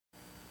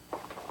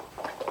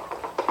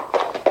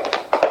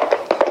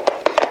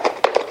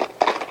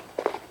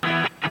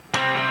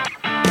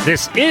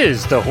This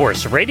is the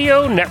Horse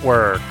Radio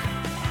Network.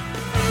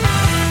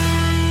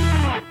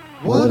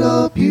 What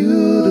a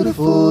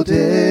beautiful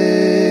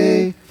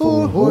day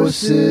for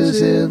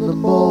horses in the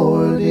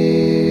morning.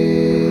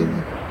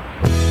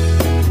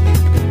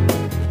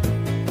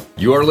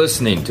 You are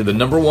listening to the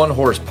 #1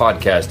 horse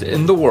podcast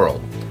in the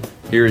world.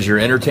 Here's your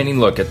entertaining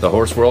look at the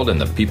horse world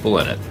and the people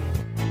in it.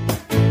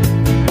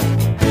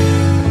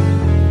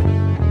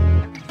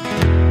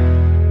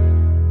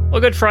 Well,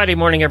 good Friday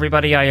morning,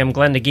 everybody. I am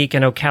Glenn the Geek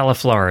in Ocala,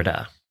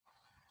 Florida.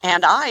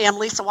 And I am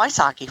Lisa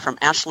Wysocki from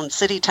Ashland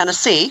City,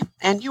 Tennessee,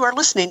 and you are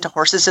listening to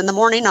Horses in the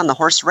Morning on the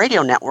Horse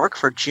Radio Network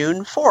for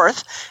June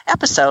 4th,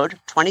 episode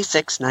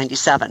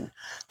 2697.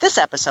 This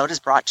episode is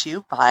brought to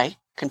you by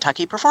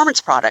Kentucky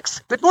Performance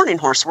Products. Good morning,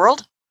 Horse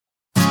World.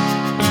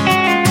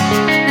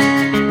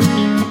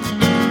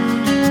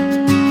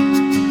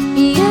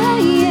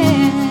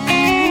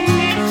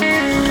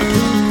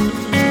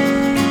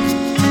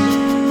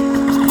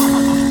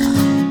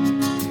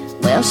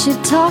 Well, she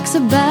talks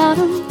about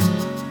him,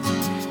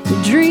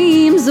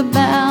 dreams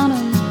about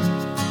him,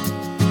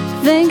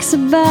 thinks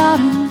about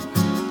him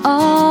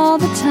all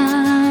the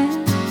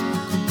time.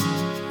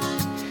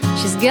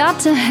 She's got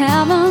to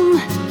have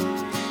him,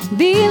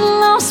 be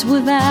lost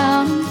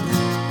without him.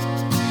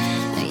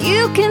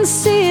 You can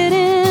see it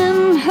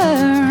in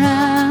her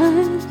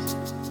eyes.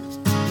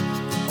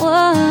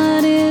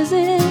 What is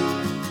it?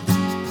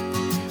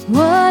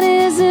 What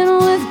is it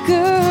with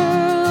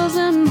girls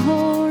and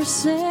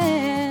horses?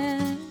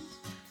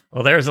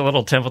 Well, there's a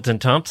little Templeton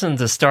Thompson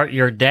to start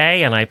your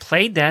day, and I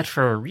played that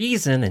for a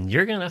reason, and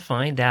you're going to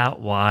find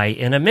out why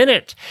in a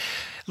minute.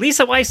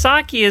 Lisa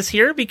Wysocki is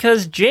here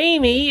because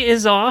Jamie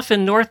is off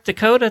in North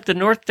Dakota at the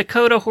North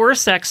Dakota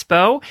Horse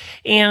Expo,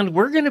 and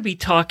we're going to be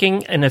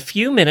talking in a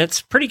few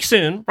minutes, pretty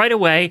soon, right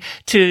away,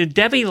 to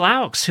Debbie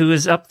Laux, who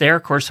is up there,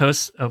 of course,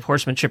 host of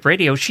Horsemanship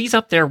Radio. She's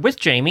up there with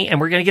Jamie, and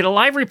we're going to get a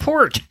live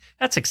report.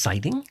 That's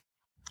exciting.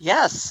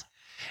 Yes.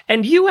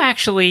 And you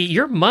actually,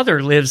 your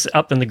mother lives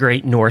up in the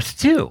Great North,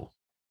 too.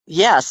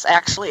 Yes,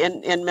 actually,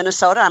 in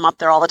Minnesota, I'm up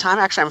there all the time.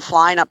 Actually, I'm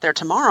flying up there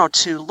tomorrow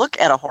to look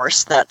at a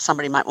horse that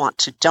somebody might want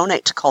to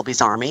donate to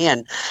Colby's Army.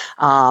 And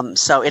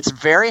so it's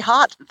very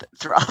hot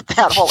throughout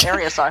that whole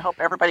area. So I hope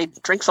everybody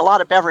drinks a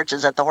lot of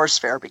beverages at the horse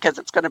fair because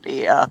it's going to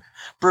be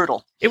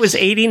brutal. It was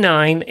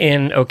 89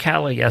 in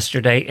Ocala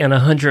yesterday and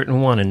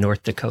 101 in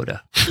North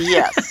Dakota.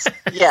 Yes,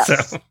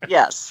 yes,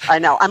 yes. I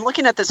know. I'm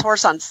looking at this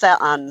horse on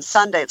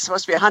Sunday. It's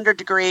supposed to be 100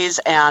 degrees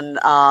and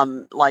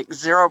like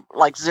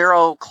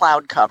zero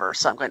cloud cover.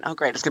 So I'm going, oh,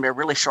 great. It's going to be a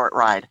really short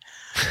ride.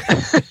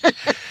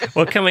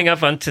 Well, coming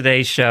up on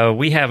today's show,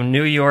 we have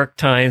New York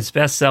Times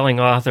bestselling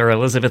author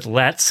Elizabeth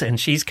Letts, and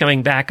she's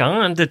coming back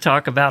on to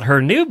talk about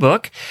her new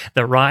book,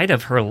 The Ride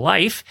of Her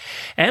Life.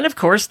 And, of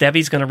course,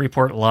 Debbie's going to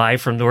report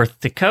live from North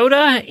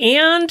Dakota,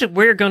 and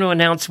we're going to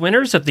announce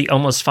winners of the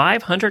almost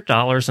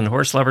 $500 in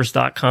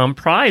HorseLovers.com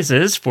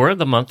prizes for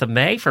the month of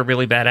May for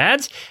Really Bad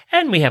Ads,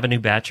 and we have a new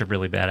batch of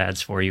Really Bad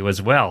Ads for you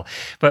as well.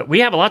 But we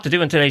have a lot to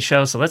do in today's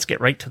show, so let's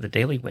get right to the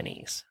Daily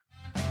Winnies.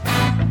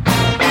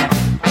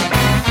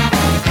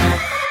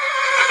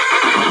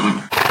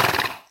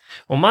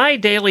 Well, my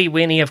daily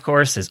Winnie, of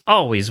course, is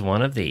always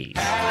one of these.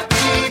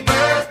 Happy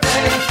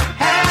birthday,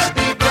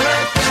 happy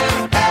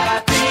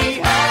birthday,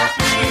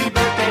 happy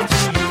birthday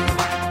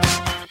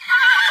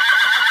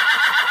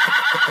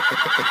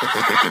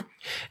to you.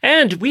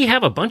 And we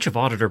have a bunch of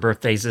auditor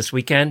birthdays this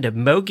weekend.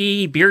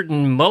 Mogi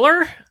Bearden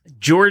Muller,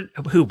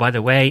 who, by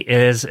the way,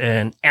 is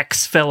an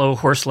ex-fellow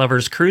Horse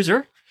Lovers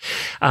cruiser.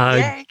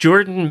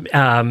 Jordan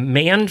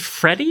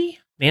Manfredi?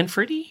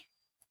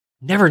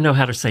 Never know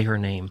how to say her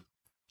name.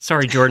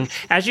 Sorry, Jordan.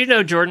 As you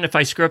know, Jordan, if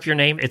I screw up your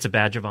name, it's a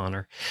badge of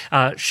honor.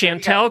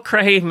 Chantel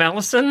Cray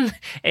Mellison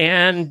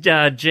and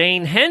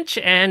Jane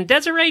Hench and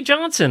Desiree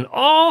Johnson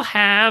all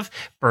have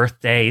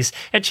birthdays.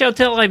 And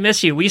Chantel, I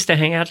miss you. We used to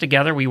hang out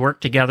together. We worked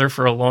together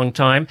for a long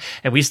time,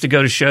 and we used to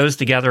go to shows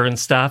together and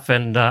stuff.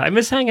 And I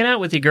miss hanging out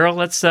with you, girl.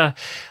 Let's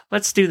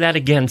do that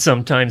again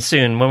sometime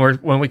soon.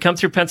 When we come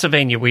through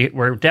Pennsylvania,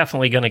 we're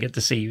definitely going to get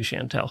to see you,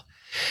 Chantel.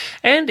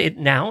 And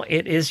now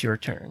it is your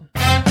turn.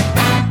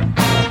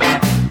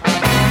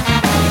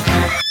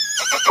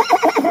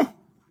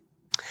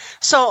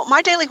 So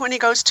my daily Winnie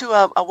goes to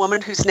a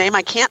woman whose name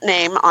I can't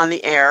name on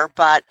the air,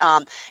 but,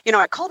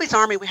 at Colby's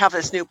Army, we have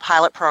this new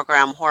pilot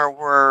program where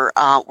we're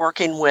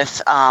working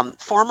with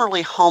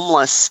formerly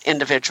homeless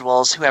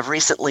individuals who have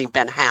recently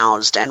been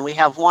housed. And we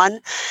have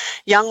one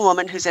young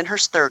woman who's in her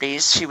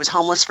 30s. She was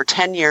homeless for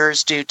 10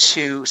 years due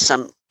to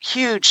some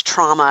huge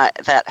trauma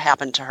that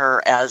happened to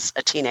her as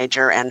a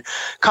teenager and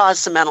caused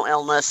some mental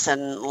illness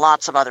and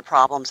lots of other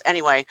problems.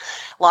 Anyway,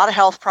 a lot of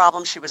health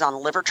problems. She was on a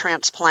liver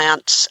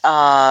transplant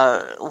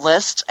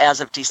list as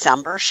of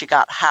December. She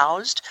got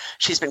housed.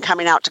 She's been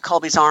coming out to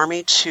Colby's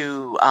Army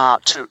to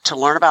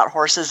learn about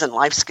horses and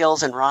life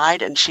skills and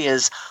ride, and she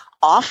is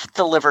off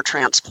the liver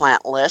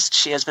transplant list.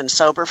 She has been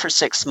sober for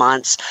 6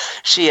 months.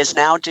 She is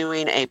now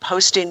doing a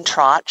posting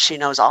trot. She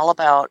knows all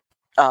about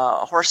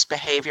horse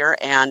behavior,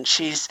 and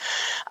she's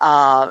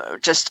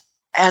just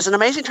as an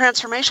amazing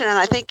transformation. And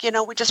I think,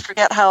 we just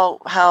forget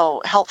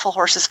how helpful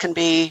horses can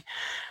be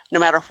no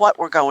matter what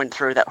we're going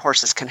through, that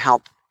horses can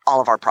help all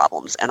of our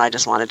problems. And I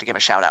just wanted to give a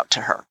shout out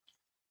to her.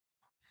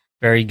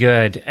 Very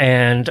good.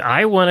 And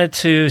I wanted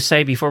to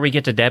say, before we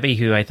get to Debbie,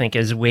 who I think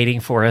is waiting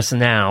for us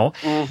now,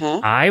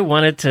 I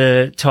wanted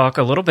to talk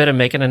a little bit and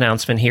make an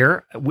announcement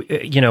here.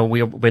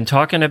 We've been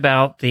talking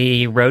about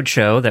the road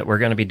show that we're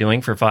going to be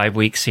doing for 5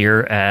 weeks here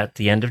at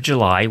the end of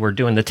July. We're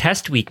doing the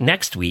test week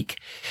next week.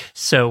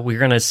 So we're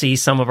going to see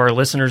some of our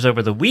listeners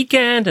over the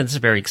weekend, and it's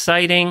very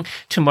exciting.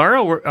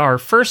 Tomorrow, our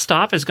first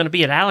stop is going to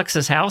be at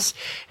Alex's house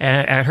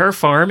at her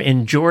farm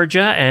in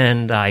Georgia.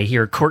 And I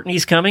hear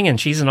Courtney's coming, and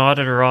she's an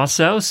auditor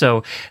also. So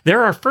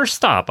they're our first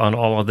stop on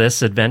all of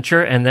this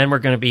adventure. And then we're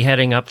going to be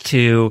heading up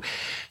to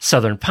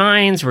Southern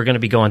Pines. We're going to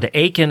be going to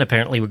Aiken.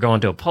 Apparently, we're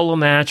going to a polo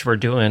match. We're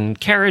doing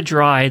carriage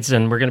rides,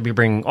 and we're going to be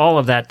bringing all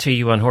of that to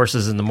you on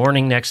Horses in the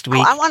Morning next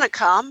week. Oh, I want to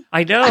come.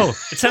 I know.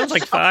 It sounds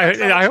like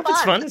fun. I hope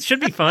it's fun. It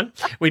should be fun.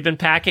 We've been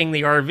packing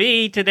the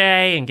RV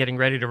today and getting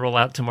ready to roll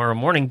out tomorrow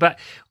morning. But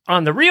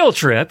on the real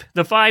trip,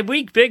 the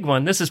 5-week big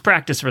one, this is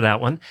practice for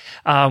that one.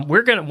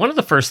 One of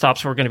the first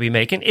stops we're going to be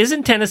making is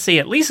in Tennessee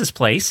at Lisa's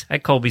place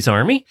at Colby's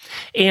Army.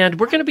 And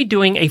we're going to be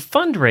doing a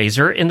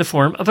fundraiser in the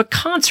form of a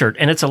concert.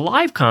 And it's a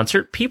live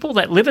concert. People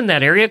that live in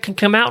that area can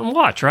come out and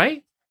watch,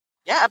 right?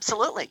 Yeah,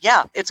 absolutely.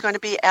 Yeah. It's going to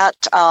be at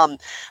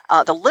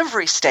the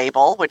Livery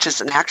Stable, which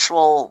is an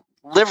actual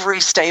livery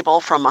stable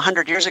from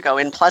 100 years ago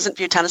in Pleasant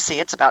View, Tennessee.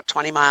 It's about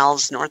 20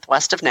 miles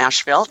northwest of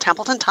Nashville.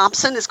 Templeton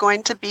Thompson is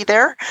going to be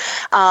there.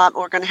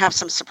 We're going to have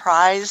some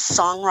surprise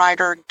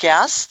songwriter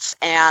guests.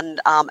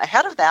 And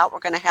ahead of that, we're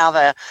going to have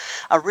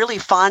a really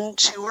fun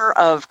tour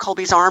of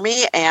Colby's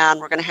Army, and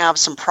we're going to have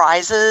some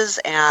prizes.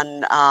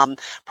 And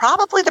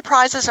probably the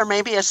prizes are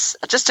maybe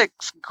just a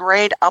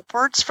grade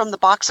upwards from the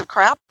box of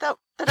crap that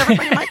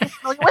everybody might be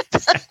familiar with.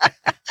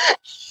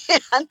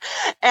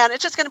 and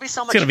it's just going to be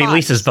so much fun. It's going to be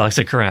Lisa's box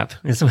of crap.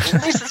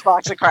 Lisa's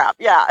box of crap,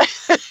 yeah.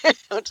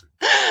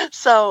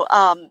 So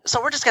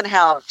we're just going to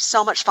have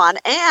so much fun.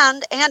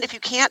 And if you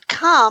can't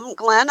come,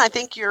 Glenn, I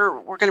think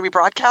we're going to be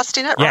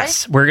broadcasting it, right?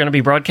 Yes, we're going to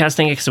be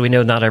broadcasting it, so we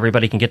know not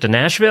everybody can get to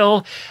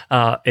Nashville.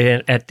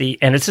 And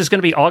it's just going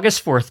to be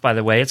August 4th, by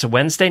the way. It's a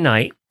Wednesday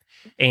night.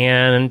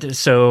 And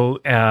so,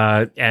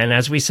 and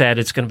as we said,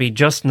 it's going to be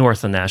just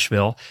north of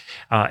Nashville,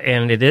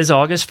 and it is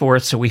August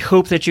 4th. So we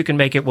hope that you can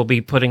make it. We'll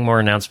be putting more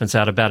announcements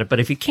out about it.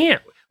 But if you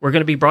can't, we're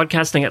going to be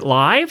broadcasting it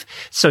live,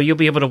 so you'll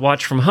be able to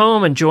watch from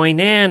home and join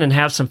in and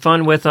have some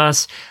fun with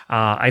us.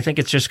 I think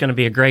it's just going to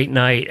be a great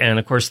night. And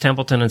of course,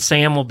 Templeton and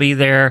Sam will be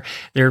there.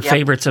 They're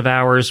favorites of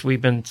ours.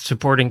 We've been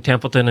supporting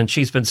Templeton, and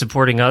she's been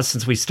supporting us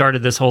since we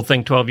started this whole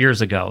thing 12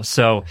 years ago.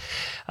 So,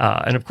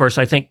 and of course,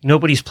 I think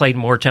nobody's played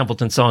more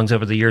Templeton songs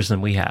over the years than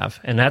we have.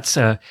 And that's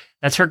her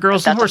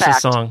Girls and Horses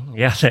song.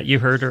 Yeah, that you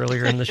heard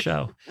earlier in the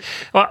show.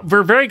 Well,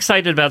 we're very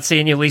excited about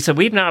seeing you, Lisa.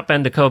 We've not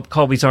been to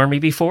Colby's Army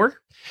before.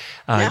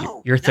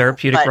 Your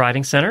therapeutic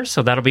riding center,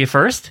 so that'll be a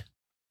first.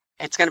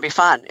 It's going to be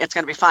fun. It's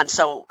going to be fun.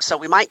 So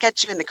we might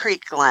get you in the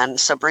creek, Glenn.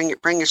 So bring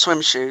your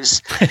swim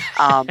shoes.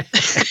 Why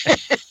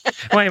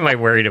am I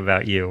worried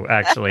about you?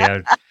 Actually,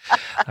 I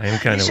am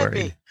kind of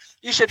worried.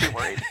 You should be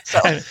worried. So,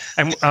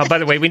 and by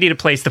the way, we need a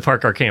place to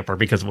park our camper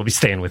because we'll be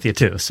staying with you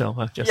too. So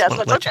yes,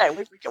 that's okay.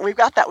 We've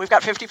got that. We've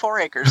got 54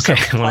 acres.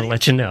 Okay, so I want to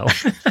let you know.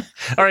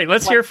 All right,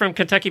 let's hear from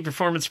Kentucky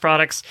Performance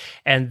Products,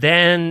 and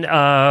then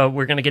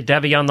we're going to get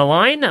Debbie on the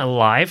line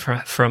live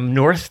from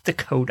North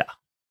Dakota.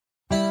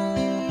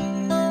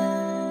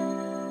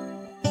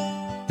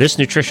 This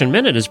Nutrition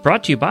Minute is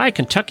brought to you by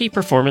Kentucky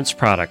Performance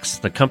Products,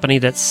 the company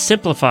that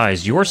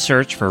simplifies your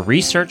search for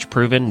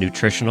research-proven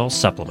nutritional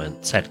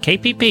supplements at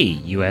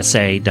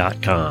kppusa.com.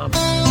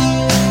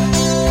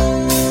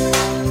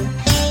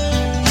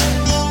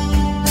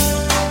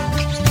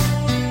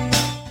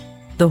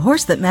 The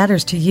horse that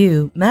matters to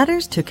you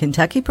matters to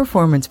Kentucky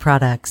Performance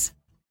Products.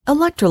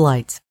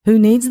 Electrolytes. Who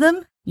needs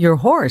them? Your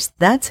horse,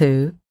 that's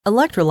who.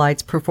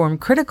 Electrolytes perform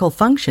critical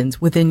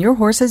functions within your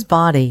horse's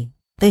body.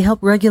 They help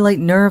regulate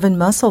nerve and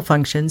muscle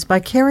functions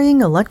by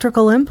carrying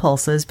electrical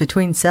impulses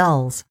between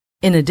cells.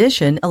 In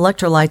addition,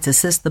 electrolytes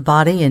assist the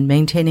body in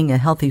maintaining a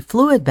healthy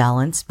fluid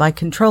balance by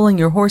controlling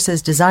your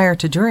horse's desire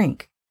to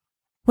drink.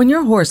 When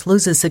your horse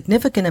loses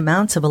significant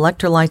amounts of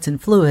electrolytes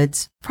and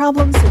fluids,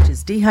 problems such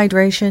as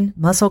dehydration,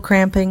 muscle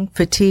cramping,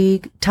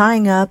 fatigue,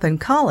 tying up,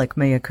 and colic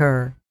may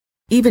occur.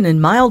 Even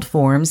in mild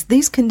forms,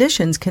 these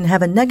conditions can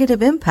have a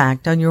negative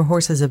impact on your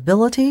horse's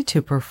ability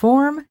to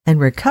perform and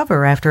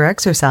recover after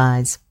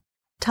exercise.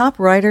 Top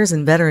riders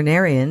and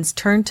veterinarians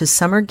turn to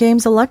Summer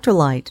Games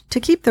Electrolyte to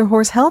keep their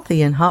horse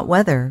healthy in hot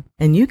weather,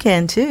 and you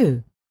can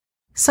too.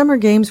 Summer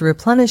Games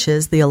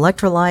replenishes the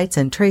electrolytes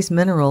and trace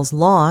minerals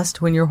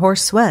lost when your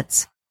horse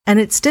sweats, and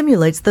it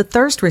stimulates the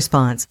thirst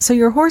response so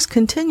your horse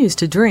continues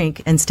to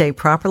drink and stay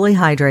properly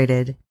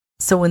hydrated.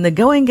 So when the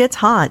going gets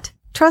hot,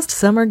 trust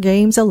Summer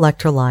Games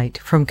Electrolyte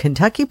from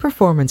Kentucky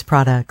Performance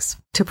Products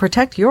to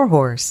protect your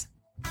horse.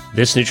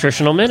 This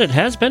Nutritional Minute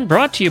has been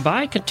brought to you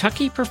by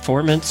Kentucky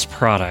Performance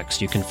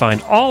Products. You can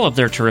find all of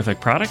their terrific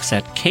products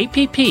at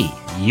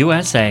kppusa.com.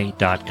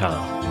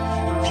 USA.com.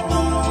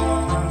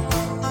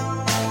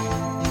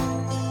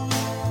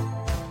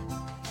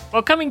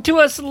 Well, coming to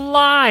us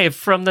live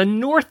from the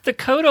North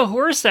Dakota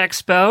Horse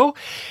Expo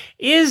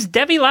is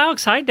Debbie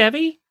Laux. Hi,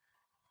 Debbie.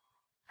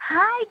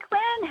 Hi,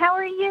 Glenn. How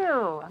are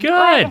you? I'm Good.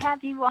 Glad to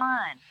have you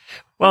on.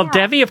 Well,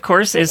 Debbie, of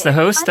course, is the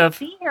host of...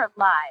 Be here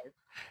live.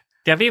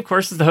 Debbie, of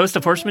course, is the host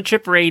of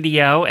Horsemanship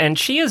Radio, and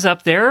she is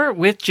up there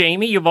with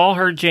Jamie. You've all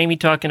heard Jamie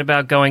talking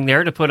about going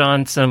there to put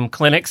on some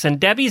clinics, and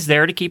Debbie's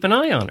there to keep an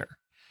eye on her.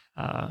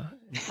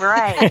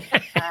 Right.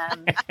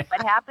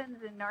 What happens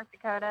in North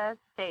Dakota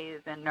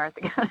stays in North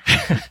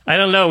Dakota. I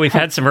don't know. We've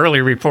had some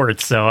early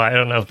reports, so I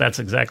don't know if that's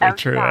exactly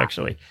true, stop.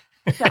 actually.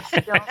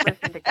 Don't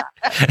listen to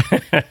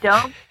God.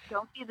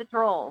 Don't be the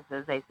trolls,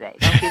 as they say.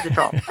 Don't be the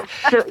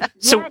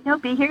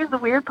trolls. Here's the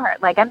weird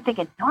part. Like, I'm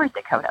thinking North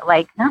Dakota,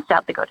 like not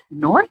South Dakota,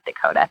 North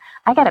Dakota.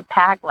 I got to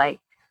pack like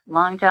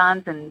long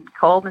johns and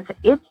cold, and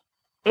it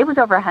was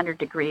over 100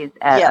 degrees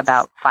at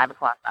about 5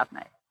 o'clock last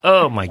night.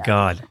 Oh my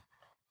God!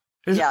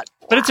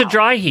 But it's a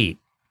dry heat.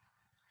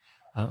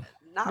 Oh.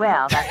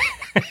 Well,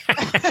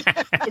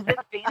 is it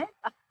Phoenix?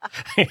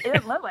 It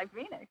doesn't look like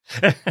Phoenix.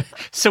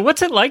 So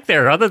what's it like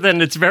there, other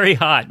than it's very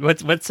hot?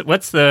 What's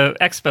the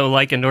expo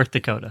like in North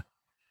Dakota?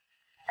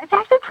 It's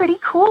actually pretty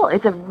cool.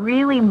 It's a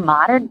really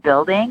modern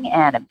building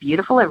and a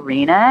beautiful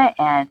arena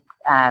and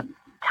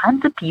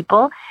tons of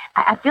people.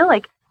 I feel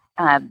like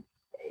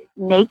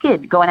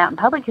naked going out in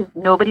public because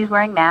nobody's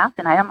wearing masks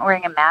and I'm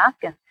wearing a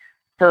mask. And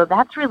so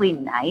that's really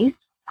nice.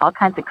 All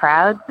kinds of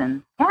crowds.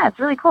 And yeah, it's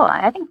really cool.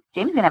 I think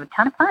Jamie's going to have a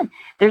ton of fun.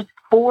 There's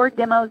 4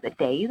 demos a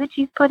day that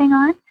she's putting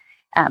on.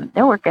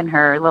 They're working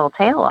her little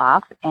tail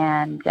off.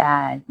 And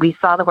we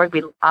saw the horse.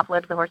 We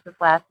uploaded the horses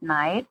last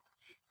night.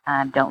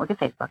 Don't look at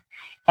Facebook.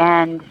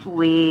 And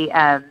we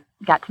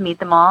got to meet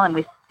them all.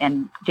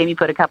 And Jamie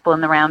put a couple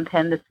in the round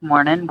pen this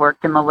morning,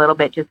 worked them a little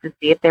bit just to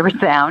see if they were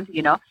sound,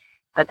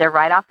 but they're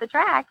right off the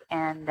track.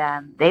 And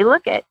they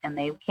look it. And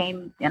they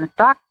came in a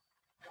stock,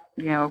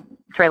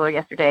 trailer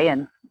yesterday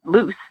and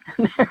loose.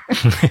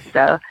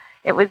 So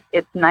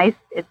it's nice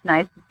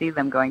to see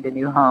them going to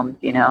new homes.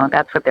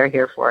 That's what they're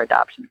here for,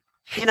 adoption.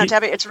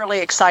 Debbie, it's really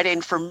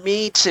exciting for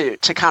me to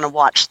kind of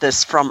watch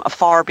this from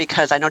afar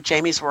because I know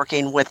Jamie's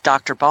working with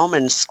Dr.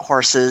 Bowman's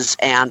horses,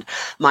 and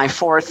my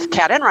 4th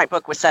Cat Enright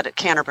book was set at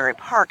Canterbury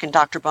Park, and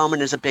Dr. Bowman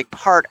is a big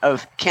part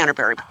of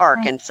Canterbury Park,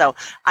 right. And so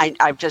I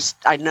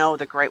know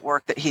the great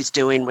work that he's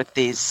doing with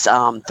these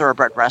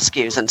thoroughbred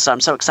rescues, and so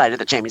I'm so excited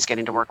that Jamie's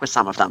getting to work with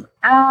some of them.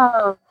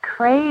 Oh,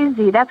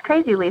 crazy! That's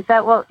crazy,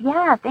 Lisa. Well,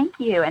 yeah, thank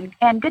you,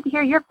 and good to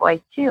hear your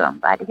voice too. I'm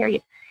glad to hear you.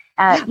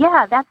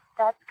 Yeah, that's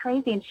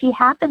crazy. And Jamie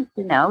happens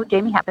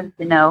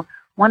to know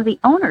one of the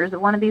owners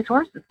of one of these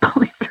horses. Wow.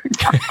 And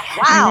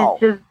it's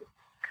just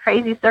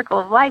crazy circle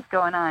of life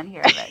going on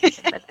here.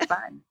 That's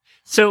fun.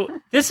 So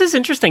this is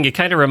interesting. It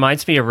kind of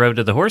reminds me of Road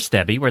to the Horse,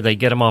 Debbie, where they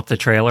get them off the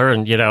trailer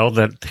and,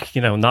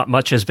 not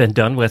much has been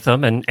done with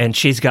them. And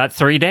she's got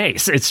 3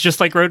 days. It's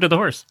just like Road to the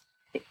Horse.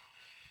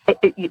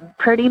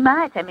 Pretty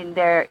much. I mean,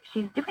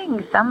 she's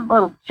doing some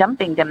little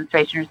jumping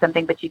demonstration or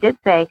something, but she did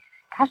say,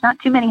 gosh, not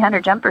too many hunter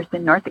jumpers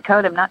in North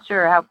Dakota. I'm not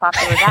sure how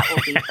popular that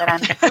will be, but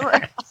I'm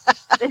sure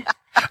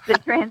the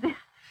transition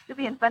will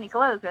be in funny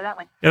clothes for that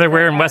one. Yeah, they're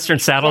wearing Western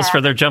saddles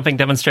for their jumping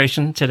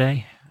demonstration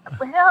today.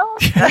 Well,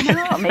 I don't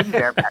know. Maybe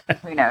bareback.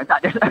 Who knows?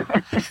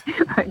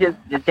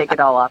 Just take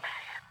it all off.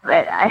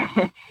 But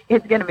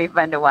it's going to be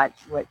fun to watch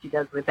what she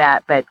does with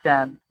that. But,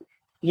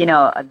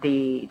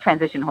 the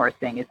transition horse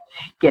thing is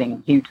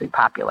getting hugely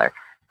popular.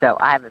 So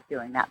I have a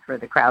feeling that's where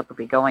the crowds will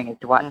be going, is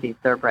to watch these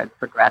thoroughbreds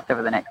progress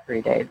over the next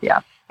 3 days.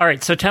 Yeah. All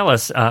right. So tell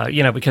us,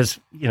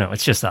 because,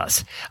 it's just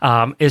us.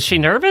 Is she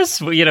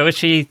nervous? Is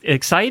she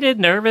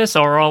excited, nervous,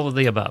 or all of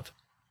the above?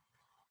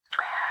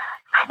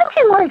 I think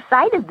she's more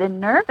excited than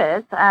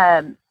nervous.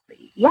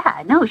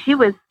 She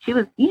was,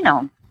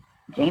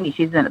 Jamie,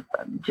 she's in a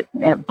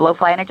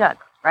blowfly in a jug,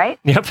 right?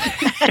 Yep.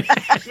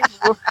 She's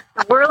a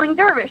whirling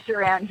dervish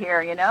around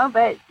here,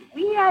 but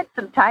we had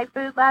some Thai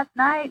food last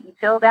night and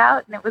chilled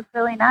out, and it was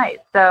really nice.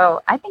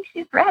 So I think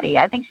she's ready.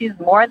 I think she's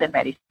more than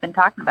ready. She's been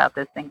talking about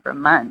this thing for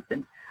months,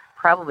 and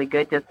probably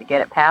good just to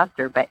get it past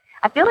her. But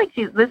I feel like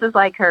this is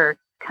like her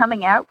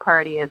coming out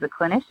party as a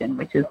clinician,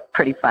 which is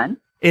pretty fun.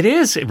 It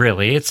is,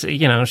 really. It's,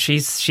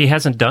 she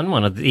hasn't done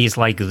one of these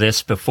like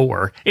this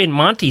before in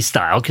Monty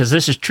style, because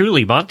this is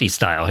truly Monty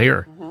style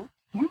here.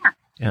 Mm-hmm.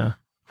 Yeah.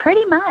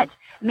 Pretty much.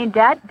 I mean,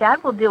 Dad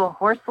will do a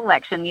horse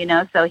selection,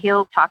 so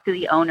he'll talk to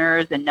the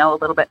owners and know a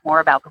little bit more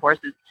about the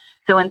horses.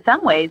 So in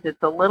some ways,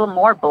 it's a little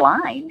more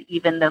blind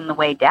even than the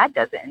way Dad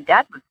does it. And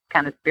Dad was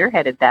kind of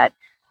spearheaded that,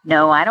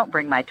 no, I don't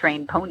bring my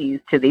trained ponies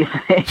to these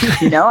things.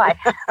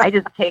 I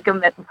just take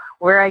them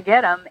where I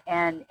get them.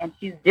 And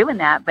she's doing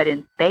that, but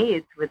in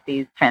spades with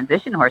these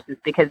transition horses,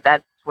 because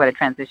that's what a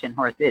transition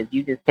horse is.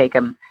 You just take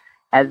them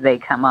as they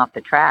come off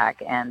the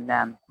track.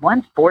 And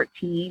one's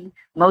 14.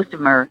 Most of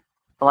them are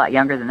a lot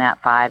younger than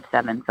that, 5,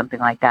 7, something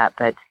like that.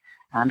 But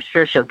I'm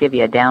sure she'll give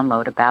you a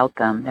download about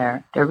them.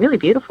 They're really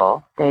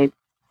beautiful. They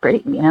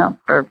pretty,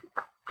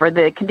 for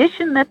the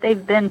condition that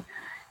they've been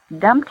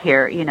dumped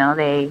here.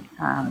 They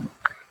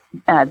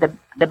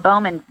the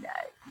Bowman.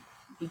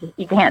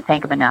 You can't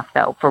thank them enough,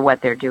 though, for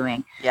what they're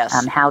doing.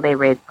 Yes. How they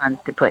raise funds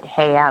to put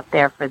hay out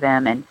there for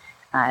them, and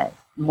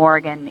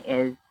Morgan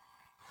is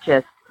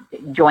just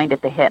joined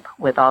at the hip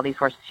with all these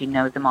horses. She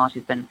knows them all.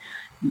 She's been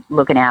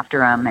looking after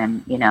them,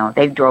 and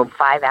they drove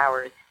 5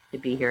 hours to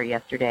be here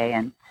yesterday,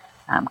 and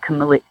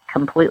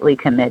completely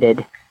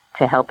committed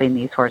to helping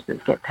these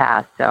horses get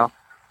past. So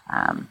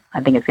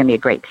I think it's going to be a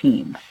great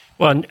team.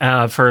 Well,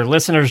 for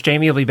listeners,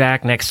 Jamie will be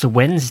back next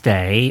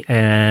Wednesday,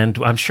 and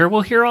I'm sure we'll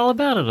hear all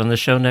about it on the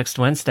show next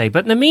Wednesday.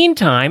 But in the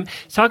meantime,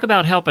 talk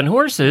about helping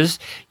horses.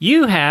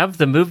 You have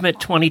the Movement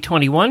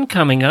 2021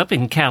 coming up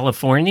in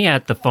California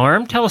at the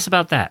farm. Tell us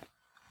about that.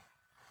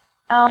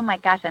 Oh, my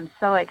gosh, I'm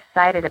so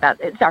excited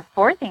about it. It's our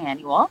 4th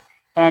annual,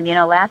 and,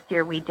 last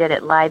year we did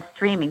it live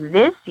streaming.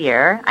 This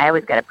year, I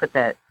always got to put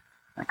the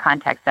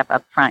contact stuff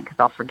up front because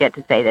I'll forget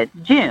to say that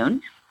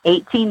June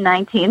 18,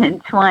 19,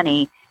 and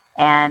 20.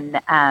 And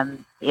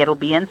it'll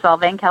be in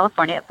Solvang,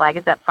 California at Flag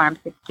Is Up Farms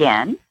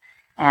again.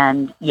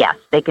 And, yes,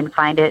 they can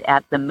find it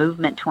at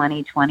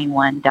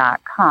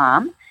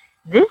themovement2021.com.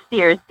 This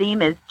year's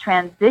theme is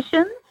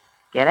transitions,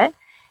 get it?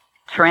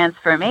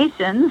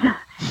 Transformations,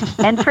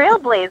 and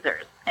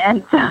trailblazers.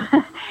 And so,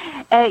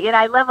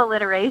 I love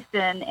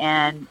alliteration,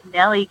 and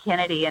Nellie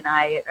Kennedy and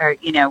I are,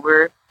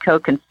 we're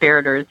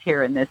co-conspirators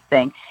here in this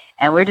thing.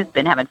 And we've just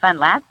been having fun.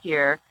 Last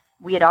year,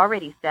 we had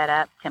already set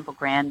up Temple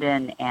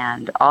Grandin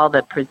and all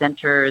the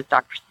presenters,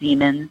 Dr.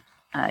 Siemens.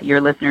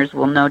 Your listeners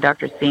will know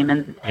Dr.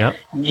 Siemens, yep.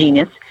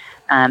 Genius.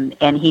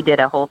 And he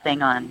did a whole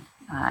thing on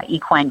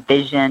equine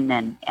vision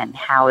and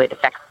how it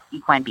affects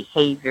equine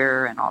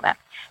behavior and all that.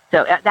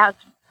 So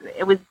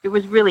it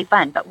was really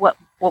fun. But what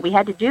we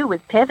had to do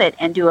was pivot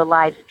and do a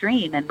live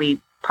stream, and we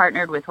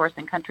partnered with Horse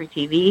and Country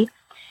TV,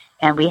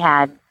 and we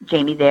had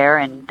Jamie there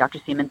and Dr.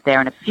 Siemens there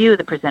and a few of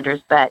the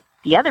presenters, but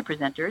the other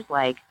presenters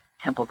like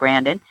Temple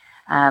Grandin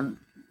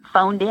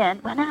phoned in.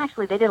 Well, no,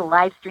 actually, they did a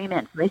live stream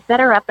in. So they set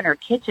her up in her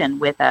kitchen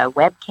with a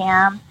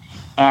webcam,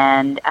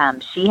 and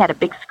she had a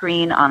big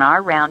screen on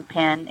our round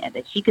pen and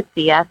that she could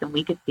see us and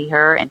we could see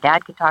her, and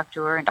Dad could talk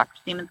to her, and Dr.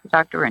 Siemens could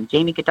talk to her, and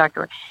Jamie could talk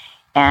to her.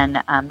 And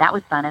that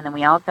was fun. And then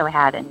we also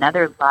had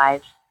another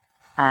live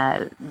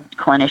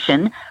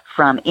clinician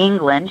from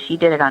England. She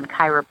did it on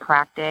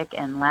chiropractic,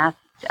 and last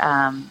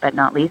but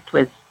not least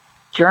was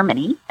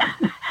Germany.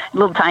 A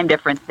little time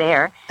difference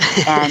there.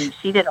 And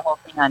she did a whole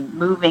thing on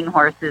moving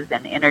horses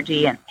and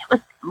energy, and it was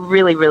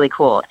really, really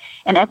cool.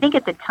 And I think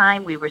at the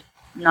time we were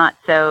not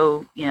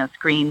so,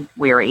 screen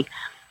weary,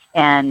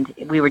 and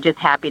we were just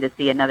happy to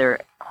see another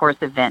horse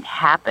event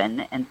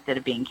happen instead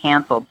of being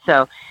canceled.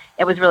 So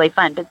it was really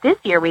fun. But this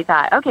year we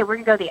thought, okay, we're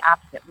going to go the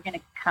opposite. We're going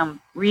to come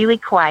really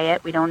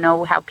quiet. We don't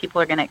know how people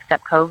are going to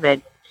accept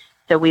COVID.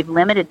 So we've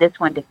limited this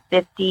one to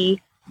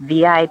 50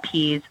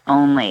 VIPs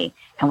only,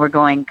 and we're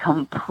going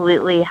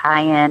completely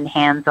high-end,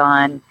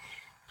 hands-on.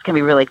 It's going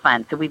to be really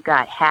fun. So we've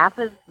got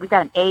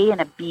an A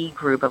and a B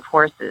group of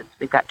horses.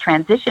 We've got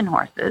transition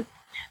horses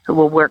who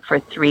will work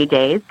for 3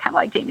 days, kind of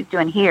like Jamie's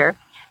doing here,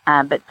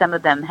 but some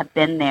of them have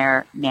been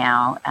there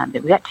now. We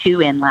got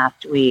 2 in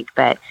last week,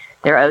 but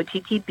they're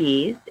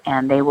OTTBs,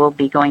 and they will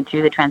be going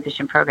through the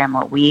transition program.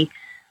 What we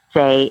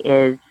say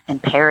is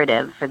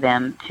imperative for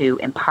them to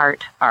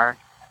impart our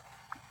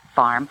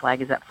farm,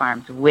 Flag Is Up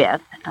Farms, with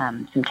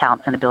some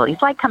talents and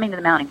abilities, like coming to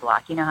the mounting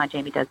block. You know how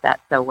Jamie does that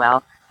so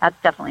well. That's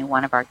definitely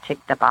one of our tick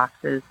the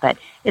boxes, but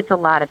it's a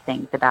lot of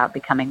things about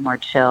becoming more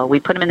chill.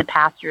 We put them in the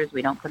pastures.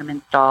 We don't put them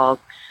in stalls.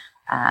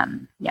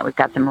 We've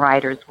got some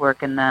riders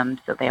working them,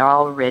 so they're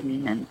all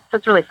ridden, and so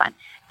it's really fun.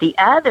 The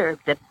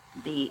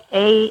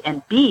A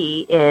and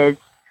B is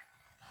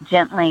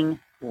gentling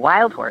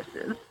wild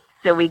horses.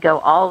 So we go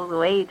all the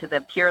way to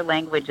the pure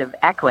language of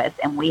Equus,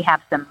 and we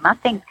have some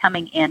Mustangs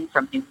coming in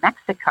from New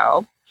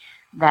Mexico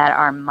that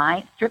are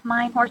strip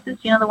mine horses.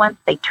 The ones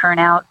they turn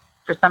out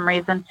for some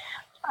reason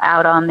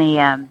out on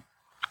the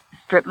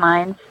strip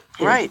mines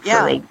to right, yeah.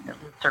 So they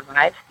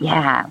survive.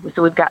 Yeah,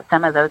 so we've got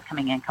some of those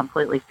coming in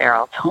completely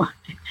feral. So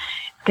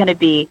it's going to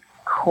be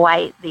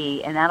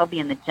and that'll be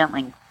in the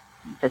gentling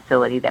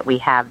facility that we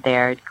have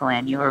there,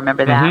 Glenn. You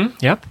remember that?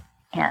 Mm-hmm. Yep.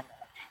 Yeah.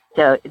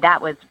 So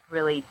that was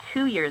really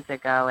 2 years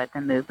ago at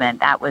the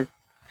movement. That was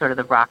sort of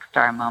the rock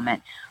star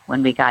moment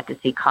when we got to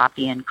see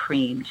Coffee and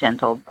Cream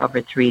gentled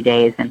over 3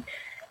 days, and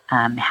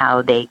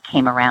how they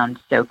came around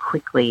so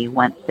quickly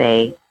once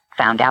they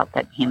found out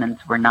that humans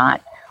were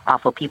not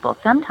awful people.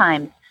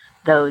 Sometimes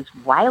those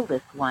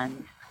wildest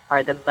ones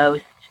are the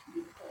most,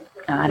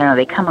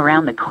 they come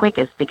around the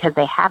quickest because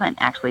they haven't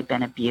actually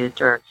been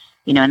abused, or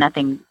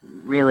nothing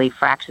really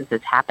fractious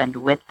has happened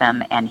with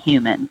them and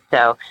humans.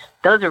 So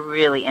those are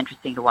really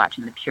interesting to watch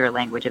in the pure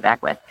language of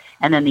Equus.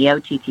 And then the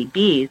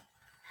OTTBs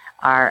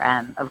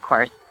are, of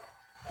course,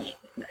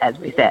 as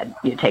we said,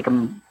 you take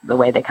them the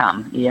way they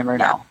come. You never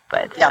know.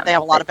 But they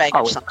have a lot of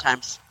baggage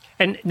sometimes.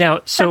 And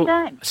now, so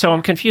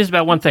I'm confused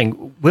about one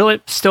thing. Will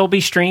it still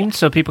be streamed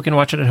so people can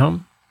watch it at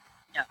home?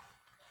 No.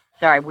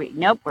 Sorry, we're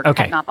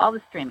cutting off all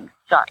the streaming.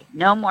 Sorry,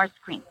 no more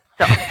screens.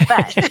 So,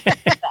 but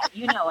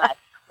you know us.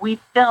 we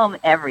film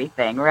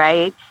everything,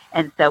 right?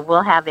 And so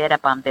we'll have it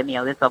up on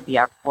Vimeo. This will be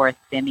our 4th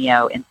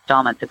Vimeo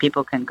installment. So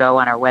people can go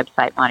on our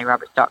website,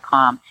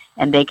 MontyRoberts.com,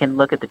 and they can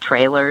look at the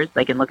trailers.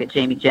 They can look at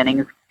Jamie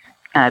Jennings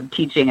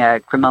teaching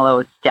a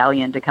Cremello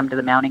stallion to come to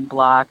the mounting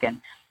block.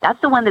 And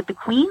that's the one that the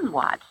Queen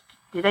watched.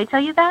 Did I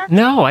tell you that?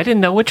 No, I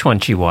didn't know which one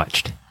she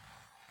watched.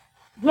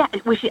 Yeah,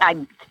 well,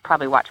 I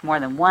probably watched more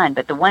than one,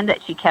 but the one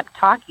that she kept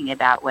talking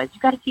about was,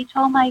 you got to teach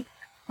all my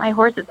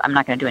horses. I'm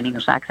not going to do an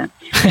English accent.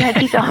 You got to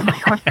teach all my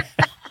horses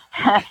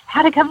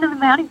how to come to the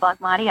mounting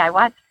block, Monty. I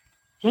watched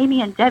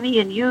Jamie and Debbie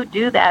and you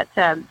do that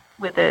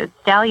with a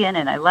stallion,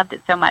 and I loved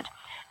it so much.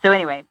 So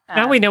anyway.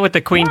 Now we know what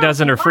the Queen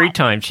does in her free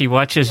time. She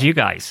watches you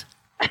guys.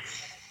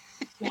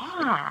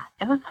 Yeah,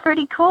 it was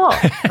pretty cool.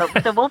 So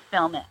we'll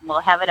film it, and we'll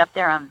have it up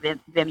there on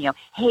Vimeo.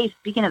 Hey,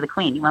 speaking of the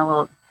Queen, you want a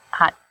little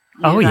hot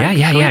news? Oh,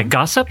 yeah.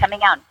 Gossip?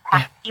 Coming out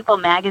in People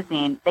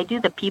magazine. They do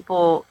the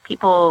People,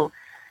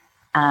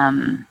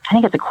 I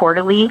think it's a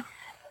quarterly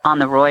on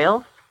the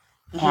royals.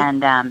 Mm-hmm.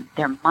 And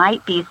there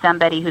might be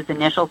somebody whose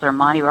initials are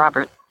Monty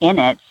Roberts in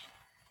it.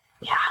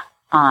 Yeah.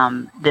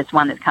 This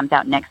one that comes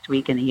out next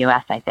week in the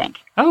U.S., I think.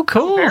 Oh,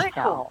 cool. Very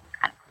cool.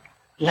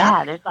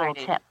 Yeah, there's a little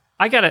tip.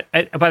 I got it.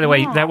 By the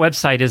way, that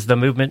website is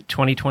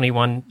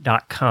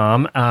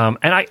themovement2021.com.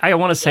 And I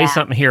want to say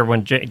something here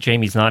when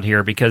Jamie's not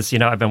here, because,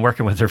 I've been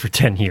working with her for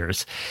 10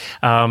 years.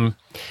 And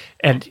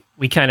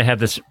we kind of have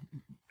this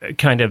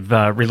kind of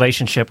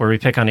relationship where we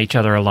pick on each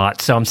other a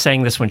lot. So I'm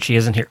saying this when she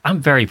isn't here. I'm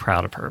very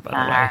proud of her, by the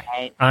way.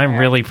 Right. I'm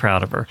really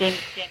proud of her.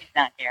 Jamie's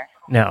not here.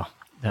 No.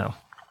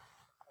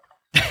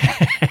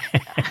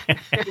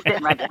 She's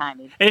sitting right behind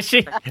me. Is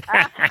she?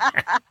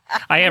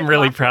 I am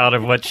really proud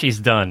of what she's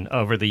done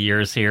over the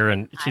years here,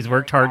 and she's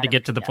worked hard to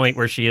get to the point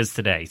where she is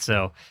today.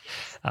 So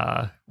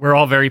we're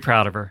all very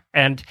proud of her.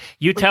 And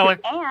you tell her,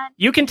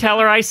 you can tell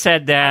her I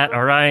said that,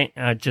 all right?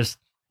 Just,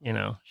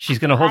 she's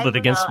going to hold it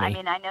against me. I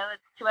mean, I know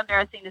it's too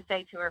embarrassing to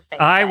say to her face.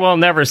 I will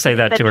never say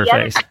that to her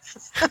face.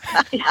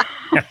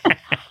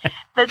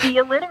 But the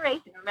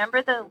alliteration,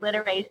 remember the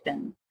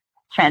alliteration?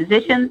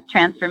 Transitions,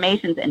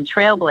 transformations, and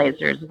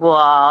trailblazers.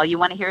 Well, you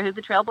want to hear who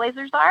the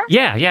trailblazers are?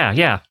 Yeah.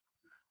 Yeah.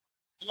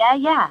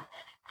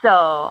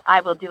 So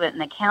I will do it in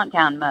the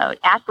countdown mode.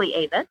 Ashley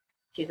Avis,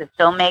 she's a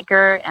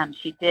filmmaker.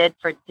 She did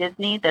for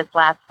Disney this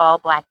last fall,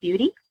 Black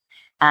Beauty.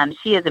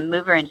 She is a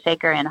mover and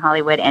shaker in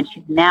Hollywood, and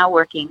she's now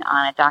working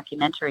on a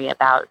documentary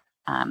about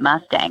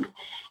Mustangs.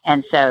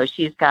 And so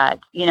she's got,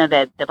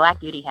 the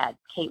Black Beauty had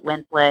Kate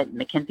Winslet,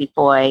 Mackenzie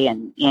Foy,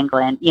 and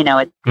England.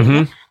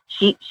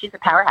 She's a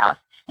powerhouse.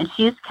 And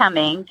she's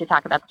coming to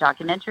talk about the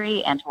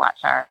documentary and to watch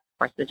our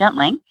Horse the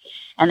Gentling.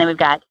 And then we've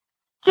got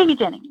Jamie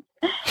Jennings,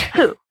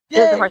 who is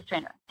a horse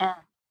trainer. And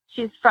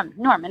she's from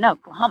Norman,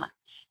 Oklahoma.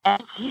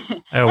 And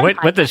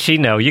what does she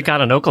know? You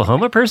got an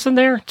Oklahoma person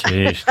there?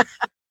 Jeez.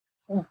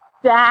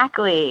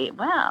 Exactly.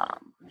 Well,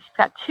 she's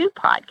got 2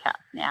 podcasts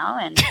now.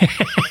 And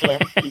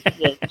she's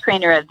the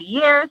Trainer of the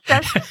Year,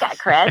 so she's got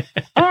cred.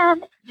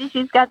 And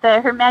she's got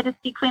Her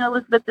Majesty Queen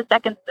Elizabeth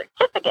II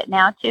certificate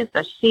now, too.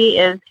 So she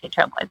is a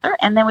trailblazer.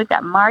 And then we've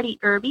got Marty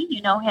Irby.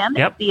 You know him.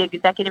 Yep. He's the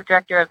Executive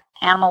Director of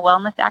Animal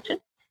Wellness Action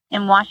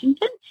in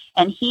Washington.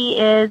 And he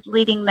is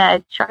leading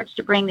the charge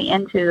to bring the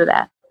end to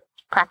the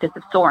practice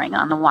of soaring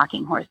on the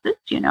walking horses,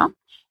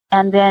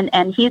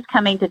 And he's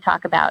coming to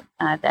talk about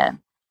the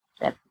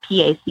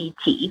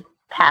PACT,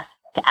 Pass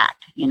to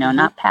Act,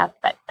 not pass,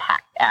 but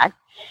PACT Act.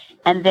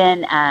 And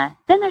then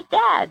there's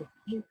Dad.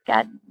 He's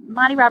got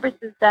Monty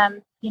Roberts is,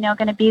 going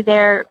to be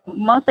there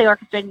mostly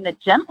orchestrating the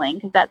gentling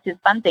because that's his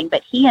fun thing.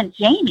 But he and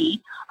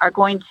Jamie are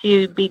going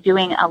to be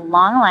doing a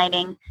long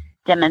lining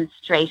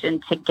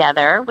demonstration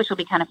together, which will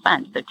be kind of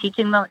fun. So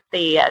teaching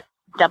the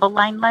double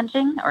line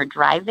lunging or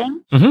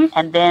driving,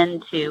 and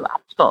then to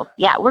obstacles.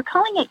 Yeah, we're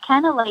calling it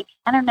kind of like,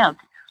 I don't know,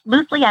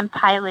 loosely I'm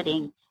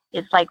piloting.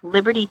 It's like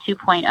Liberty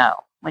 2.0.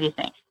 What do you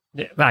think?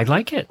 I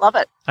like it. Love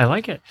it. I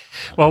like it.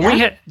 Well,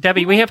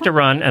 Debbie, we have to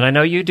run, and I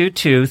know you do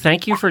too.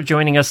 Thank you for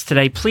joining us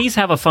today. Please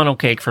have a funnel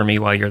cake for me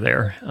while you're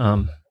there.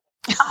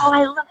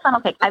 I love funnel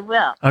cake. I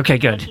will. Okay,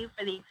 good. Thank you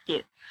for the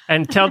excuse.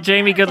 And tell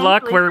Jamie good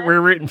luck. Lisa. We're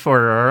rooting for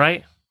her, all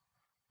right?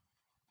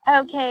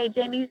 Okay,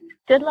 Jamie,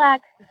 good luck.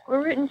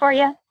 We're rooting for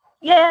you.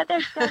 Yeah,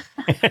 there's good.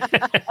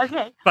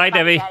 Okay. Bye,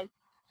 Debbie. Guys.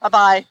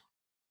 Bye-bye.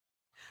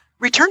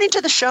 Returning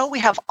to the show, we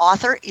have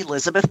author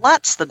Elizabeth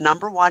Lutz, the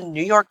 #1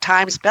 New York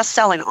Times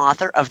bestselling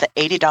author of The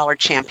 $80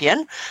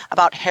 Champion,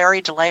 about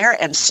Harry DeLayer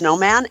and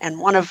Snowman, and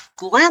one of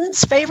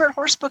Glenn's favorite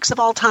horse books of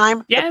all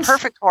time, yes. The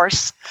Perfect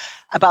Horse,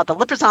 about the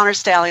Lippert Honor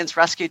stallions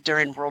rescued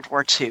during World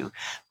War II.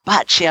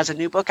 But she has a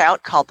new book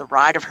out called The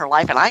Ride of Her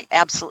Life, and I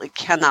absolutely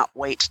cannot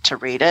wait to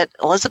read it.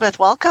 Elizabeth,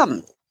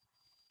 welcome.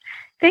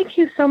 Thank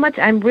you so much.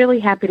 I'm really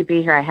happy to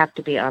be here. I have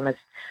to be honest.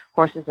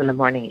 Horses in the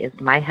Morning is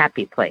my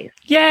happy place.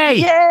 Yay!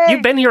 Yay!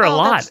 You've been here a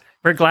lot.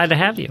 We're glad to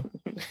have you.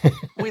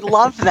 We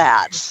love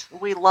that.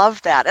 We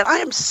love that. And I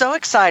am so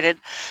excited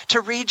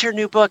to read your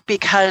new book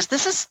because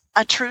this is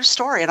a true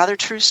story, another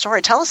true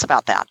story. Tell us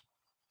about that.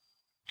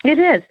 It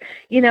is.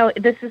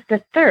 This is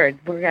the third.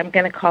 I'm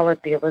going to call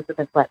it the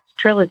Elizabeth Letts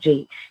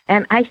trilogy.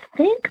 And I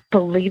think,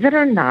 believe it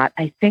or not,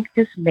 I think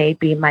this may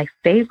be my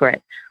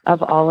favorite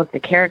of all of the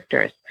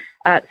characters.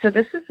 So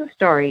this is a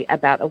story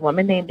about a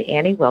woman named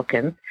Annie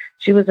Wilkins.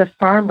 She was a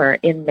farmer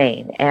in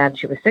Maine, and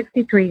she was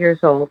 63 years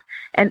old,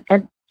 and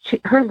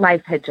her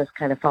life had just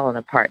kind of fallen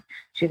apart.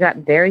 She got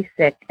very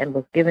sick and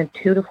was given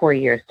 2 to 4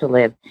 years to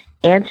live,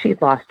 and she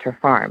lost her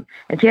farm.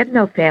 And she had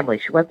no family.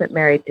 She wasn't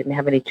married, didn't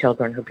have any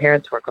children. Her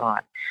parents were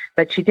gone.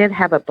 But she did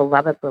have a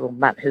beloved little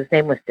mutt whose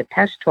name was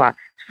Dépêche-toi.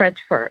 It's French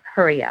for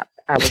hurry up.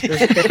 Was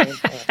really good name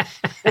for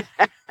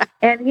her.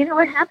 And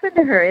what happened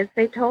to her is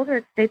they told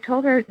her,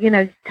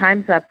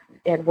 time's up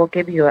and we'll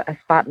give you a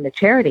spot in the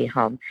charity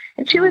home.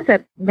 And she was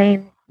a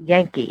Maine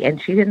Yankee,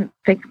 and she didn't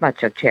think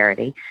much of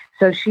charity.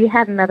 So she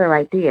had another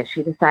idea.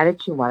 She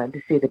decided she wanted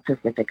to see the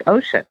Pacific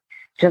Ocean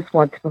just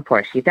once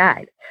before she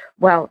died.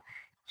 Well,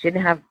 she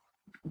didn't have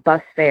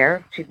bus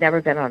fare. She'd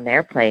never been on an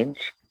airplane.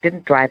 She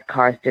didn't drive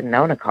cars, didn't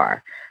own a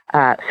car.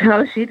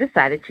 So she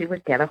decided she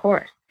would get a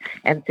horse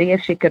and see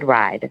if she could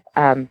ride.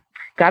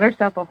 Got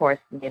herself a horse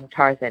named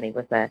Tarzan. He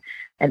was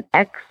an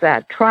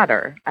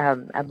ex-trotter,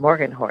 a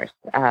Morgan horse,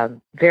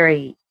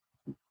 very,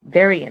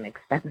 very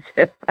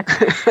inexpensive,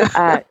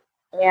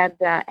 and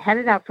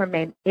headed out from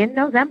Maine in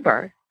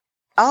November.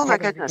 Oh, my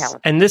goodness.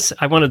 And this,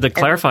 I wanted to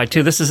clarify,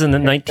 too, this is in the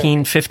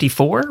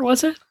 1954,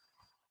 was it?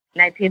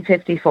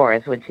 1954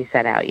 is when she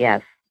set out,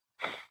 yes.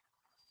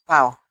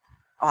 Wow.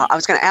 I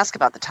was going to ask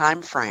about the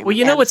time frame.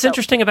 Well, what's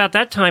interesting about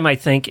that time, I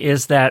think,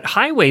 is that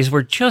highways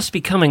were just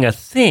becoming a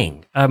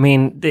thing. I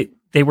mean,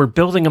 they were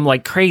building them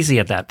like crazy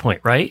at that point,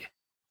 right?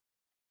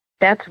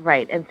 That's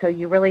right. And so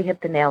you really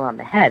hit the nail on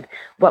the head.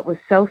 What was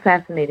so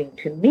fascinating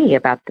to me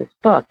about this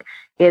book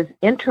is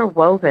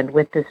interwoven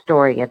with the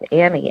story of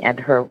Annie and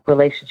her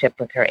relationship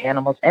with her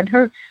animals and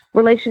her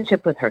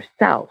relationship with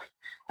herself.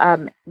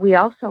 We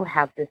also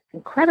have this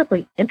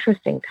incredibly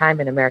interesting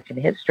time in American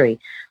history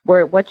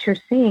where what you're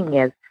seeing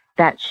is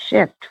that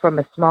shift from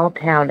a small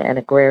town and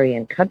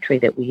agrarian country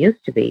that we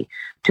used to be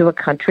to a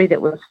country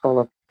that was full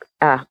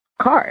of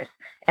cars.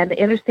 And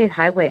the Interstate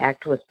Highway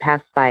Act was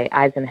passed by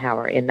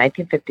Eisenhower in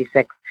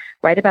 1956,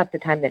 right about the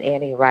time that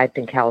Annie arrived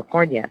in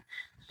California.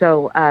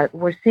 So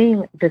we're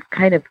seeing this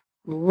kind of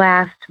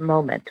last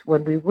moment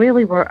when we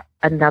really were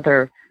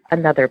another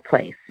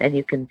place, and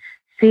you can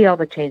see all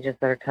the changes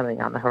that are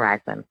coming on the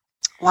horizon.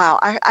 Wow,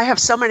 I have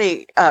so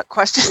many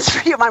questions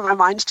for you. My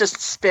mind's just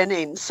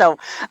spinning. So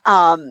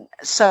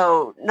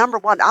number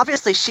one,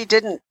 obviously she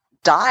didn't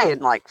die in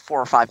like 4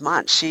 or 5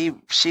 months.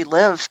 She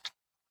lived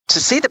to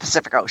see the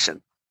Pacific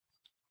Ocean.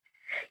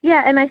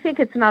 Yeah, and I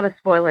think it's not a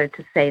spoiler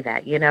to say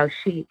that.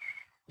 The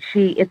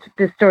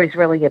story's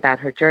really about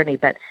her journey,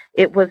 but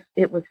it was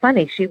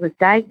funny. She was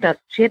diagnosed.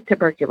 She had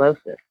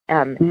tuberculosis,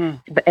 and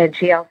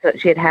she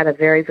had a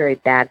very, very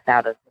bad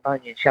bout of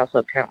pneumonia. She also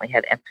apparently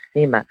had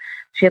emphysema.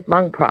 She had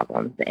lung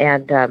problems,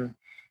 and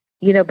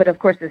but of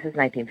course this is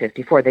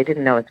 1954. They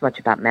didn't know as much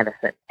about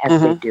medicine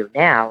as they do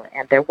now,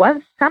 and there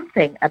was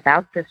something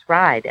about this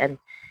ride, and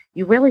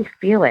you really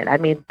feel it. I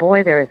mean,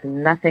 boy, there is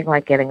nothing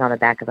like getting on the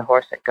back of the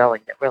horse and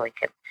going that really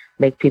can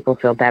make people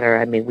feel better.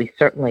 I mean, we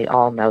certainly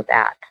all know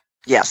that.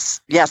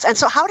 Yes. And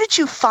so how did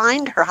you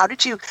find her? How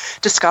did you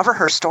discover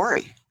her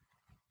story?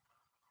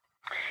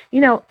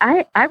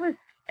 I was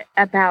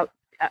about,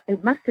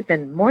 it must have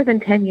been more than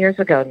 10 years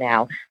ago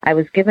now. I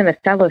was given a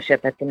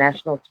fellowship at the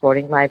National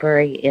Sporting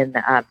Library in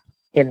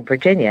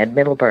Virginia, in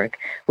Middleburg,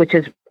 which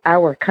is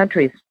our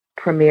country's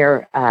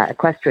premier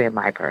equestrian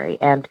library.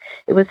 And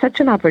it was such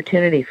an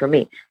opportunity for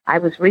me. I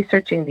was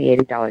researching the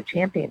 $80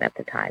 champion at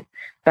the time,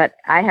 but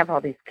I have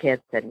all these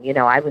kids, and, it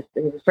was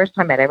the first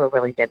time I'd ever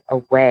really been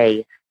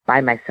away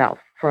by myself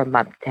for a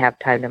month to have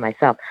time to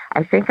myself.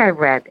 I think I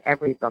read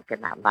every book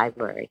in that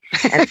library.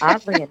 And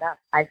oddly enough,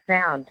 I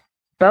found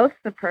both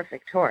the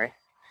Perfect Horse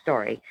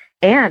story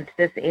and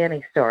this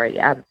Annie story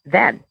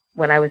then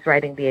when I was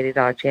writing the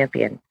 $80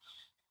 champion.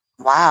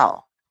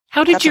 Wow.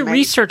 How did you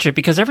research it?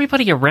 Because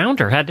everybody around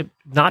her had to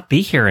not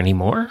be here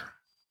anymore.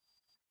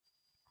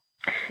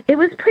 It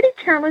was pretty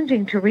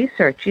challenging to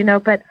research,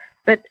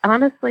 but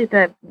honestly,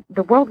 the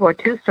World War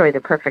II story,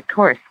 The Perfect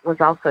Horse, was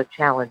also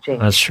challenging.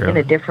 That's true. In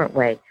a different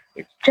way.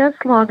 It's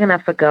just long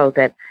enough ago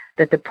that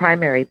the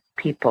primary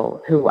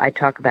people who I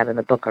talk about in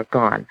the book are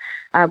gone.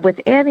 With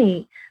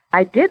Annie,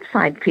 I did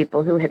find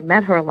people who had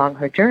met her along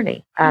her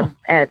journey.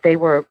 They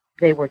were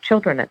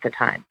children at the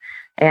time.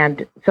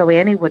 And so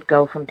Annie would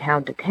go from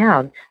town to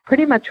town,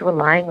 pretty much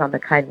relying on the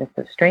kindness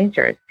of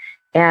strangers.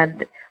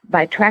 And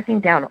by tracking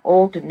down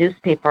old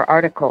newspaper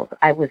articles,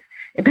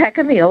 back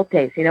in the old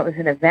days, it was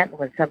an event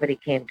when somebody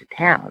came to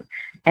town.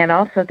 And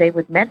also they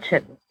would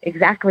mention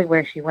exactly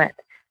where she went.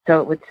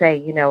 So it would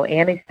say,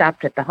 Annie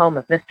stopped at the home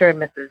of Mr.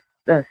 and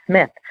Mrs.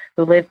 Smith,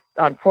 who lived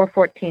on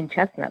 414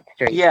 Chestnut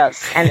Street.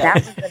 Yes. And that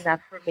was enough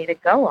for me to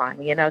go on,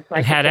 so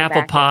I had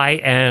apple pie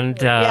and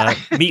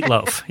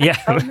meatloaf. Yeah.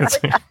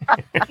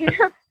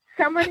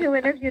 Someone who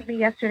interviewed me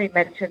yesterday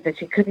mentioned that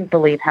she couldn't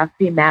believe how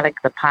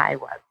thematic the pie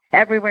was.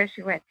 Everywhere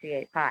she went, she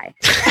ate pie.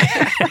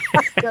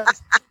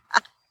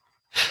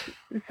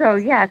 So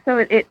yeah,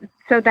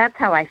 so that's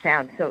how I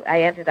found. So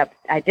I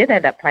did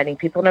end up finding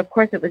people, and of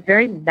course it was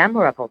very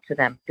memorable to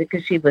them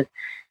because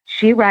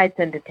she rides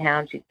into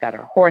town. She's got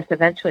her horse.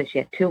 Eventually, she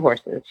had 2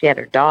 horses. She had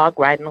her dog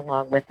riding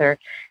along with her.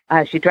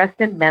 She dressed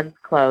in men's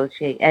clothes.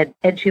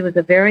 And she was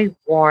a very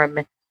warm,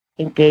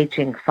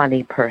 engaging,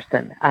 funny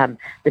person.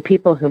 The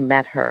people who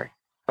met her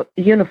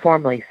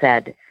uniformly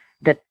said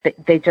that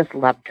they just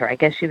loved her. I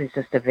guess she was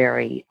just a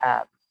very,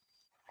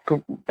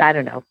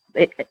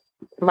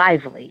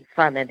 lively,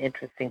 fun, and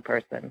interesting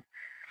person.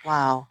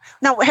 Wow.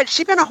 Now, had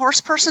she been a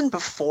horse person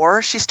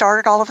before she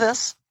started all of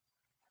this?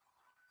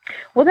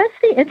 Well, that's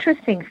the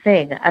interesting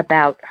thing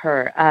about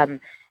her,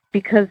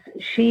 because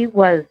she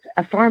was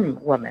a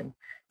farm woman.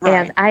 Right.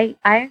 And I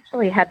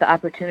actually had the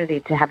opportunity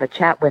to have a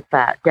chat with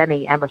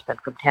Denny Emerson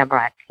from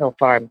Tamarack Hill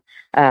Farm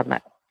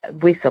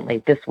recently,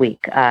 this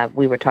week.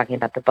 We were talking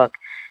about the book.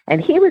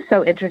 And he was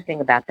so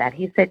interesting about that.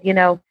 He said,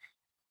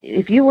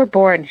 if you were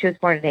born, she was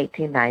born in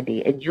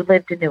 1890, and you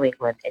lived in New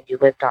England and you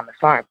lived on the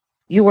farm,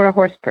 you were a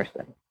horse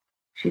person.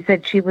 She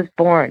said she was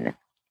born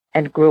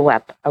and grew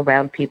up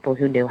around people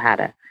who knew how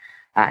to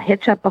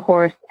hitch up a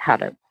horse, how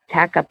to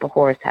tack up a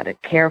horse, how to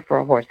care for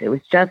a horse. It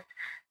was just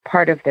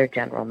part of their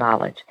general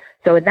knowledge.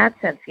 So in that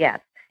sense, yes.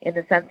 In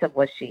the sense of,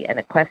 was she an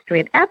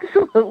equestrian?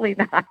 Absolutely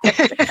not. Which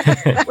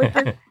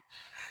is,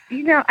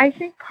 I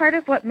think part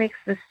of what makes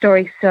the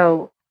story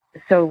so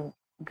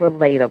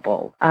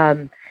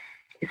relatable.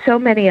 So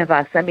many of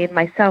us,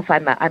 myself,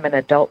 I'm an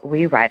adult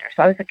re-rider.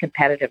 So I was a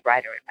competitive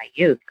rider in my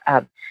youth.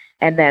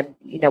 And then,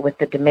 with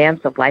the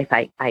demands of life,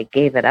 I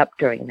gave it up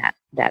during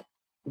that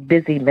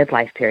busy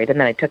midlife period, and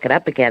then I took it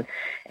up again.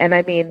 And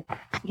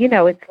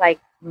it's like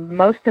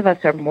most of us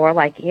are more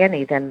like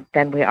Annie than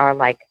we are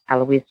like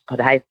Alois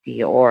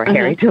Podolsky or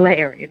Harry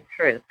Delaire, in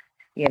truth,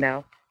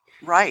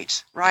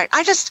 Right.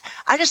 I just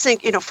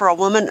think, for a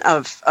woman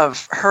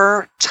of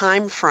her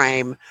time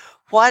frame,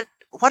 what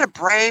a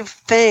brave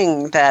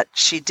thing that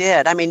she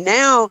did.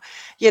 Now,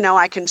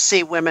 I can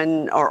see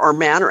women or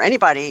men or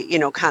anybody,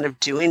 kind of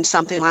doing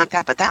something like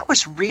that, but that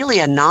was really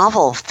a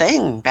novel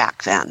thing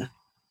back then.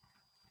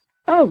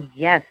 Oh,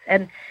 yes.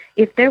 And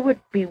if there would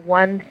be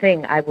one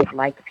thing I would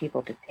like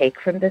people to take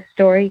from this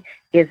story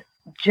is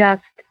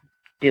just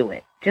do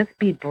it. Just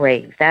be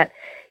brave. That,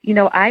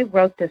 I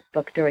wrote this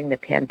book during the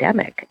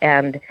pandemic,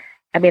 and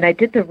I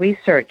did the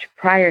research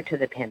prior to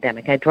the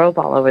pandemic. I drove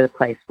all over the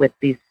place with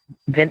these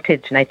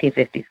vintage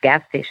 1950s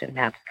gas station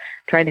maps,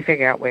 trying to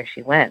figure out where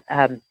she went.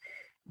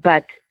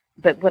 But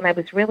when I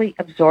was really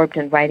absorbed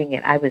in writing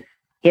it, I was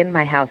in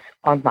my house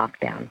on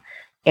lockdown.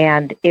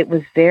 And it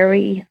was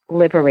very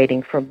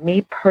liberating for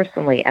me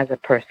personally as a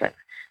person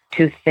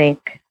to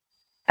think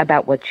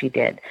about what she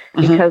did,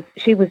 because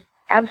she was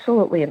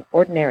absolutely an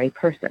ordinary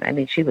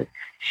person. She was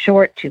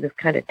short. She was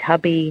kind of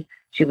tubby.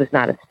 She was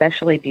not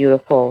especially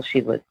beautiful.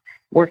 She was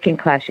working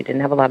class. She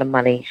didn't have a lot of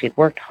money. She'd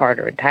worked hard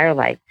her entire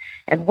life.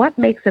 And what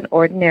makes an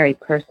ordinary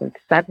person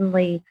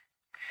suddenly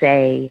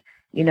say,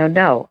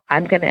 no,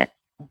 I'm going to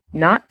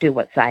not do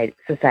what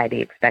society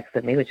expects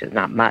of me, which is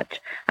not much.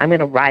 I'm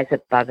going to rise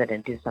above it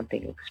and do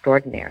something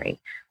extraordinary.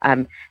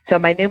 So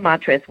my new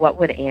mantra is, what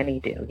would Annie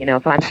do?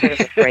 If I'm sort of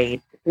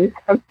afraid to do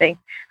something,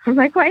 I'm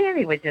like, well,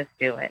 Annie would just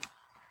do it.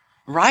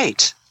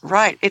 Right.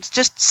 It's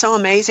just so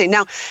amazing.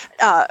 Now,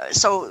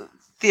 so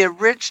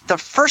the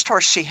first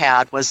horse she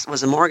had was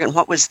a Morgan.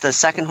 What was the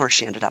second horse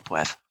she ended up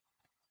with?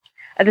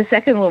 The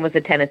second one was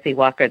a Tennessee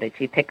Walker that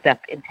she picked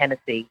up in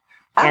Tennessee.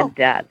 Oh.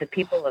 And the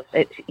people of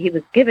it, he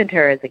was given to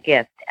her as a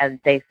gift, and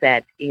they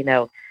said,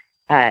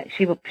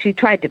 she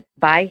tried to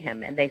buy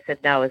him, and they said,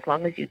 no, as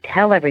long as you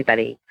tell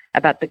everybody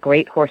about the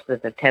great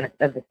horses of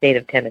the state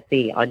of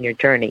Tennessee on your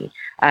journey,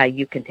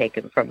 you can take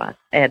him from us.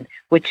 And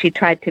which she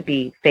tried to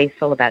be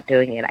faithful about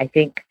doing it. I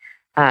think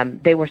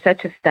they were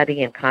such a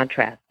study in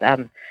contrast.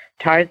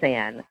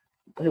 Tarzan,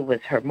 who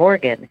was her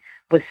Morgan,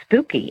 was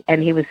spooky,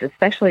 and he was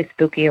especially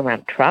spooky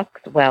around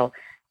trucks. Well,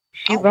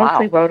 she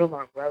mostly rode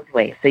along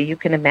roadways, so you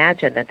can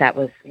imagine that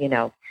was,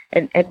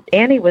 and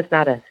Annie was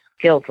not a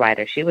skilled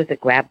rider. She was a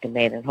grab the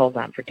mane and hold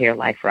on for dear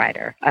life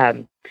rider.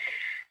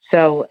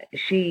 So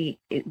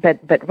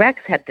but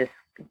Rex had this,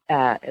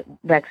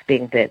 Rex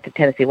being the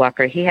Tennessee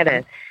Walker, he had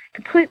a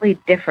completely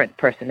different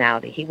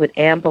personality. He would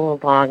amble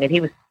along, and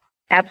he was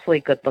absolutely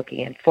good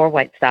looking in 4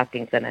 white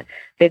stockings and a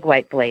big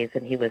white blaze,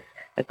 and he was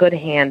a good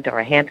hand or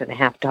a hand and a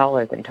half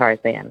taller than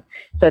Tarzan.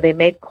 So they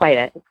made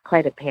quite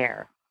a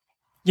pair.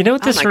 You know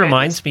what this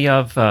reminds me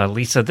of,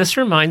 Lisa? This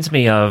reminds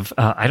me of,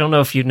 I don't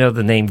know if you know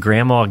the name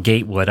Grandma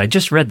Gatewood. I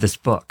just read this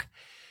book,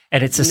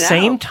 and it's the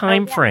same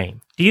time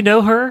frame. Do you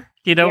know her?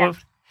 Do you know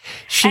of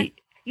she?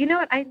 You know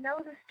what? I know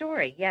the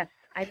story. Yes.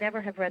 I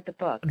never have read the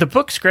book. The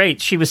book's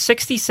great. She was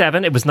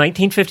 67. It was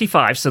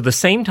 1955, so the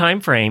same time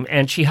frame,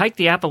 and she hiked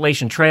the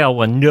Appalachian Trail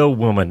when no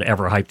woman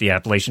ever hiked the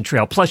Appalachian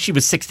Trail. Plus, she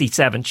was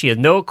 67. She had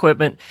no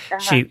equipment.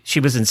 She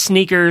was in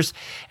sneakers,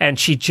 and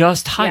she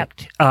just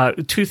hiked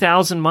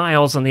 2,000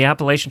 miles on the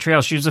Appalachian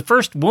Trail. She was the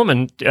first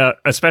woman,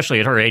 especially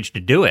at her age, to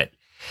do it.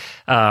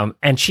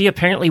 And she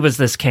apparently was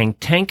this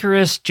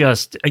cantankerous,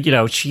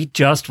 she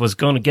just was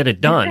going to get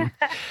it done.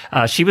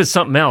 She was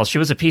something else. She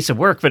was a piece of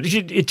work. But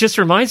it just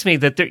reminds me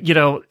that,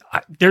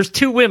 there's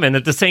two women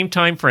at the same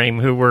time frame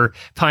who were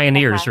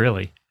pioneers,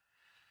 really.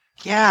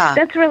 Yeah.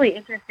 That's really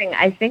interesting.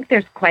 I think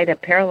there's quite a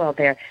parallel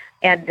there.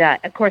 And,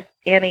 of course,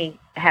 Annie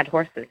had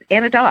horses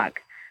and a dog.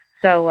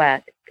 So,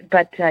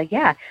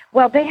 yeah.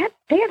 Well, they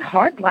had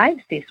hard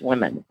lives, these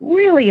women,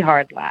 really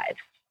hard lives.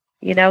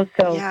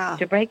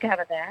 To break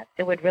out of that,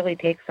 it would really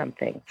take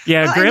something.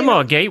 Yeah, Well,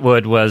 Grandma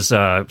Gatewood was,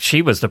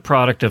 she was the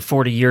product of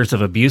 40 years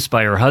of abuse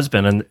by her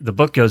husband, and the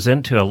book goes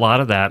into a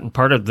lot of that, and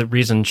part of the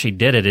reason she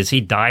did it is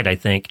he died, I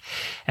think,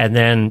 and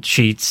then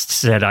she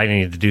said, I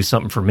need to do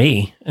something for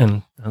me,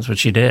 and that's what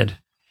she did.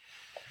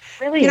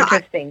 Really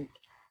interesting.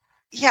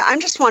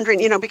 I'm just wondering,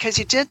 because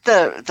you did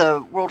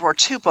the World War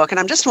II book, and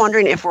I'm just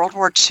wondering if World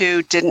War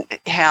II didn't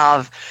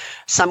have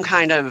some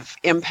kind of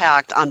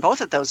impact on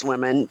both of those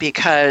women,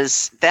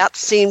 because that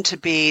seemed to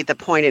be the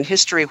point in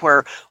history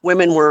where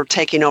women were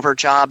taking over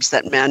jobs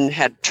that men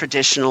had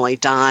traditionally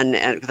done,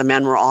 and the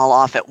men were all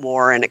off at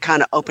war, and it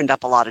kind of opened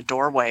up a lot of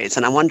doorways.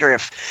 And I wonder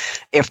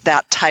if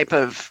that type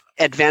of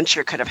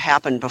adventure could have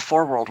happened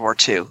before World War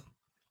II.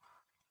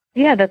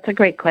 Yeah, that's a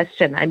great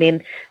question. I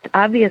mean,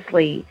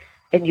 obviously,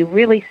 and you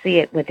really see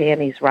it with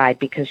Annie's ride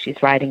because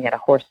she's riding at a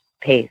horse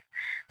pace.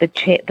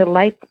 The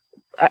life,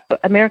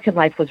 American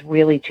life was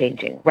really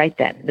changing right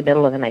then, in the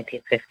middle of the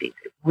 1950s.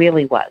 It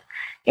really was.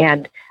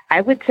 And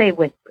I would say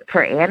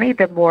for Annie,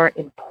 the more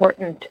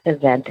important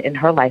event in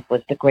her life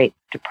was the Great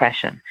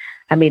Depression.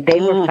 I mean, they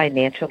were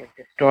financially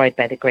destroyed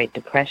by the Great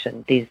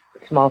Depression, these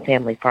small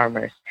family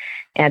farmers,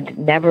 and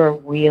never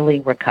really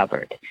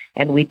recovered.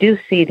 And we do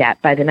see that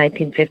by the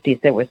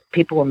 1950s,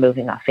 people were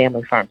moving off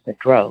family farms in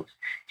droves,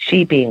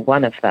 she being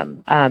one of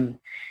them.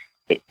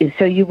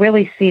 So you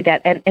really see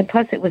that. And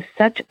plus, it was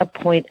such a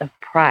point of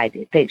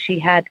pride that she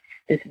had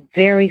this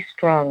very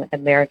strong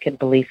American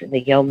belief in the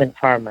yeoman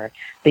farmer,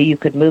 that you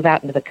could move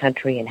out into the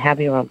country and have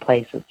your own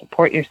place and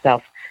support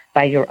yourself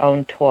by your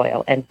own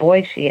toil. And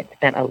boy, she had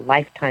spent a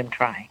lifetime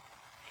trying.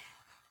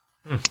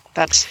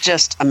 That's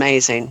just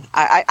amazing.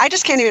 I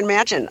just can't even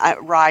imagine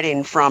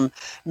riding from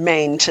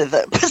Maine to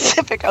the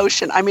Pacific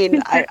Ocean. I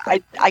mean,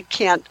 I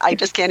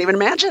just can't even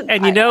imagine.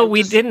 And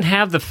we didn't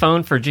have the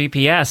phone for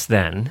GPS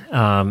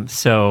then.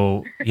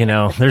 So,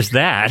 there's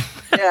that.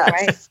 Yeah.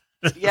 Right.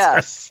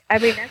 Yes. I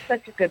mean, that's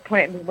such a good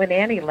point. I mean, when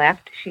Annie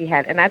left, she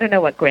had, and I don't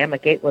know what Grandma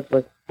Gatewood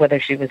was, whether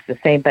she was the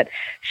same, but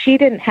she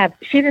didn't have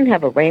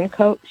a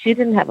raincoat. She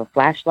didn't have a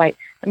flashlight.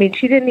 I mean,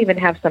 she didn't even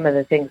have some of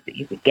the things that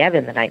you could get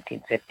in the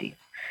 1950s.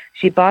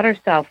 She bought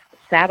herself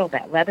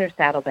leather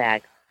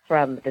saddlebags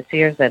from the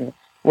Sears and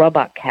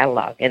Roebuck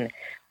catalog. And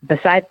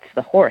besides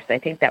the horse, I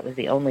think that was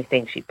the only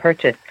thing she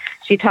purchased.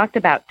 She talked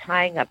about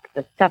tying up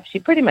the stuff. She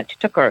pretty much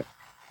took her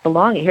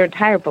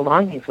entire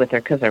belongings with her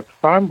because her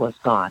farm was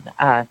gone.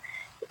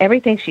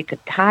 Everything she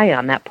could tie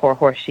on that poor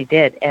horse she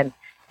did, and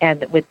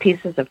with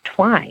pieces of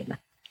twine,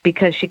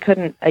 because she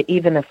couldn't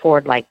even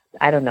afford,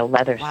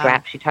 leather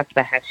straps. She talked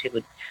about how she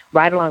would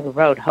ride along the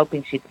road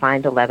hoping she'd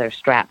find a leather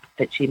strap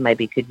that she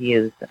maybe could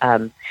use.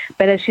 But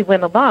as she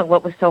went along,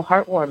 what was so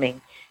heartwarming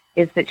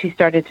is that she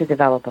started to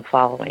develop a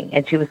following,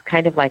 and she was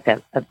kind of like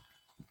a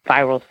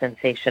viral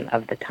sensation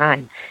of the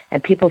time.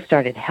 And people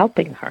started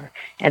helping her,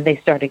 and they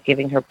started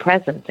giving her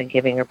presents and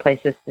giving her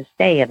places to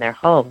stay in their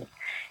homes,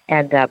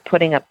 and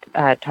putting up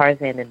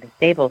Tarzan in the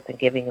stables and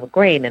giving him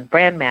grain and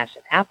bran mash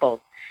and apples.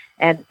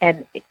 And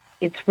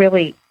it's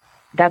really,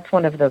 that's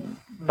one of the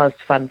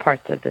most fun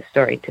parts of the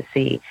story, to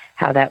see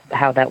how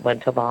that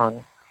went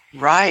along.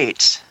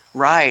 Right.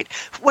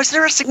 Was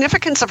there a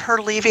significance of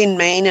her leaving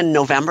Maine in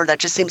November? That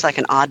just seems like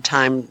an odd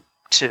time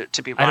to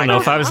be riding. I don't know.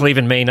 If I was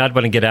leaving Maine, I'd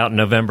want to get out in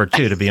November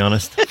too, to be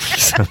honest.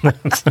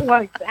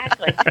 Well,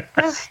 exactly.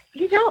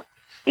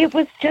 It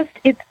was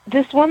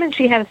this woman,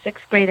 she had a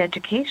 6th grade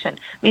education.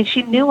 I mean,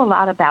 she knew a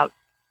lot about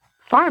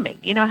farming.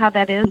 You know how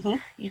that is?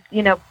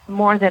 Mm-hmm.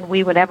 More than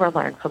we would ever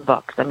learn from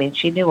books. I mean,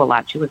 she knew a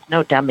lot. She was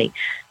no dummy.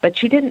 But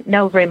she didn't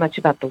know very much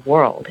about the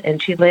world.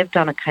 And she lived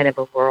on a kind of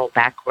a rural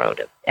back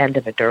road, end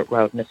of a dirt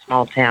road in a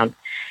small town.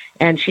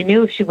 And she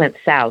knew if she went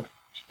south,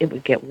 it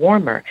would get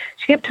warmer.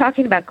 She kept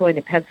talking about going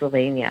to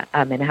Pennsylvania,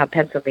 and how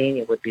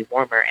Pennsylvania would be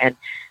warmer. And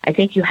I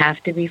think you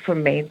have to be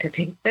from Maine to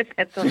think that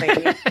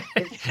Pennsylvania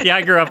is... Yeah,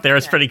 I grew up there.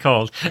 It's pretty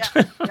cold.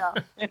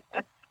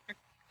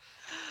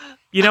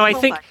 Yeah. I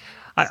think...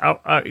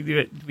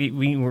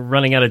 we were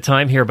running out of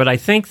time here, but I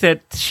think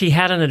that she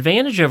had an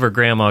advantage over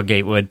Grandma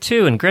Gatewood,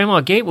 too. And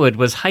Grandma Gatewood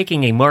was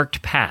hiking a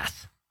marked path.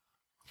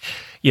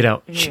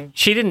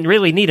 She didn't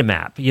really need a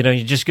map. You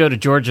just go to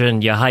Georgia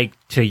and you hike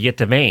till you get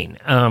to Maine.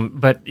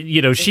 But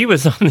she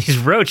was on these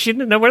roads. She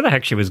didn't know where the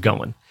heck she was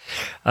going.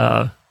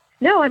 No,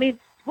 I mean,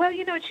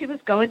 she was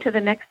going to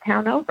the next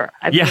town over.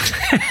 I mean,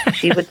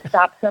 she would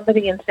stop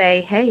somebody and say,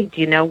 hey, do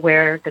you know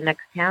where the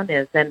next town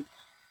is? And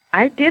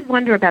I did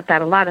wonder about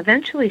that a lot.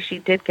 Eventually, she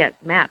did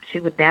get maps. She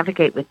would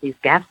navigate with these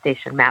gas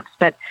station maps.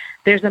 But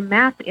there's a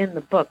map in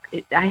the book.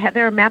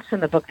 There are maps in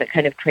the book that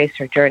kind of trace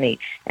her journey.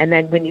 And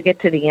then when you get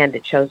to the end,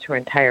 it shows her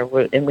entire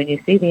route. And when you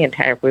see the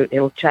entire route, it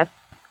will just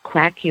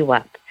crack you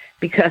up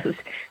because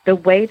the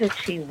way that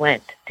she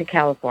went to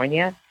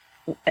California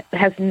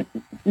has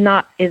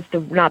not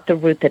the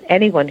route that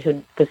anyone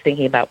who was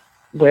thinking about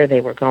where they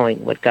were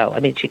going would go.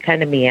 I mean, she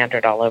kind of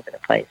meandered all over the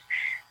place,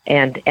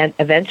 and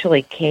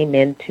eventually came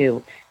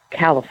into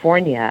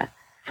California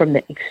from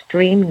the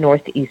extreme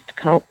northeast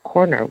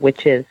corner,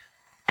 which is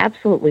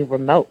absolutely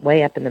remote,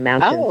 way up in the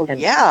mountains. Oh, and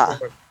yeah.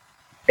 there were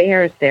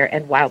bears there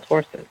and wild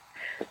horses.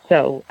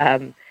 So,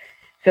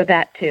 so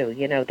that too,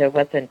 there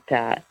wasn't.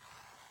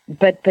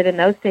 But in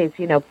those days,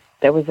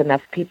 there was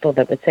enough people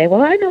that would say,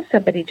 "Well, I know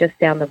somebody just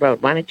down the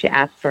road. Why don't you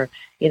ask for,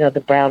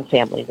 the Brown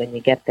family when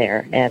you get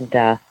there?" And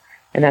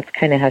that's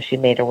kind of how she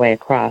made her way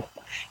across.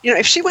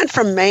 If she went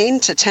from Maine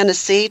to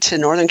Tennessee to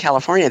Northern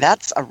California,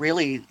 that's a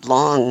really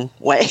long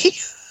way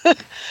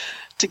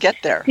to get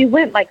there. She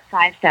went like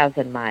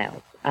 5,000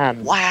 miles.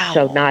 Wow.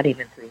 So not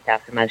even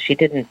 3,000 miles. She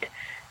didn't.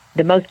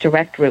 The most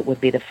direct route would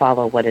be to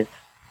follow what is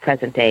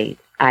present-day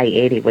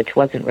I-80, which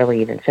wasn't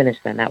really even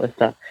finished then. That was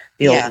the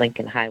old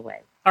Lincoln Highway.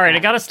 All right, I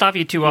got to stop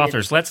you two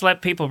authors. Let's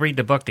let people read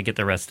the book to get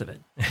the rest of it.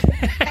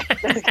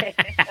 Okay.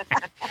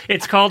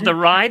 It's called The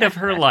Ride of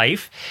Her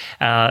Life.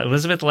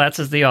 Elizabeth Letts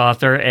is the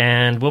author,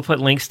 and we'll put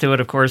links to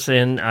it, of course,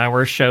 in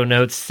our show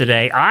notes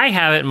today. I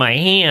have it in my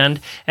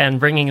hand and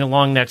bringing it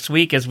along next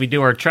week as we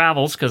do our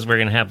travels because we're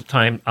going to have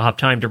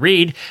time to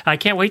read. I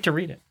can't wait to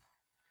read it.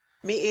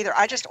 Me either.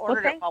 I just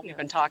ordered it while we've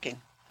been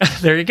talking.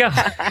 There you go.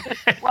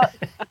 Well,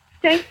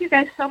 thank you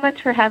guys so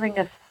much for having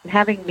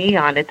me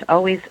on. It's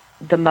always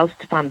the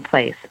most fun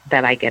place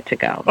that I get to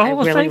go. Oh, I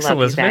well, really thanks, love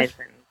Elizabeth. You guys.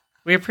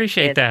 We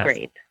appreciate that.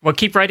 Great. Well,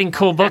 keep writing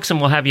cool books, and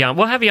we'll have you on.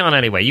 We'll have you on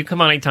anyway. You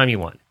come on anytime you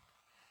want.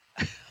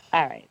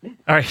 All right.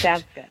 All right.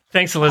 Sounds good.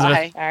 Than's, Elizabeth.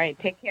 Bye. All right.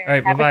 Take care. All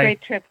right, have bye-bye. a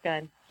great trip,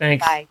 Gun.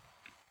 Thanks. Bye.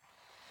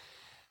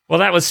 Well,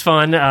 that was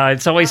fun.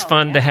 It's always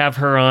fun to have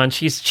her on.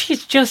 She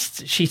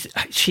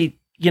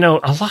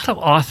a lot of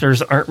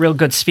authors aren't real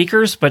good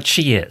speakers, but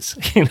she is.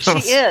 She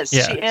is.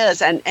 Yeah. She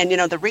is. And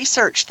the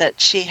research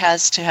that she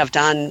has to have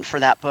done for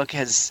that book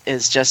has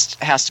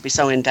to be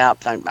so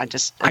in-depth. I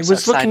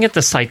was looking at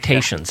the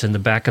citations in the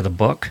back of the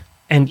book,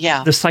 and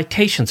the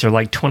citations are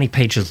like 20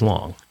 pages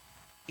long.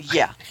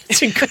 Yeah.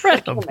 It's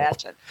incredible.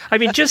 Imagine. I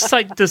mean, just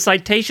the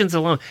citations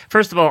alone.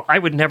 First of all, I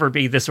would never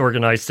be this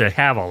organized to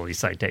have all these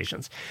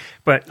citations.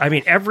 But, I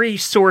mean, every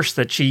source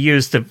that she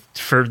used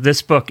for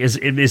this book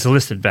is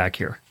listed back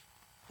here.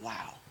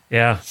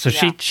 Yeah, so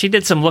she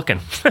did some looking.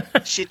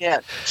 She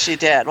did.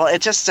 Well,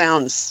 it just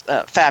sounds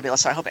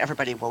fabulous. So I hope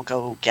everybody will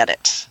go get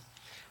it.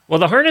 Well,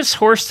 the Harness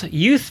Horse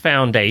Youth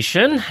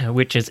Foundation,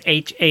 which is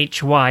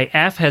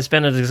HHYF, has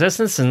been in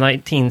existence since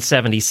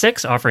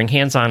 1976, offering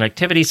hands-on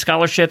activities,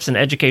 scholarships, and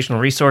educational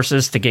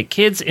resources to get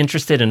kids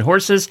interested in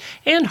horses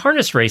and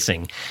harness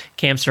racing.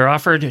 Camps are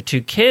offered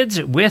to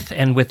kids with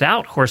and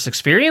without horse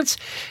experience.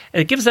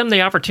 It gives them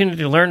the opportunity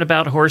to learn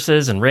about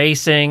horses and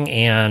racing,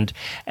 and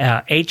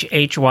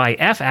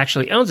HHYF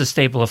actually owns a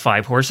stable of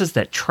 5 horses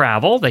that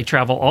travel. They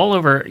travel all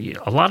over,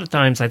 a lot of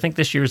times, I think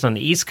this year's on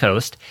the East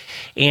Coast,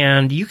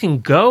 and you can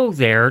go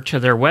there to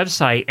their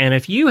website, and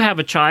if you have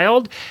a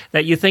child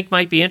that you think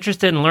might be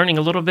interested in learning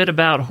a little bit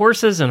about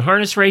horses and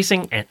harness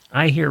racing, and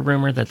I hear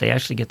rumor that they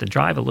actually get to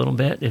drive a little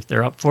bit if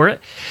they're up for it,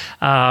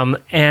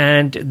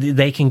 and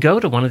they can go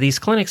to one of these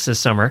clinics this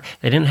summer.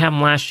 They didn't have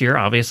them last year,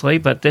 obviously,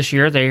 but this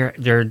year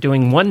they're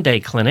doing one-day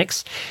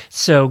clinics.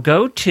 So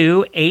go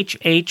to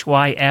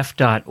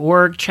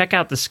hhyf.org, check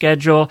out the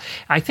schedule.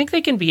 I think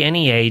they can be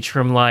any age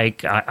from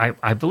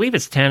I believe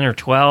it's 10 or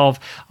 12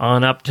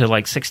 on up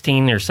to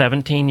 16 or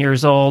 17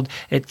 years old.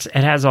 It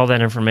has all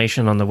that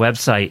information on the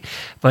website.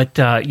 But,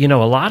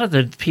 a lot of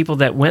the people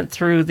that went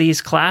through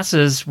these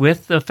classes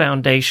with the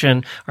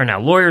foundation are now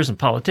lawyers and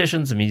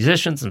politicians and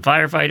musicians and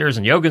firefighters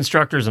and yoga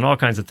instructors and all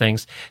kinds of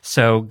things.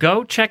 So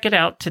go check it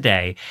out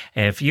today.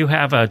 If you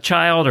have a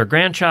child or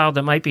grandchild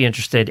that might be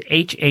interested,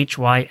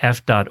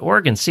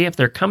 hhyf.org, and see if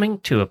they're coming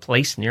to a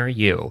place near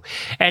you.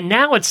 And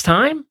now it's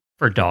time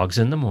for Dogs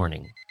in the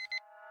Morning.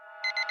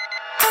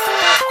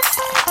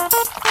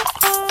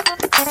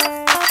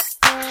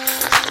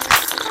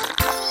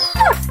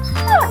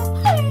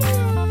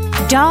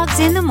 Dogs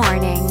in the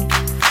Morning.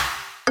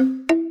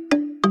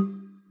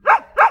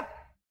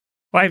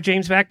 Well, I have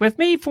James back with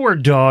me for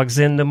Dogs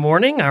in the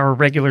Morning, our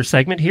regular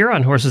segment here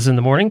on Horses in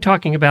the Morning,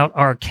 talking about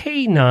our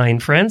canine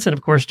friends. And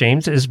of course,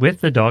 James is with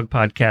the Dog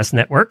Podcast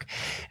Network.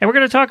 And we're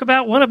going to talk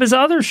about one of his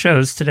other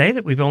shows today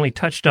that we've only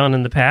touched on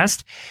in the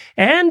past.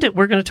 And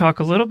we're going to talk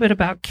a little bit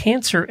about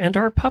cancer and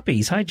our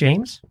puppies. Hi,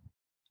 James.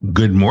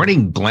 Good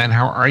morning, Glenn.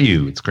 How are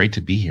you? It's great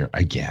to be here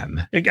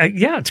again.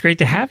 Yeah, it's great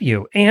to have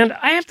you. And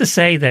I have to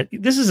say that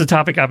this is a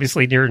topic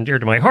obviously near and dear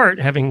to my heart,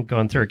 having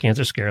gone through a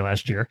cancer scare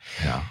last year.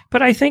 Yeah.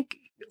 But I think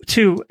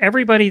to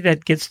everybody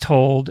that gets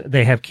told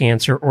they have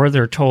cancer or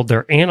they're told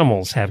their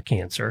animals have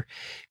cancer,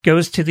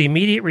 goes to the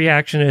immediate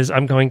reaction is,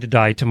 I'm going to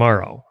die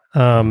tomorrow.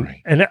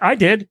 And I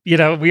did.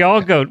 We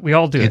all do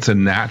it. It's a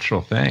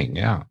natural thing.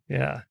 Yeah.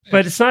 Yeah.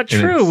 But it's not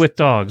true with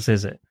dogs,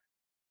 is it?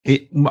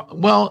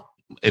 Well,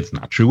 it's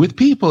not true with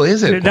people,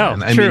 is it? No,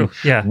 Glenn? true.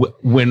 Yeah.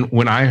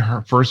 When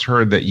I first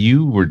heard that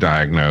you were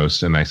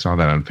diagnosed and I saw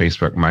that on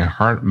Facebook, my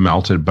heart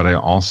melted, but I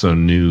also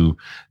knew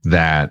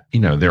that,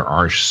 there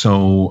are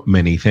so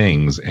many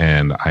things,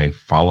 and I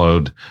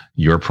followed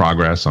your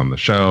progress on the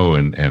show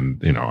and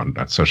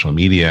on social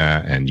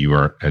media, and you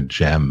are a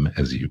gem,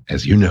 as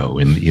you know,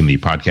 in the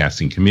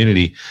podcasting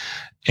community.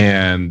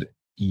 And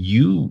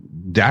you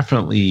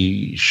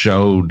definitely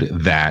showed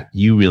that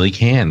you really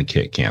can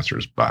kick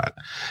cancer's butt.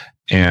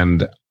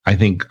 And I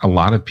think a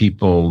lot of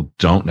people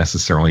don't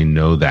necessarily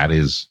know that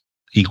is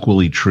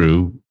equally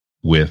true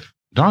with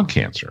dog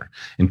cancer.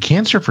 And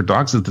cancer for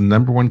dogs is the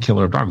number one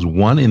killer of dogs.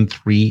 1 in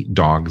 3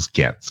 dogs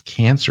gets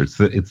cancer. It's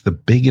the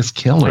biggest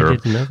killer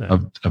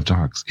of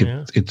dogs.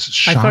 It's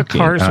shocking. I thought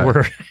cars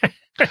were.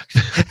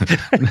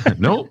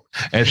 No,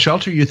 and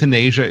shelter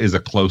euthanasia is a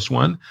close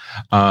one.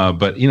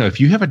 But, if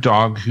you have a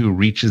dog who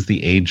reaches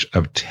the age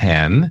of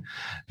 10,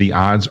 the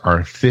odds are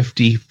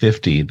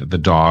 50-50 that the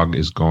dog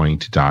is going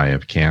to die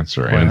of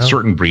cancer. Wow. And in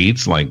certain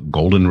breeds like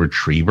golden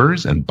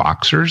retrievers and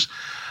boxers,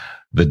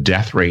 the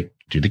death rate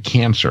due to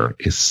cancer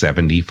is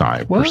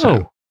 75%.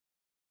 Whoa.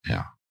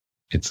 Yeah.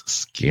 It's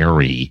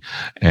scary.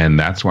 And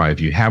that's why if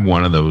you have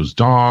one of those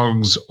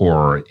dogs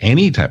or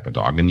any type of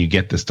dog and you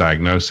get this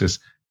diagnosis,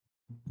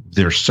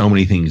 there's so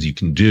many things you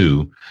can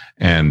do.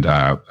 And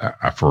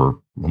for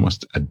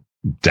almost a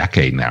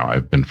decade now,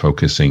 I've been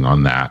focusing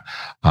on that.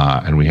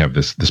 And we have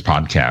this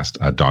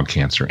podcast, Dog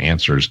Cancer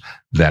Answers,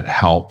 that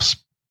helps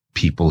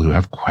people who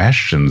have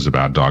questions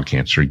about dog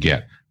cancer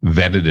get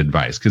vetted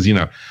advice. Because,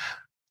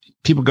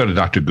 people go to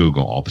Dr.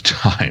 Google all the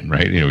time,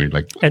 right? You're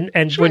like, and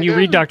when you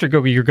read Dr.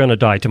 Google, you're going to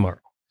die tomorrow.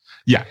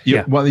 Yeah.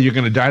 Well, you're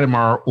going to die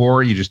tomorrow,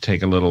 or you just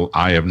take a little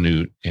eye of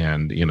newt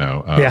and,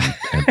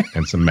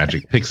 and some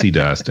magic pixie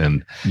dust,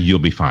 and you'll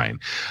be fine.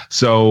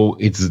 So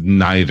it's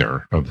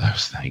neither of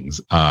those things.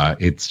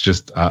 It's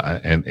just,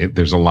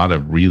 there's a lot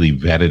of really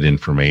vetted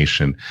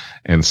information.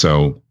 And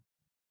so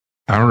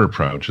our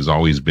approach has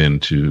always been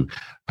to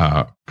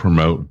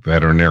promote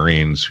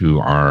veterinarians who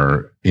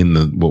are in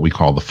what we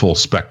call the full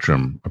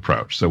spectrum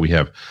approach. So we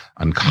have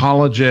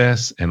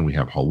oncologists, and we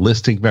have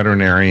holistic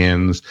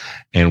veterinarians,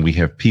 and we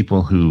have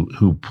people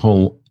who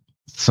pull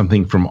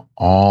something from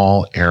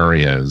all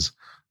areas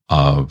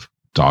of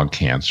dog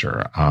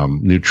cancer.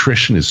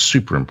 Nutrition is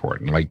super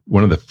important. Like,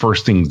 one of the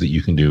first things that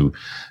you can do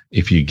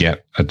if you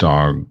get a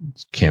dog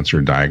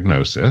cancer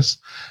diagnosis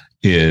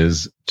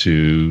is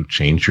to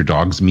change your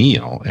dog's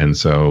meal. And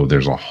so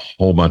there's a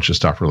whole bunch of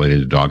stuff related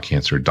to dog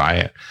cancer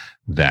diet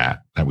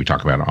that we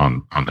talk about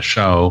on the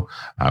show.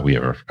 We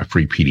have a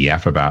free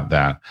PDF about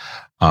that.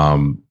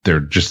 And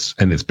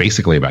it's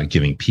basically about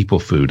giving people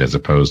food as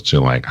opposed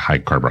to like high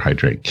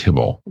carbohydrate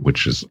kibble,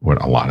 which is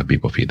what a lot of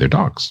people feed their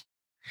dogs.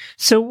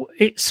 So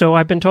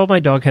I've been told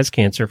my dog has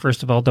cancer.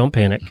 First of all, don't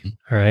panic.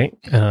 All right.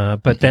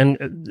 But then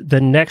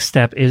the next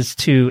step is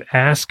to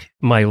ask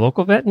my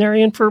local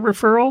veterinarian for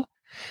referral.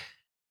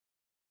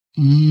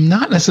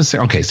 Not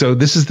necessarily. Okay, so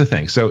this is the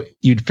thing. So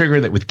you'd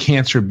figure that with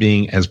cancer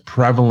being as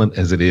prevalent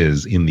as it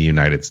is in the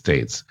United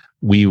States,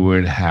 we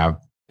would have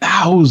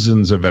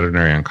thousands of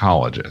veterinary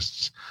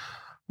oncologists.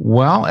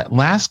 Well, at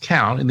last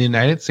count, in the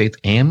United States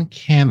and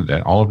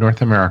Canada, all of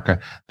North America,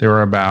 there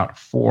are about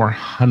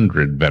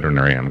 400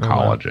 veterinary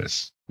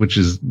oncologists, which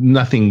is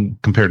nothing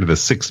compared to the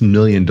 6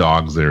 million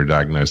dogs that are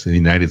diagnosed in the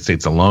United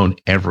States alone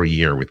every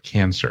year with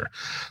cancer.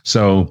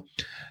 So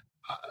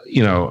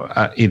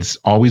it's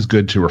always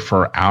good to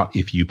refer out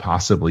if you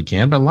possibly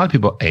can, but a lot of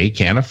people,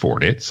 can't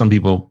afford it. Some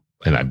people,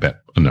 and I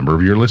bet a number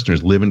of your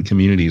listeners, live in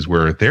communities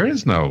where there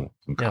is no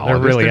oncologist. Yeah, they're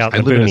really out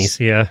in the boonies.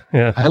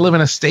 Yeah. I live in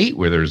a state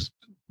where there's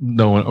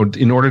no one, or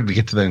in order to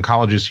get to the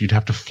oncologist, you'd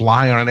have to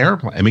fly on an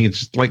airplane. I mean, it's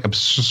just like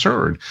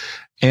absurd.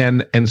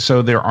 And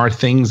so there are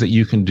things that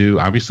you can do,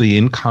 obviously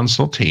in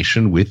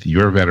consultation with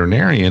your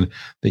veterinarian,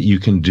 that you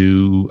can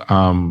do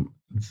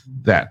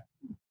that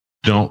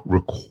don't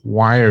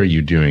require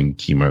you doing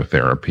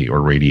chemotherapy or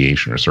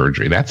radiation or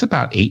surgery. That's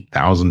about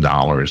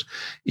 $8,000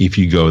 if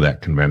you go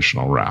that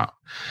conventional route.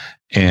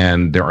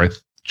 And there are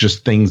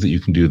just things that you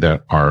can do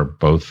that are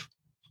both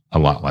a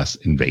lot less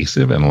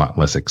invasive and a lot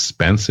less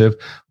expensive,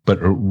 but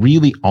it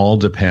really all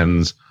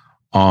depends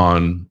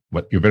on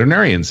what your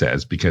veterinarian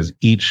says, because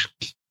each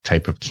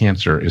type of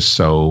cancer is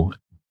so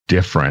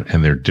different,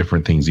 and there are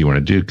different things you want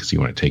to do because you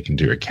want to take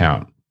into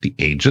account the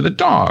age of the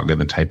dog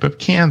and the type of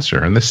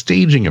cancer and the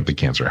staging of the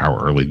cancer. How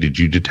early did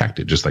you detect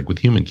it? Just like with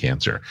human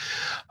cancer.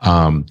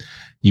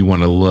 You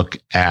want to look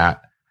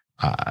at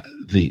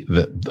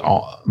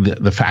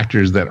the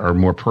factors that are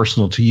more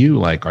personal to you.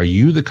 Like, are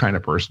you the kind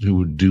of person who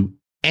would do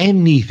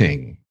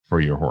anything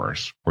for your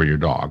horse or your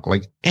dog,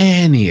 like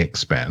any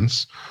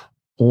expense?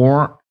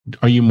 Or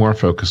are you more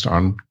focused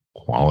on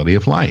quality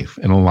of life?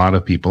 And a lot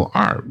of people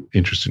are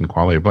interested in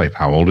quality of life.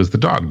 How old is the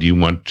dog? Do you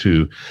want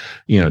to,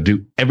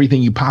 do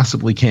everything you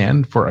possibly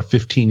can for a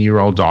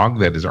 15-year-old dog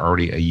that is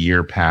already a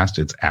year past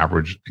its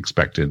average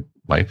expected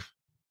life?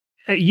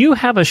 you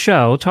have a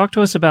show. Talk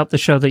to us about the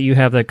show that you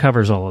have that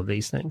covers all of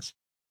these things.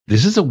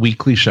 This is a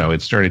weekly show.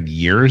 It started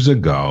years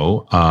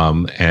ago,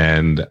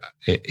 and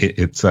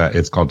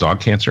it's called Dog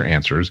Cancer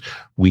Answers.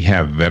 We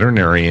have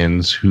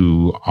veterinarians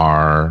who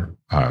are,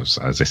 as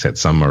I said,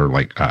 some are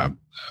like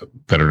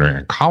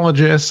veterinary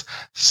oncologists,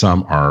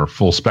 some are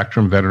full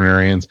spectrum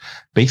veterinarians,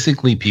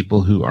 basically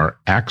people who are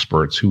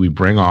experts who we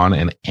bring on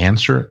and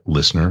answer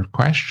listener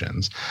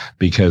questions.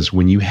 Because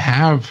when you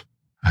have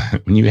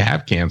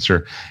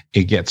cancer,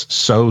 it gets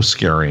so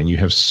scary and you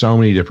have so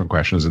many different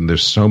questions and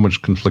there's so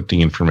much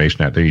conflicting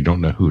information out there. You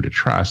don't know who to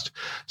trust.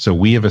 So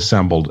we have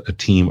assembled a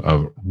team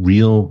of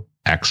real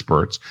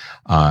experts.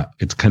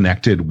 It's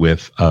connected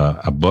with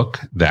a book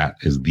that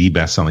is the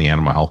best-selling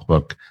animal health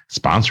book,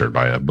 sponsored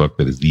by a book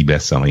that is the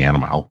best-selling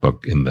animal health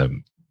book in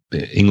the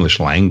English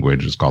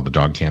language. It's called the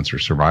Dog Cancer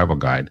Survival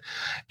Guide.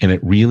 And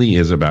it really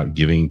is about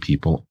giving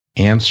people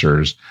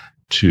answers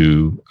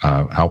to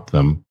help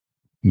them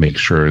make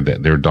sure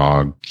that their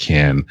dog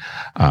can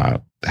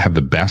have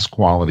the best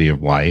quality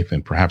of life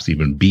and perhaps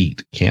even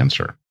beat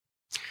cancer.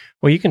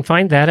 Well, you can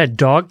find that at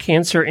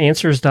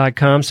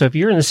dogcanceranswers.com. So if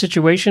you're in a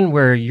situation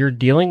where you're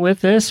dealing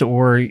with this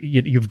or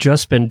you've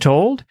just been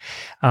told,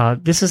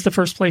 this is the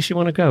first place you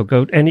want to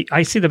go. And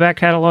I see the back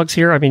catalogs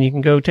here. I mean, you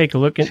can go take a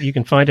look and you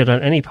can find it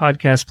on any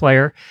podcast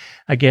player.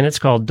 Again, it's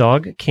called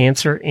Dog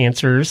Cancer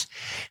Answers.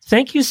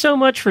 Thank you so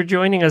much for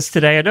joining us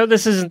today. I know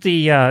this isn't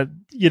the,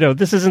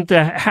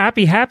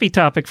 happy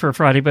topic for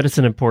Friday, but it's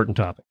an important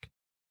topic.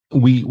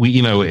 We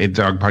at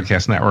Dog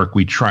Podcast Network,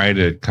 we try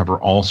to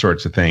cover all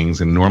sorts of things.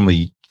 And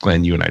normally,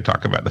 Glenn, you and I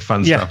talk about the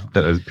fun stuff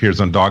that appears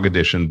on Dog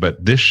Edition,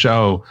 but this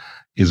show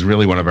is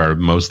really one of our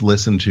most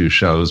listened to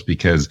shows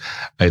because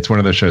it's one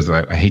of those shows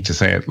that I hate to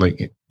say it,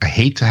 like I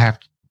hate to have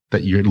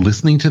that you're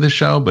listening to the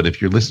show, but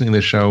if you're listening to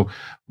the show,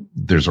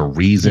 there's a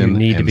reason. You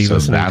need to be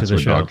listening to the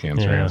show. Dog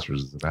Cancer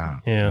Answers is about.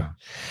 Yeah.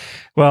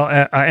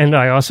 Well, and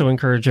I also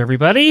encourage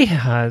everybody,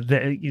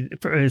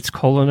 it's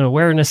colon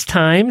awareness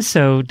time,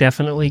 so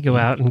definitely go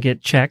out and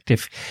get checked.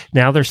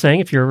 Now they're saying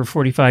if you're over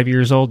 45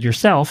 years old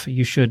yourself,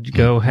 you should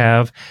go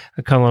have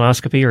a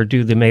colonoscopy or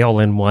do the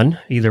mail-in one,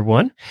 either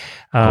one.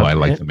 I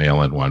like the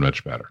mail-in one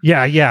much better.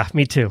 Yeah,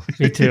 me too.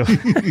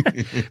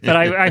 But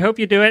I hope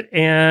you do it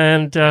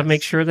and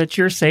make sure that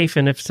you're safe,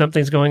 and if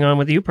something's going on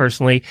with you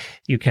personally,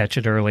 you catch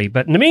it early.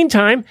 But in the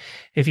meantime,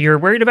 if you're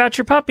worried about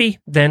your puppy,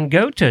 then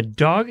go to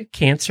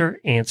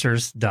dogcanceranswers.com.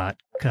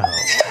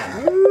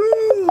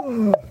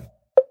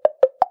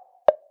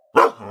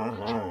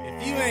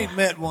 If you ain't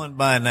met one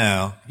by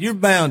now, you're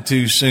bound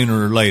to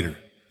sooner or later.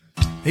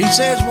 He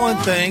says one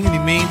thing and he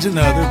means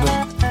another,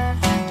 but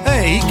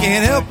hey, he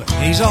can't help it.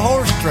 He's a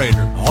horse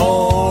trader.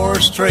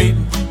 Horse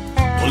trading.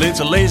 Well, it's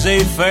a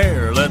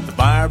laissez-faire. Let the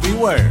buyer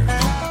beware.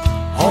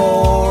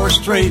 Horse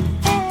trading.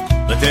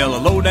 They tell a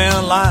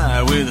low-down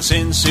lie with a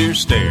sincere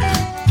stare.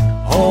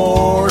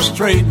 Horse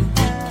trading.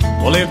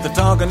 Well, if they're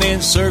talking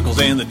in circles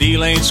and the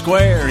deal ain't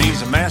square,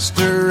 he's a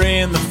master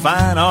in the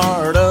fine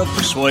art of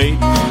persuading.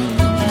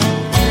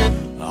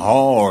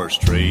 Horse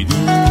trading.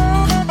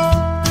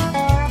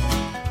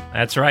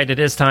 That's right. It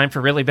is time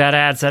for Really Bad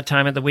Ads, that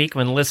time of the week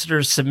when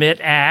listeners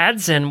submit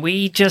ads, and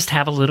we just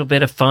have a little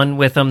bit of fun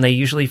with them. They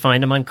usually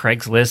find them on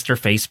Craigslist or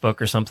Facebook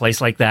or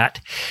someplace like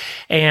that.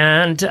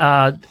 And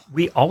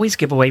we always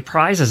give away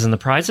prizes, and the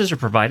prizes are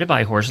provided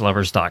by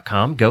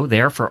horselovers.com. Go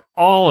there for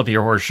all of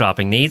your horse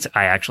shopping needs.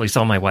 I actually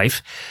saw my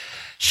wife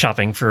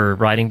shopping for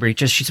riding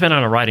breeches. She's been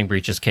on a riding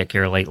breeches kick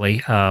here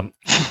lately.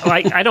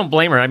 I don't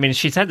blame her. I mean,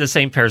 she's had the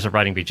same pairs of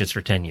riding breeches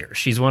for 10 years.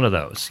 She's one of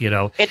those,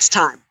 It's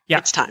time. Yeah.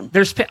 It's time.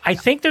 I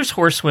think there's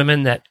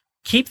horsewomen that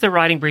keep the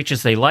riding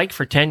breeches they like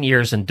for 10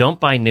 years and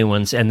don't buy new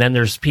ones. And then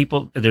there's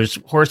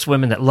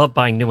horsewomen that love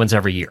buying new ones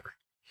every year.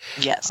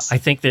 Yes. I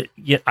think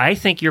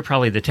you're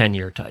probably the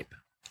 10-year type.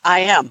 I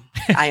am.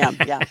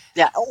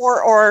 Yeah.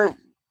 Or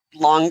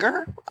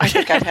longer. I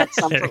think I've had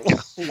some for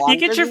longer. You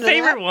get your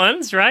favorite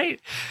ones, right?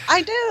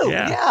 I do.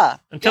 Yeah.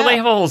 Until they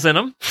have holes in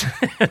them.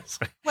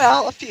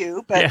 Well, a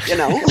few, but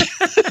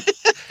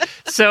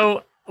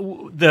So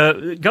go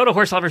to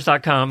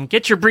horselovers.com,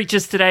 get your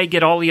breeches today,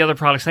 get all the other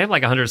products. They have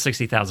like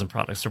 160,000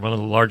 products. They're one of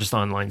the largest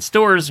online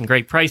stores and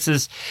great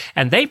prices.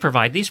 And they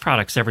provide these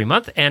products every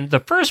month. And the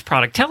first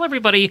product, tell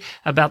everybody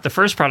about the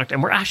first product.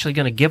 And we're actually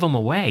going to give them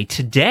away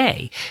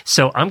today.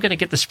 So I'm going to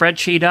get the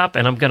spreadsheet up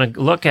and I'm going to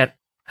look at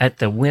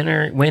the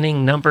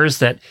winning numbers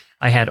that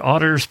I had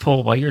auditors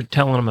pull while you're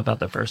telling them about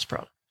the first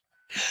product.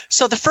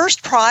 So the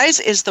first prize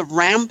is the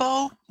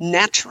Rambo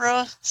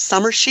Natura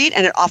Summer Sheet,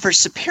 and it offers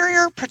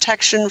superior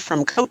protection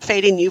from coat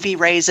fading UV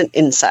rays and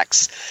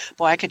insects.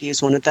 Boy, I could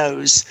use one of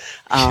those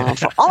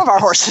for all of our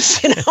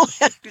horses,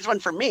 Use one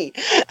for me.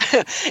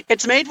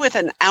 It's made with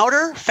an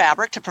outer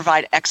fabric to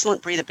provide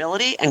excellent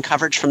breathability and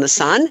coverage from the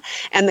sun,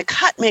 and the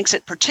cut makes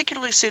it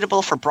particularly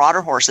suitable for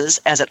broader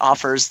horses as it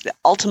offers the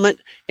ultimate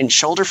in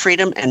shoulder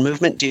freedom and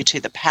movement due to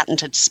the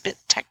patented split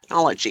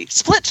technology.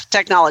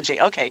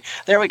 Okay,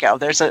 there we go.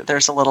 There's a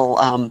little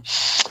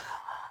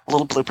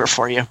blooper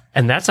for you.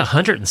 And that's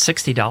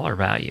 $160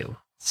 value.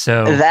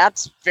 So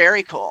that's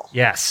very cool.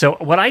 Yeah. So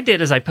what I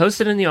did is I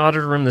posted in the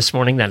auditor room this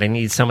morning that I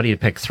need somebody to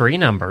pick 3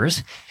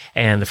 numbers.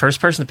 And the first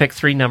person to pick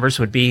 3 numbers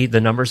would be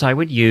the numbers I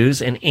would use.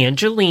 And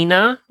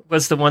Angelina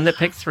was the one that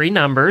picked 3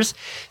 numbers.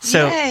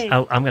 So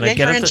I'm going to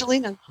get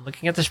Angelina. I'm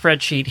looking at the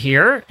spreadsheet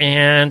here,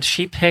 and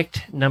she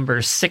picked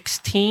number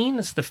 16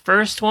 as the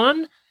first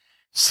one.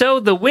 So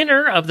the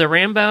winner of the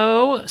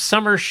Rambo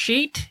Summer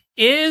Sheet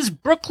is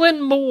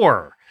Brooklyn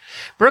Moore.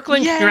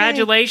 Brooklyn,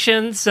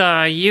 congratulations.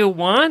 You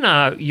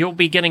won. You'll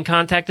be getting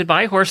contacted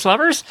by horse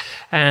lovers,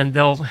 and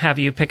they'll have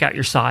you pick out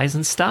your size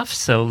and stuff.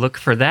 So look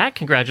for that.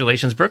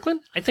 Congratulations, Brooklyn.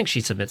 I think she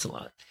submits a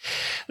lot.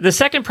 The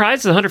second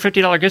prize is a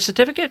 $150 gift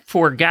certificate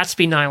for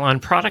Gatsby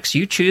nylon products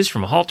you choose,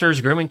 from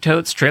halters, grooming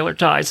totes, trailer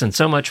ties, and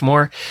so much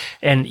more.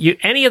 And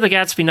any of the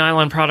Gatsby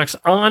nylon products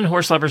on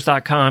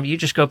horselovers.com, you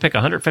just go pick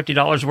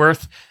 $150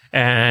 worth,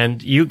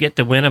 and you get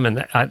to win them.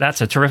 And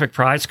that's a terrific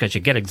prize because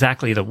you get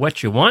exactly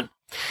what you want.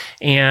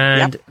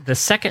 And the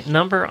second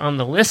number on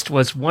the list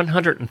was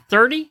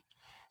 130.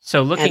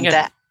 So looking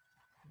at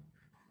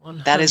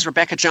that is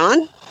Rebecca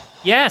John.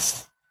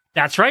 Yes,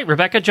 that's right,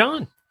 Rebecca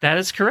John. That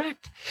is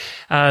correct.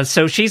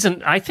 So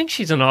I think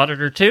she's an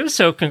auditor too.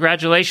 So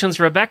congratulations,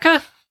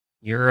 Rebecca.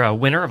 You're a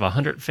winner of a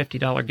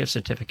 $150 gift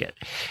certificate.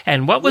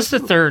 And what was the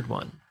third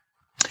one?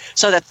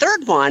 So the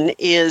third one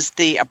is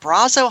the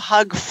Abrazo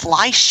Hug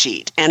Fly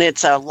Sheet, and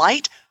it's a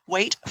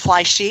lightweight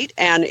fly sheet,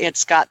 and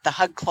it's got the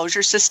hug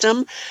closure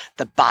system,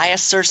 the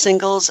bias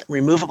surcingles,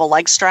 removable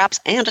leg straps,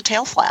 and a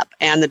tail flap.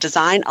 And the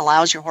design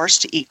allows your horse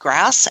to eat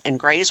grass and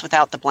graze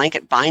without the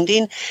blanket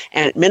binding,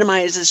 and it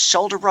minimizes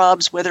shoulder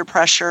rubs, wither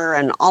pressure,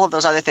 and all of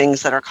those other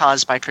things that are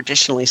caused by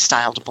traditionally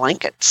styled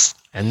blankets.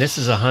 And this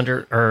is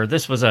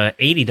this was a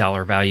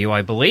 $80 value,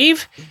 I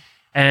believe.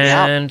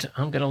 And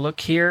I'm going to look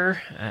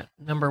here at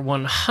number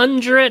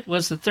 100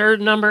 was the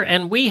third number.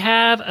 And we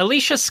have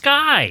Alicia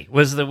Skye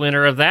was the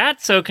winner of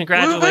that. So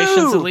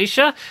congratulations,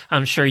 Alicia.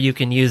 I'm sure you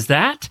can use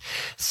that.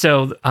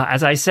 So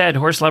as I said,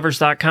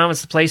 horselovers.com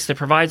is the place that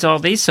provides all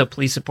these. So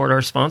please support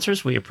our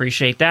sponsors. We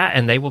appreciate that.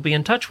 And they will be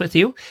in touch with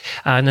you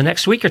in the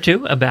next week or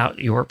two about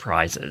your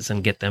prizes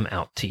and get them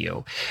out to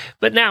you.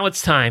 But now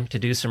it's time to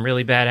do some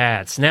really bad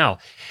ads. Now,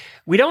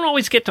 we don't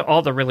always get to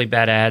all the really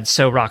bad ads,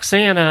 so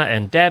Roxana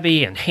and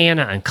Debbie and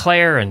Hannah and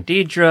Claire and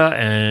Deidre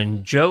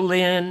and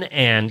Jolynn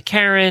and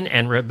Karen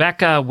and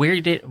Rebecca, we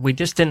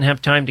just didn't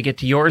have time to get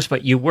to yours,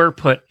 but you were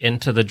put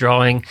into the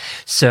drawing,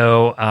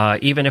 so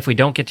even if we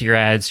don't get to your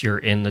ads, you're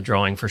in the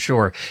drawing for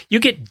sure. You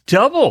get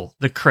double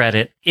the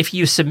credit if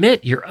you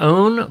submit your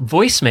own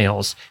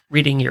voicemails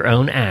reading your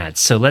own ads.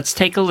 So let's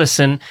take a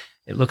listen.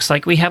 It looks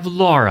like we have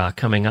Laura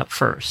coming up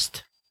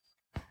first.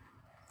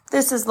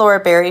 This is Laura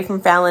Berry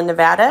from Fallon,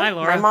 Nevada. Hi,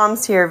 Laura. My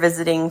mom's here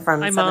visiting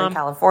from Southern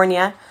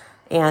California,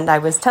 and I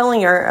was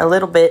telling her a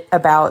little bit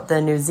about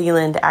the New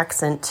Zealand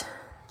accent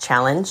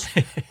challenge,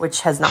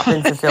 which has not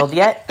been fulfilled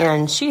yet,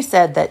 and she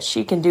said that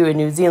she can do a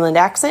New Zealand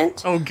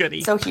accent. Oh,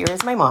 goody. So here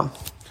is my mom.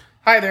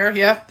 Hi there.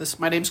 Yeah,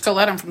 my name's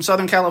Colette. I'm from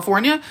Southern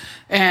California,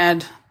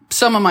 and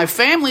some of my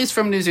family's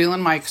from New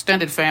Zealand, my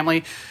extended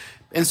family.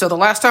 And so the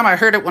last time I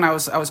heard it when I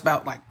was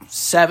about like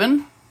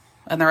 7,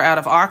 and they're out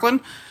of Auckland.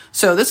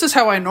 So this is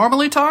how I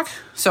normally talk.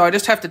 So I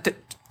just have to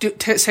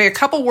say a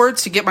couple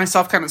words to get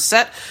myself kind of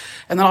set,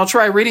 and then I'll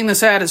try reading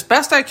this ad as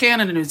best I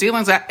can in a New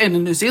Zealand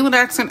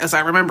accent as I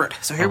remember it.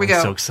 So here we go.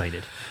 I'm so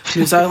excited.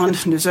 New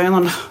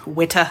Zealand,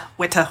 witta.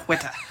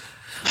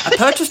 I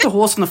purchased a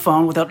horse on the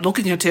phone without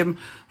looking at him.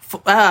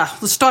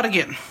 Let's start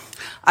again.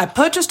 I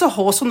purchased a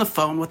horse on the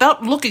phone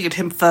without looking at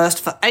him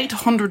first for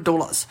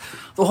 $800.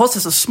 The horse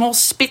has a small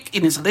speck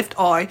in his left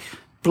eye,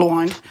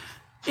 blind.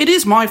 It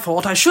is my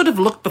fault. I should have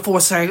looked before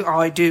saying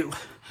I do.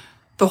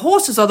 The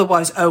horse is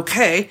otherwise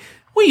okay.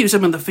 We use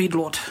him in the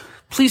feedlot.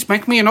 Please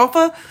make me an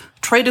offer.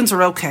 Trade-ins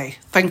are okay.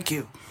 Thank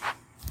you.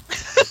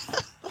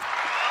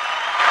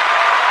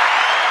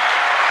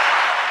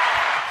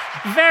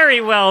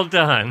 Very well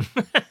done.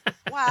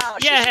 Wow.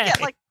 She should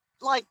get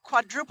like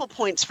quadruple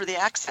points for the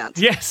accent.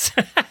 Yes.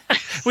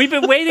 We've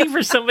been waiting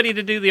for somebody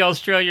to do the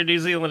Australia-New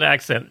Zealand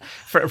accent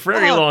for a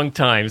very long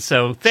time.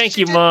 So thank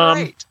you, Mom.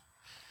 Great.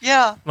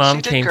 Yeah,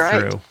 Mom came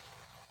through.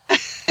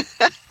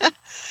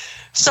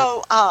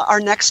 So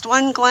our next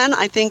one, Glenn,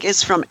 I think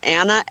is from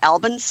Anna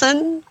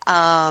Albinson.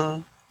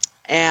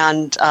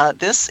 And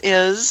this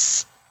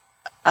is,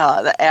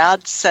 the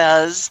ad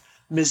says,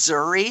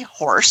 Missouri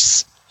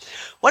horse.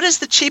 What is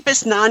the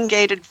cheapest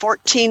non-gated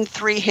 14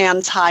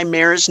 3-hands-high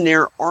mares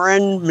near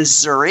Orrin,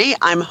 Missouri?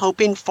 I'm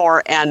hoping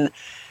for an,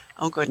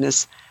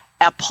 Apulsa,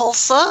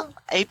 Apolssa,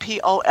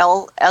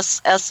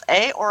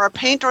 or a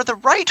Paint or the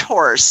Right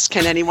horse.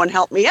 Can anyone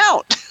help me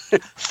out?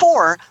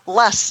 For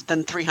less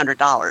than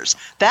 $300.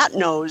 That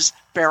knows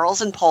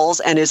barrels and poles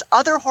and is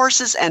other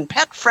horses and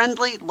pet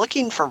friendly,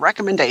 looking for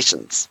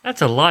recommendations.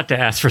 That's a lot to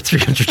ask for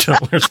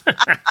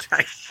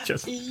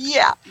 $300.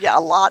 Yeah, a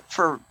lot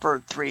for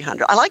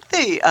 $300. I like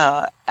the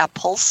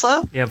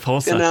Apulsa. Yeah,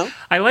 Apulsa. You know?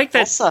 I like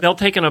that Apulsa. They'll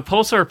take an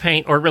Apulsa or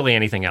paint or really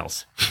anything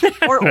else.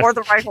 or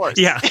the right horse.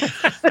 Yeah.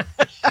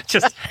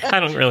 I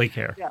don't really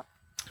care. Yeah.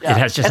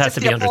 Yeah. It just has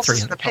to be under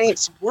 $300. The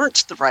paints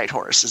weren't the right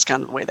horse is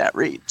kind of the way that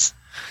reads.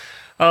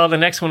 Oh, the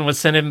next one was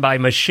sent in by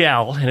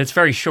Michelle, and it's a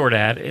very short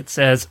ad. It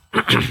says,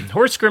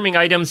 horse grooming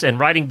items and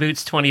riding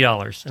boots,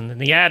 $20. And then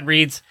the ad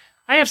reads,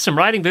 I have some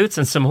riding boots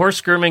and some horse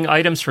grooming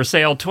items for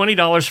sale,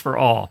 $20 for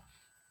all.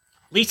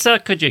 Lisa,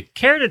 could you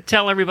care to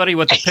tell everybody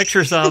what the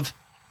picture's of?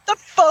 The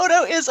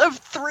photo is of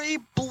 3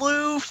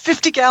 blue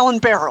 50-gallon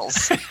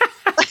barrels.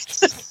 Like,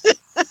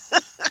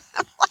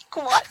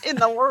 what in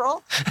the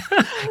world?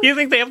 You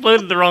think they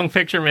uploaded the wrong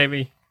picture,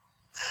 maybe?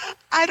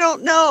 I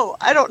don't know.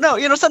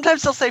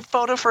 Sometimes they'll say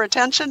photo for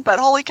attention, but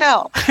holy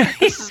cow.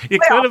 You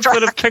could have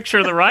put a picture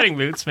of the riding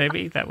boots,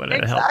 maybe. That would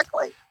have helped.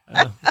 Exactly.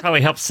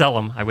 Probably help sell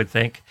them, I would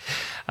think.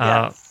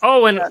 Yes.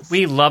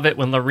 We love it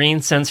when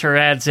Lorene sends her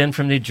ads in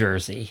from New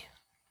Jersey.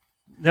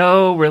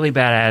 No really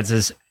bad ads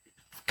is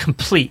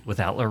complete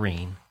without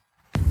Lorene.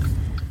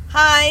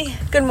 Hi,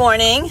 good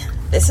morning.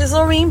 This is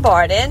Lorene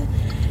Barden,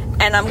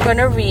 and I'm going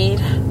to read...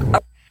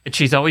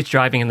 She's always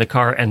driving in the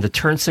car, and the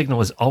turn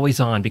signal is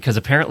always on, because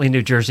apparently in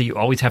New Jersey, you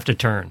always have to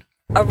turn.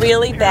 A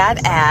really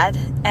bad ad,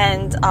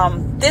 and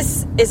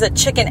this is a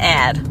chicken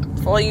ad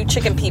for all you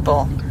chicken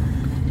people.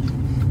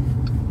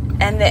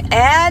 And the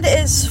ad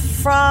is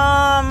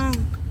from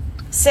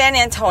San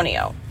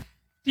Antonio.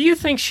 Do you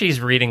think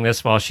she's reading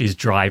this while she's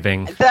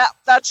driving?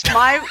 That's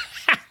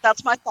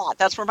my thought.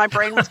 That's where my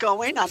brain was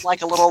going. I'm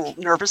like a little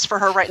nervous for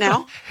her right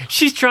now.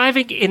 She's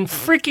driving in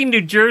freaking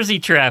New Jersey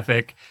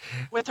traffic.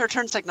 With her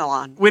turn signal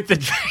on. Maybe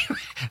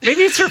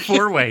it's her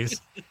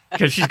 4-ways.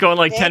 Because she's going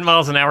like 10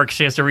 miles an hour because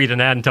she has to read an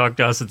ad and talk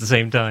to us at the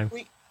same time.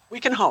 We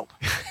can hope.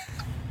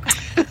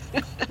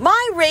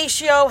 My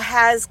ratio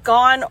has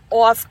gone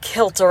off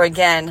kilter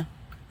again.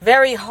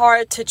 Very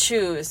hard to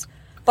choose.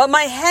 But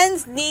my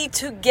hens need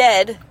to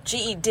get,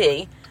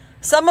 GED,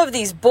 some of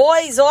these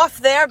boys off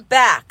their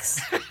backs! !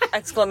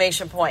 None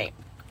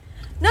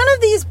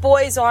of these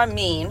boys are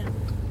mean.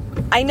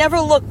 I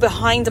never look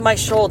behind my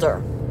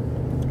shoulder.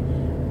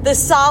 The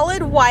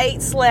solid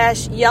white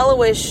 /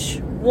 yellowish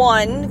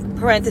one,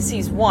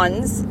 parentheses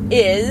ones,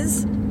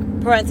 is,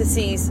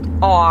 parentheses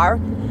are,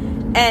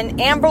 an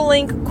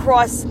Amberlink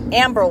cross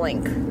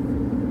Amberlink.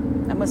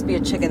 That must be a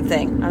chicken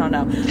thing. I don't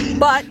know.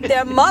 But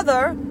their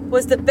mother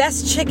was the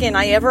best chicken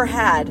I ever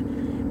had.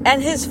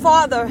 And his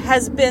father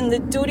has been the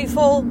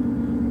dutiful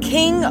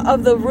king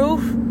of the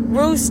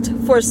roost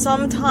for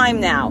some time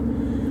now.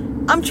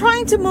 I'm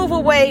trying to move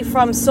away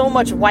from so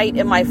much white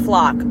in my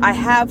flock. I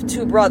have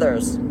 2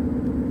 brothers.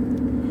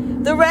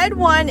 The red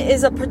one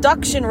is a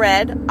production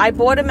red. I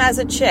bought him as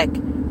a chick.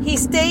 He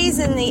stays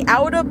in the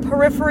outer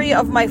periphery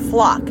of my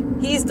flock.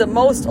 He's the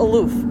most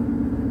aloof,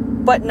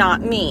 but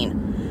not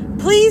mean.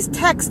 Please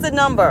text the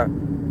number.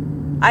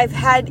 I've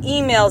had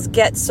emails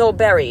get so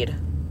buried.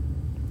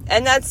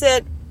 And that's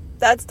it.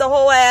 That's the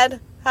whole ad.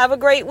 Have a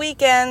great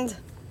weekend.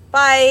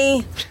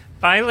 Bye.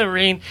 Bye,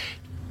 Lorene.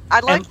 I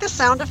like the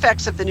sound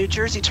effects of the New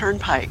Jersey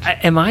Turnpike.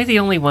 Am I the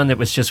only one that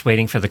was just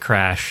waiting for the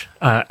crash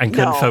and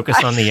couldn't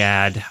focus on the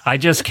ad? I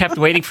just kept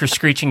waiting for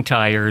screeching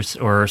tires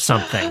or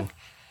something.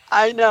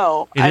 I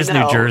know. It is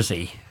New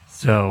Jersey.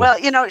 So. Well,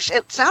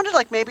 it sounded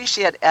like maybe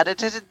she had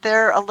edited it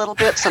there a little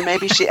bit, so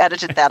maybe she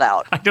edited that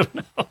out. I don't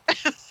know.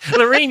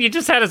 Lorene, you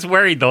just had us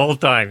worried the whole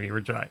time you were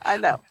driving. I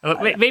know.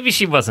 Maybe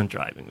she wasn't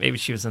driving. Maybe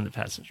she was in the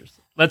passenger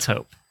seat. Let's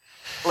hope.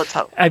 Let's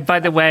hope. By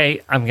the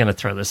way, I'm going to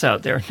throw this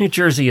out there. New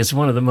Jersey is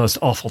one of the most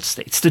awful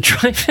states to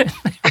drive in.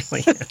 It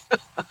really is.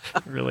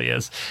 It really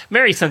is.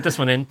 Mary sent this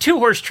one in.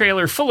 2-horse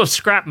trailer full of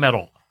scrap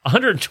metal.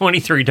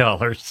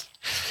 $123.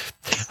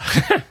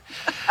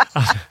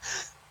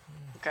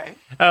 Okay.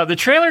 The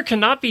trailer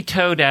cannot be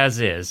towed as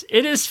is.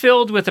 It is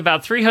filled with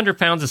about 300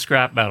 pounds of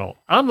scrap metal.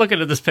 I'm looking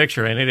at this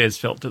picture, and it is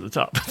filled to the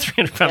top with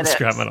 300 pounds of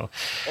scrap metal.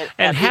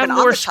 And have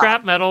more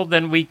scrap metal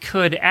than we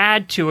could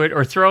add to it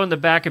or throw in the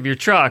back of your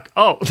truck.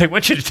 Oh, they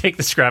want you to take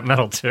the scrap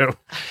metal, too.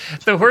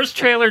 The horse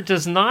trailer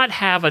does not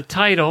have a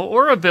title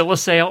or a bill of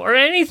sale or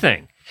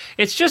anything.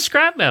 It's just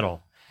scrap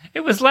metal.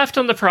 It was left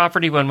on the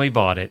property when we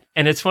bought it,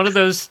 and it's one of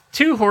those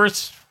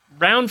 2-horse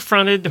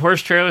round-fronted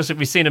horse trailers that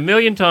we've seen a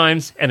million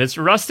times, and it's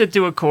rusted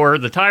to a core,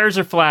 the tires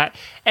are flat,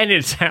 and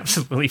it's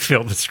absolutely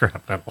filled with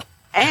scrap metal.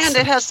 And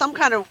it has some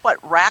kind of,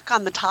 rack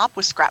on the top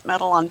with scrap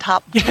metal on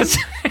top? Yes.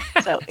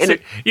 So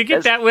you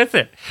get that with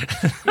it.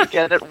 You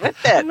get it with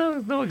it. I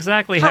don't know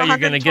exactly how you're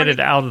going to get it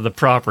out of the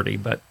property,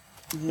 but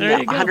there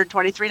you go.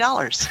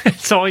 $123.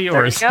 It's all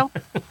yours. There you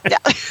go. Yeah.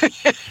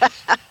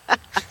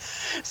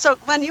 So,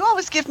 Glenn, you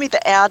always give me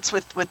the ads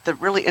with the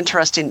really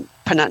interesting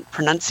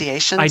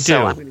pronunciation. I do.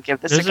 So I'm going to give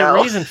this a go. There's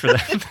a reason for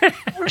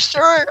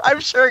that. I'm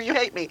sure you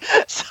hate me.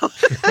 So,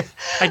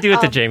 I do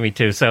it to Jamie,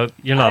 too, so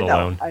you're not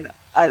alone.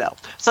 I know.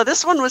 So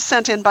this one was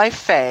sent in by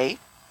Faye.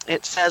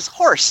 It says,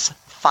 horse,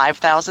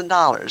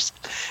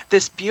 $5,000.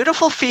 This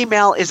beautiful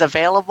female is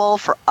available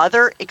for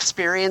other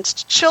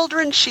experienced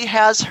children. She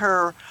has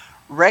her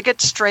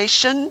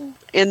registration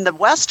in the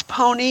West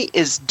Pony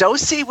is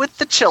dosy with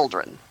the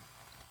children.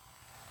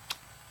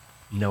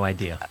 No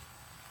idea.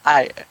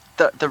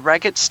 The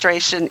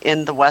registration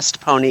in the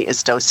West Pony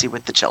is dosy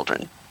with the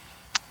children.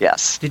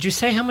 Yes. Did you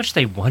say how much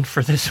they won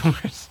for this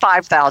horse?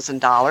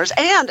 $5,000.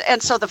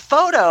 And so the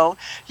photo,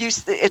 you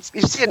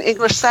see an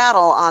English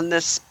saddle on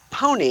this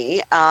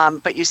pony,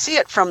 but you see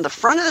it from the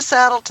front of the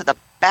saddle to the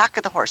back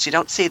of the horse. You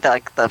don't see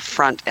the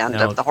front end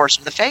of the horse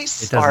with the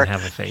face. It doesn't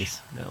have a face.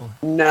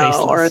 No,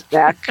 Faceless. Or a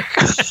neck,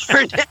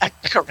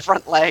 or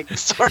front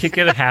legs. You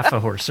get a half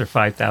a horse for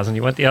 $5,000.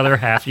 You want the other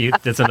half?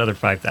 That's another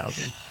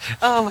 $5,000.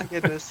 Oh my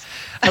goodness.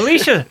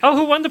 Alicia,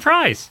 who won the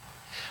prize?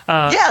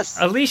 Yes.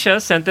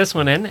 Alicia sent this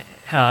one in.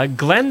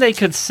 Glenn, they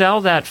could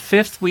sell that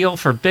fifth wheel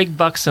for big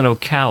bucks in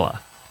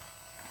Ocala.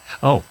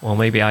 Oh, well,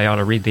 maybe I ought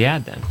to read the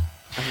ad then.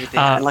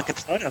 Look at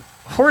the photo.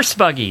 Horse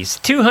buggies,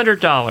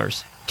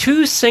 $200.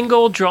 2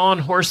 single-drawn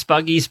horse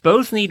buggies.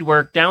 Both need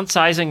work,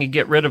 downsizing, and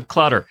get rid of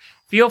clutter.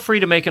 Feel free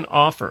to make an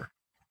offer.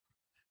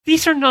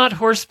 These are not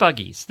horse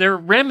buggies. They're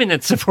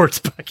remnants of horse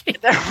buggies.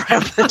 They're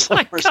remnants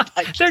of horse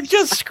buggies. They're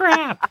just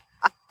scrap.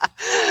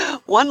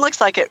 One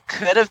looks like it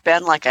could have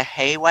been like a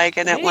hay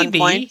wagon at one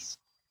point.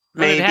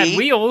 Maybe. It had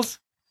wheels.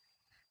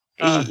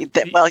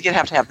 Well, you'd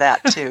have to have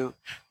that, too.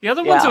 The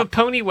other one's a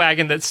pony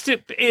wagon that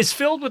is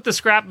filled with the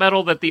scrap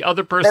metal that the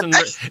other person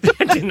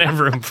didn't have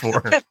room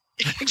for.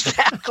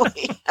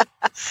 Exactly.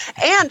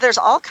 And there's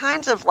all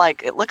kinds of,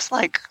 it looks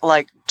like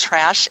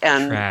trash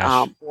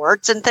and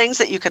boards and things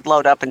that you could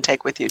load up and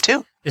take with you,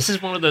 too. This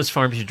is one of those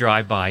farms you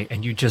drive by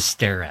and you just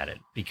stare at it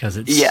because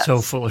it's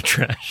so full of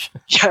trash.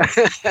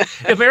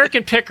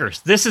 American Pickers.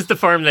 This is the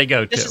farm they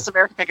go to. This is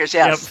American Pickers,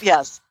 yes. Yep.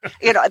 Yes.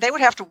 They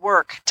would have to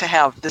work to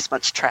have this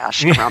much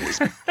trash around these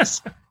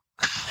places.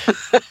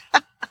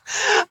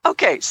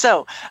 Okay,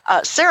 so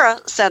Sarah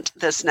sent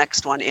this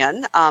next one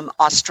in.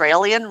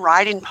 Australian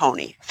riding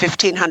pony,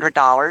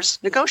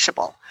 $1,500,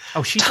 negotiable.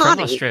 Oh, she's from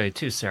Australia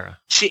too, Sarah.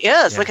 She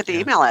is. Look at the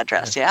email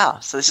address. Yeah.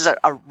 So this is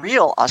a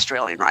real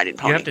Australian riding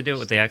pony. You have to do it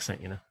with the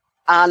accent, No.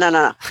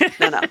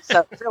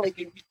 So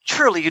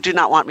truly, you do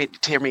not want me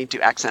to hear me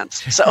do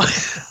accents. So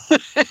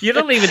you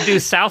don't even do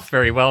South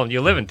very well, and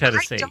you live in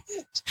Tennessee.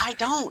 I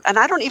don't, and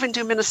I don't even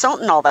do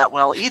Minnesotan all that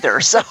well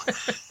either. So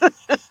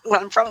when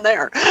I'm from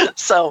there,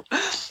 so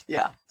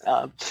yeah.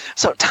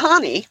 So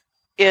Tani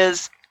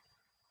is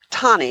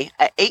an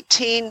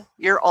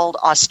 18-year-old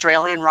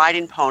Australian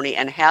riding pony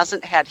and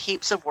hasn't had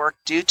heaps of work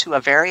due to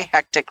a very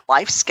hectic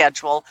life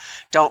schedule.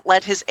 Don't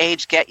let his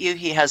age get you.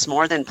 He has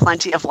more than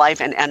plenty of life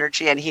and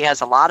energy, and he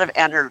has a lot of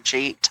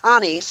energy.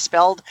 Tani,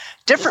 spelled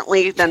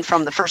differently than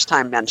from the first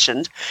time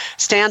mentioned,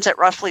 stands at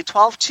roughly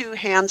 12.2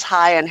 hands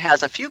high and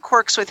has a few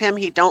quirks with him.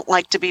 He don't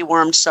like to be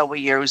wormed, so we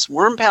use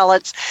worm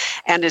pellets,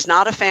 and is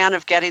not a fan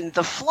of getting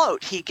the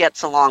float. He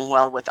gets along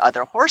well with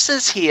other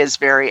horses. He is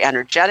very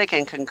energetic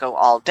and can go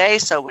all day,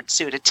 so would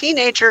suit a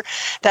teenager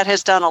that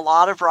has done a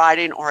lot of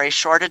riding, or a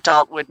short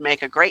adult would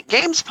make a great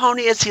games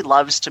pony as he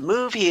loves to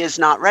move. He is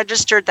not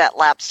registered. That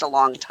lapsed a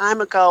long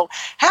time ago.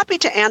 Happy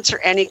to answer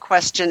any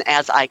question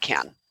as I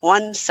can.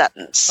 One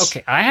sentence.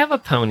 Okay, I have a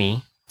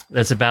pony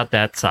that's about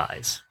that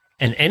size.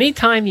 And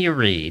anytime you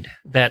read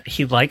that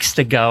he likes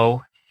to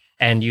go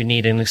and you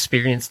need an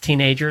experienced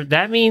teenager,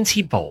 that means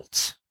he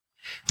bolts.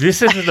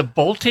 This is the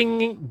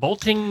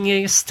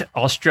boltingest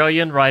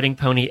Australian riding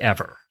pony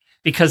ever.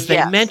 Because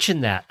they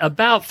mentioned that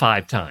about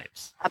 5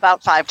 times.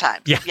 About 5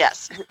 times,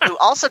 yes. Who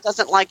also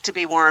doesn't like to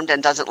be wormed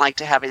and doesn't like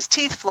to have his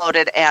teeth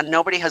floated, and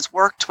nobody has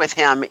worked with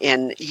him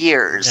in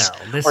years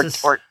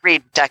or 3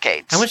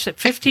 decades. How much?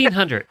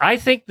 $1,500. I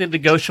think the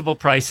negotiable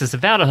price is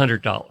about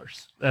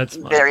 $100. That's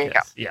my There you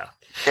guess. go. Yeah.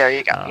 There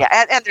you go.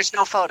 And there's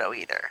no photo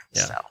either.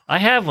 Yeah. So I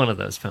have one of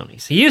those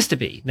ponies. He used to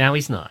be. Now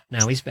he's not.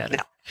 Now he's better.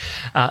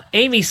 No.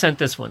 Amy sent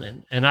this one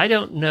in, and I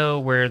don't know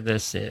where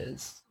this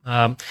is.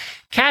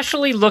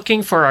 Casually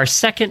looking for our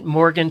second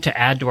Morgan to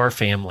add to our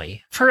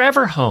family.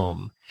 Forever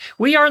home.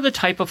 We are the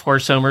type of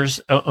horse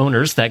owners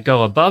that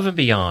go above and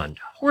beyond.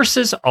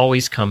 Horses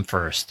always come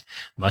first.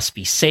 Must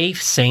be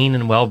safe, sane,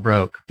 and well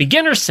broke.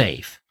 Beginner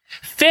safe.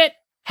 Fit,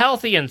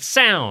 healthy, and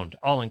sound.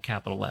 All in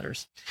capital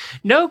letters.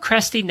 No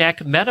cresty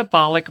neck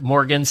metabolic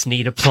Morgans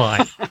need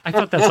apply. I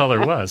thought that's all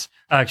there was,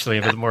 actually,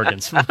 of the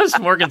Morgans. Most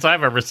Morgans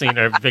I've ever seen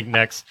are big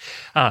necks.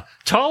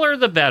 Taller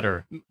the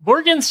better.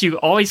 Morgans, you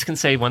always can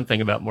say one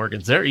thing about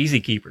Morgans. They're easy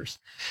keepers.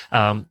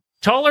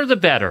 Taller the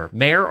better,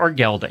 mare or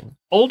gelding.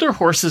 Older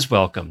horses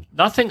welcome.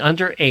 Nothing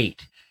under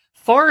 8.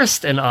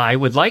 Forrest and I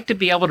would like to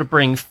be able to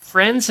bring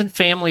friends and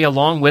family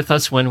along with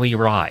us when we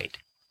ride.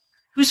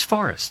 Who's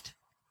Forrest?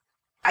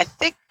 I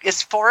think,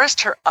 is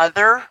Forrest her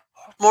other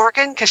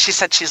Morgan? Because she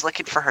said she's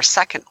looking for her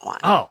second one.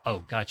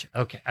 Oh, gotcha.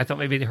 Okay. I thought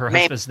maybe her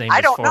husband's name was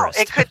I don't Forrest.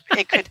 know.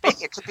 It could be.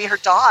 It could be her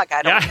dog.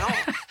 I don't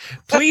know.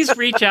 Please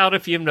reach out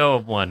if you know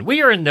of one.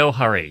 We are in no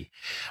hurry.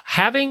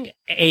 Having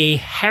a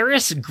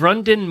Harris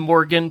Grunden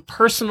Morgan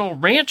personal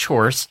ranch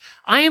horse,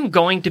 I am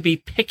going to be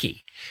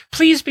picky.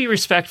 Please be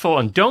respectful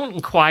and don't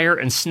inquire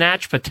and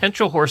snatch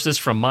potential horses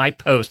from my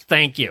post.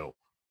 Thank you.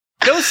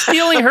 Go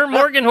stealing her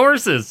Morgan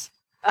horses.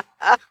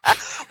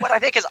 What I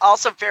think is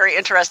also very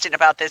interesting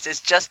about this is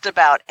just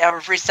about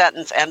every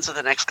sentence ends with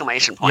an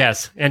exclamation point.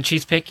 Yes, and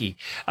she's picky.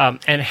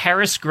 And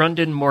Harris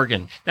Grunden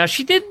Morgan. Now,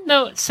 she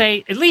didn't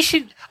say, at least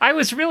I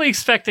was really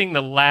expecting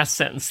the last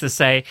sentence to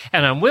say,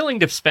 and I'm willing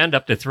to spend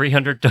up to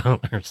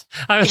 $300.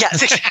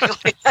 Yes,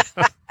 exactly.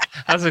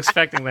 I was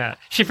expecting that.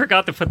 She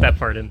forgot to put that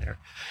part in there.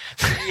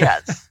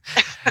 Yes.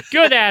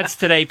 Good ads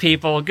today,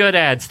 people. Good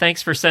ads.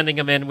 Thanks for sending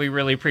them in. We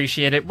really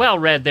appreciate it. Well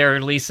read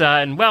there, Lisa,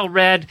 and well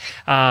read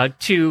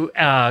to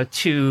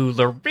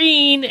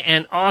Lorene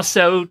and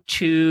also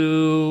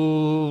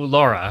to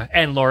Laura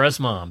and Laura's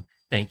mom.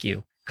 Thank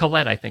you.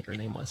 Colette, I think her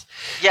name was.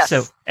 Yes.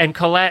 So, and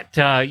Colette,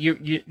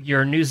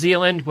 your New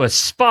Zealand was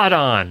spot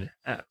on.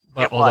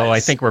 Although I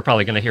think we're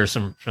probably going to hear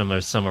from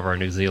some of our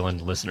New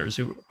Zealand listeners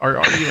who are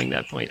arguing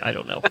that point. I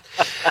don't know.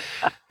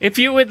 If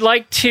you would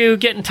like to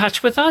get in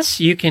touch with us,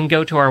 you can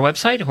go to our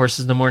website,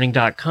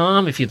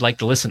 horsesinthemorning.com. If you'd like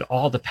to listen to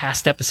all the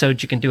past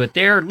episodes, you can do it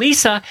there.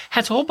 Lisa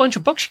has a whole bunch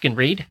of books you can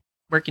read.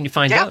 Where can you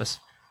find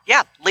those?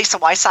 Yeah,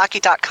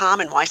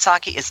 LisaWysocki.com, and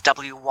Wysocki is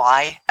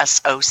WYSOCKY.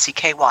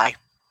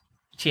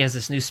 She has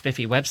this new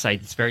spiffy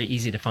website. It's very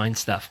easy to find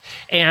stuff.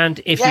 And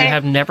if you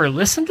have never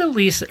listened to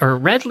Lisa or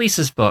read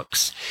Lisa's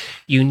books,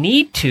 you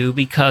need to,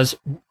 because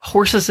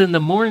Horses in the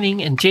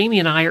Morning and Jamie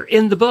and I are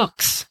in the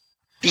books.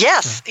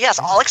 Yes,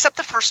 all except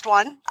the first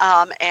one.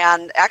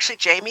 And actually,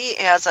 Jamie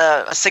has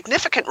a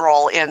significant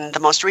role in the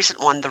most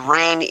recent one, the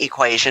RAIN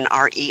equation,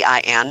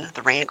 REIN,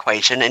 the RAIN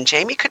equation. And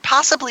Jamie could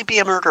possibly be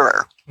a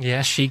murderer.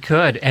 Yes, she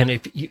could. And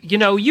if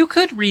you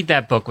could read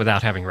that book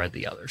without having read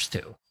the others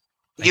too.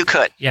 You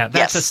could. Yeah,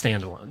 that's a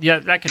standalone. Yeah,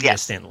 that could be a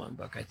standalone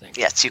book, I think.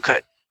 Yes, you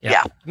could.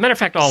 Yeah. Matter of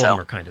fact, all of them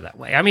are kind of that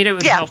way. I mean, it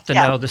would help to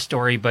know the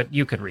story, but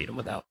you could read them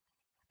without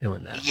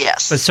doing that.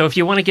 Yes. But so if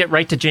you want to get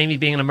right to Jamie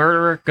being a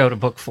murderer, go to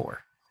book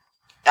 4.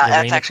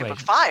 That's actually book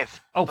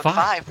 5. Oh, book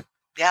 5.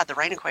 Yeah, the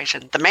RAIN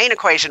equation. The main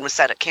equation was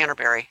set at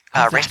Canterbury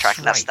racetrack,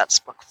 and that's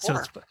book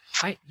 4. So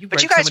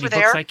but you guys were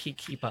there. I can't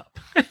keep up.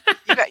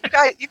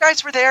 you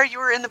guys were there. You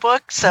were in the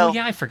book. So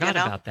I forgot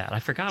about that. I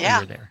forgot we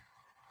were there.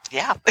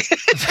 Yeah.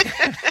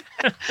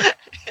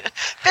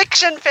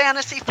 Fiction,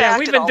 fantasy, fact. Yeah,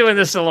 we've been doing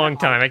this a long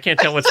time. I can't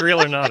tell what's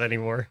real or not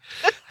anymore.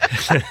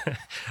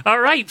 All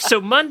right.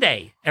 So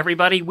Monday,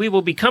 everybody, we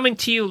will be coming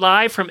to you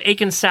live from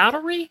Aiken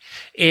Saddlery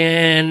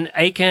in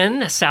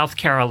Aiken, South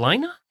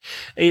Carolina.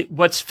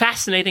 What's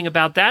fascinating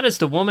about that is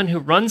the woman who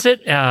runs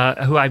it,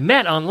 who I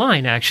met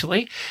online,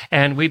 actually,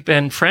 and we've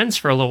been friends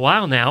for a little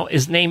while now,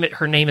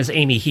 her name is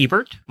Amy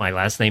Hebert. My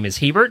last name is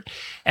Hebert,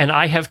 and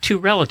I have 2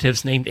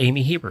 relatives named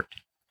Amy Hebert.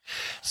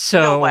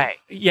 So, no way.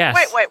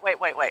 Yes.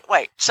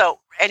 Wait. So,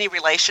 any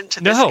relation to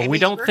this? No, we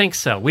don't think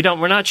so.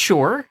 We're not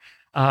sure.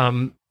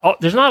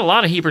 There's not a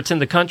lot of Heberts in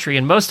the country,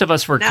 and most of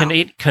us were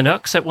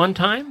Canucks at one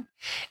time.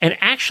 And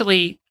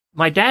actually,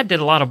 my dad did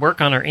a lot of work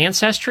on our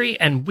ancestry,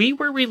 and we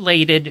were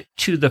related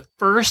to the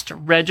first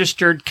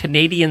registered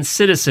Canadian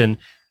citizen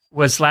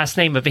was last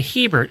name of a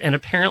Hebert, and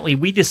apparently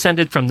we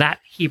descended from that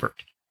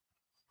Hebert.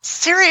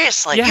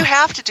 Seriously, you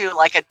have to do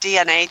like a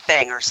DNA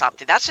thing or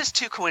something. That's just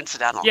too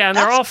coincidental. Yeah, and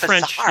they're all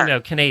French,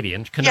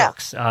 Canadian,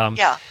 Canucks.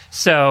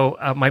 So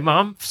my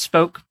mom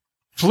spoke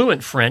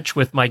fluent French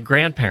with my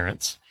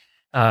grandparents,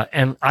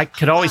 and I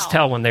could always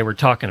tell when they were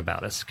talking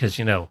about us because,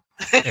 they're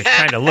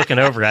kind of looking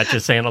over at you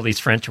saying all these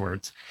French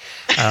words.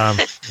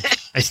 I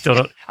still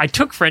don't. I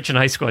took French in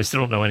high school. I still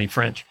don't know any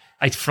French.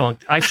 I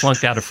flunked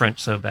out of French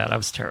so bad. I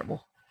was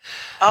terrible.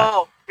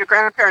 Your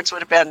grandparents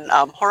would have been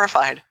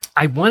horrified.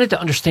 I wanted to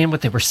understand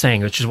what they were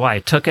saying, which is why I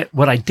took it.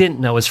 What I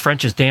didn't know is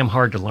French is damn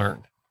hard to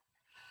learn.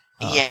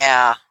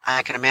 Yeah,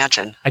 I can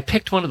imagine. I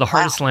picked one of the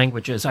hardest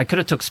languages. I could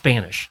have took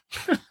Spanish.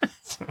 You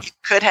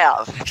could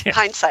have.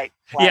 Hindsight.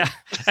 Wow. Yeah,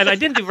 and I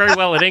didn't do very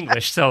well at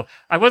English, so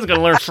I wasn't going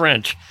to learn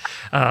French.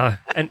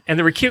 And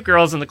there were cute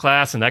girls in the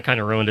class, and that kind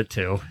of ruined it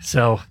too.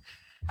 So.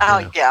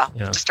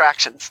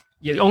 Distractions.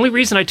 Yeah, the only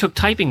reason I took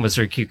typing was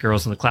there were cute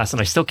girls in the class,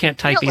 and I still can't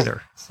type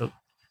either. So.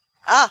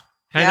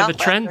 Kind of a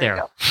trend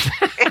there.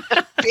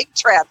 Big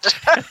trend.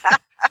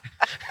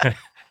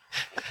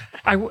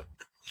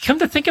 Come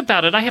to think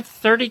about it, I have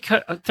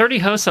 30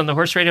 hosts on the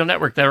Horse Radio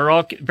Network that are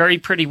all very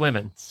pretty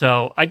women.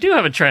 So I do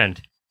have a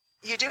trend.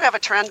 You do have a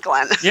trend,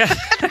 Glenn. Yeah.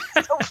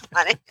 So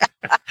funny.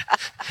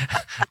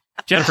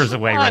 Jennifer's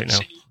away right now.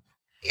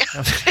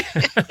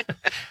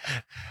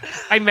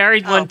 I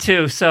married one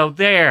too, so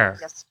there.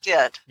 Yes, you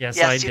did.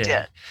 Yes, I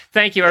did.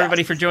 Thank you,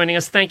 everybody, for joining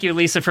us. Thank you,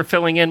 Lisa, for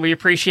filling in. We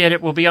appreciate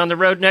it. We'll be on the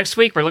road next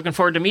week. We're looking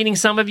forward to meeting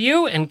some of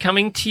you and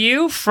coming to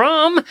you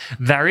from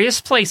various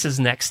places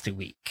next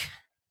week.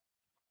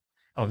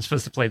 Oh, I'm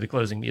supposed to play the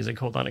closing music.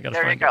 Hold on, I got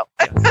to find it.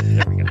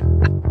 There we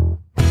go.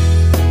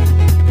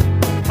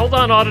 Hold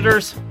on,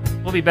 auditors.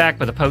 We'll be back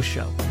with a post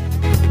show.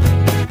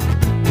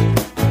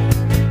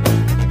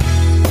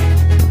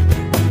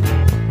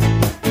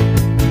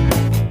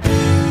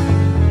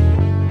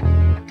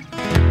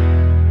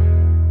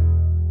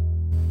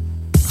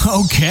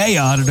 Okay,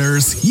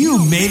 auditors, you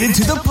made it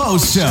to the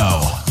post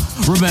show.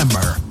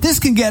 Remember, this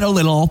can get a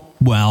little,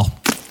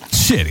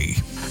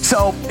 shitty.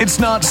 So it's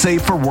not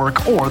safe for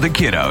work or the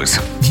kiddos.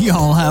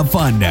 Y'all have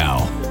fun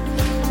now.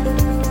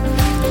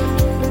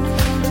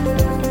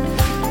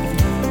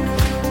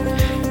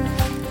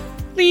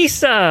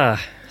 Lisa,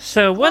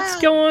 so what's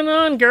going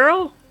on,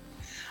 girl?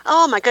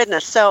 Oh my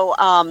goodness! So,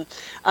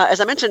 as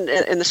I mentioned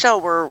in the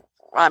show,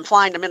 I'm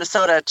flying to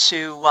Minnesota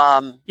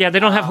to. Yeah, they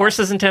don't have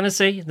horses in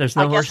Tennessee. There's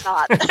no horse.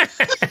 I guess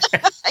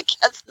not. I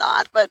guess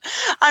not. But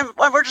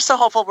we're just so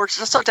hopeful. We're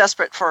just so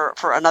desperate for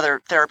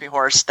another therapy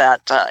horse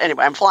that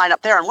anyway, I'm flying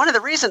up there. And one of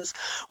the reasons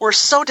we're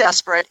so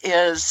desperate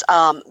is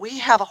we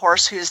have a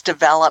horse who's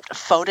developed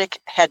photic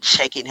head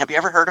shaking. Have you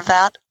ever heard of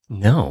that?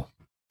 No.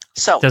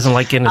 So doesn't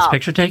like getting his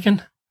picture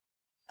taken.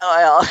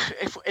 Well,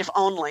 if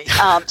only.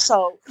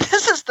 So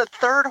this is the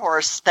third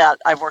horse that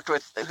I've worked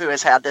with who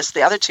has had this.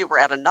 The other two were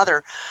at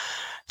another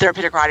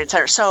therapeutic riding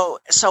center. So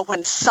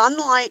when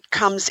sunlight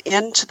comes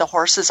into the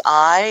horse's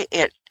eye,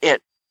 it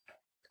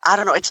I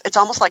don't know. It's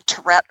almost like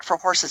Tourette for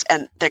horses,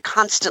 and they're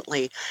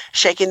constantly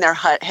shaking their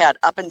head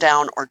up and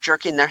down, or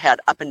jerking their head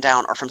up and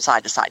down, or from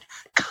side to side,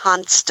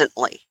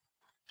 constantly.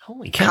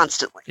 Holy cow!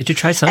 Constantly. Did you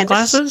try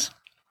sunglasses?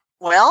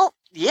 Well,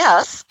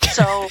 yes.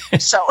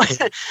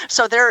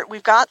 So there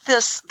we've got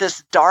this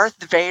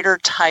Darth Vader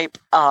type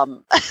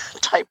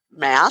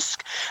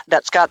mask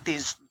that's got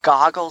these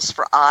goggles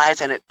for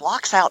eyes, and it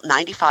blocks out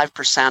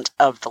 95%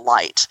 of the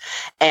light.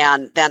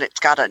 And then it's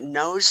got a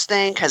nose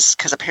thing because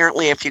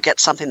apparently if you get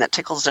something that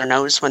tickles their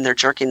nose when they're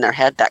jerking their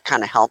head, that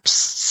kind of helps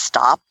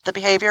stop the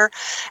behavior.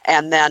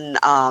 And then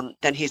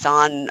he's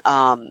on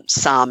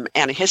some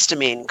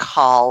antihistamine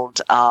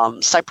called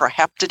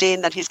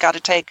cyproheptadine that he's got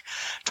to take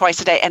twice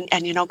a day.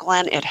 And you know,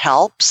 Glenn, it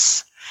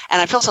helps.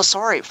 And I feel so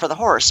sorry for the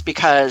horse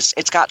because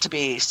it's got to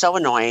be so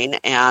annoying.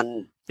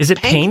 And is it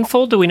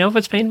painful? Do we know if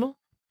it's painful?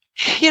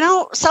 You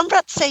know, some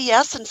vets say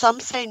yes and some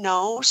say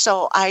no.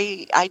 So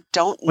I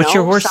don't know. What's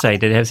your horse say?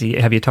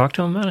 Have you talked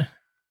to him about it?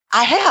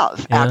 I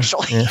have,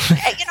 actually. Yeah.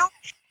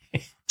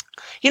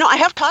 You know, I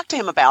have talked to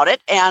him about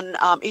it, and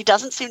he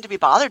doesn't seem to be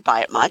bothered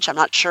by it much. I'm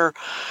not sure,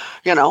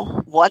 you know,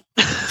 what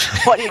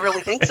he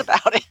really thinks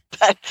about it,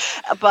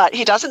 but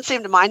he doesn't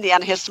seem to mind the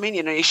antihistamine.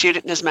 You know, you shoot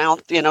it in his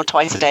mouth, you know,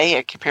 twice a day.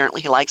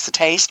 Apparently, he likes the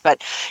taste.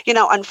 But you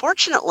know,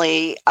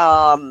 unfortunately,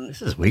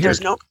 this is weird.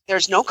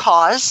 There's no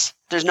cause.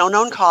 There's no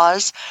known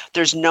cause.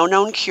 There's no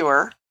known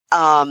cure.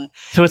 So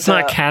it's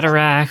not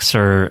cataracts,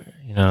 or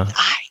you know,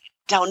 I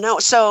don't know.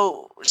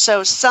 So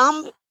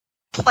some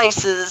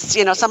places,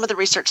 you know, some of the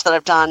research that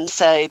I've done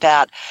say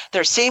that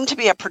there seem to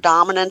be a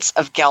predominance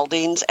of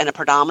geldings and a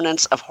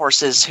predominance of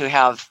horses who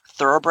have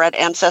thoroughbred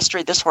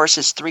ancestry. This horse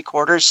is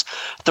 3/4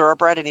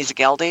 thoroughbred, and he's a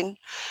gelding.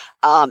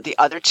 The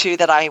other two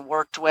that I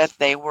worked with,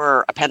 they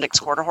were appendix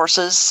quarter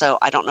horses, so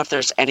I don't know if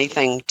there's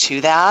anything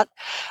to that.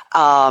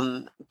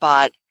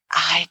 But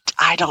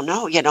I don't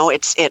know. You know,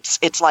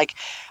 it's like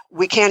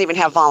we can't even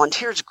have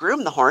volunteers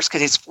groom the horse because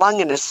he's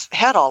flunging his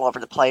head all over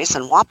the place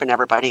and whopping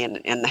everybody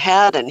in the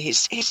head. And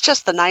he's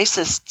just the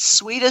nicest,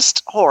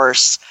 sweetest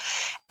horse.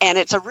 And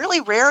it's a really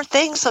rare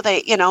thing. So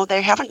they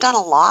haven't done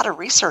a lot of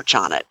research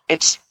on it.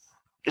 It's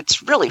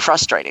really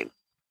frustrating.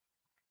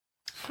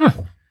 Huh.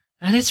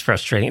 That is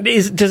frustrating.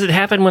 Does it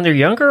happen when they're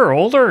younger or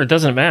older, or it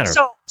doesn't matter?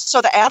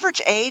 So the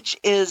average age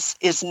is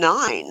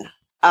 9.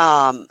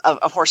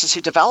 Of horses who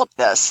develop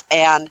this.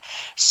 And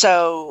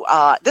so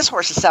this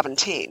horse is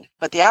 17,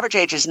 but the average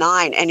age is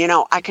 9. And, you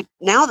know,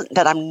 now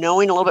that I'm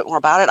knowing a little bit more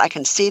about it, I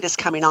can see this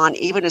coming on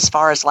even as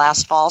far as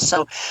last fall.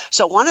 So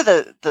one of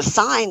the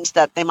signs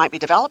that they might be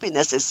developing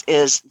this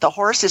is the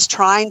horse is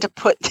trying to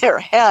put their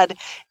head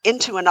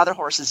into another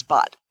horse's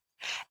butt.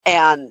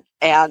 And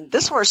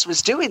this horse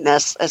was doing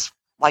this as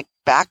like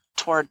back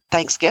toward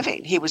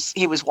Thanksgiving. He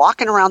was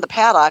walking around the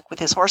paddock with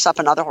his horse up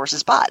another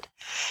horse's butt.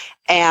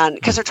 And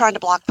because they're trying to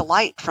block the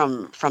light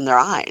from their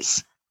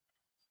eyes.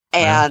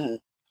 And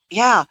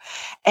yeah.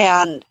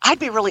 And I'd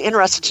be really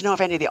interested to know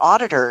if any of the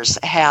auditors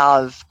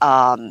have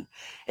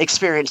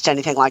experienced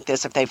anything like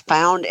this, if they've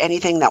found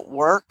anything that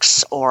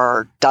works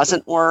or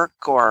doesn't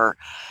work, or,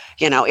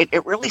 you know,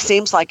 it really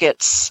seems like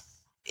it's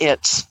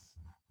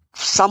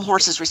some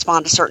horses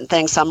respond to certain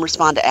things. Some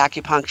respond to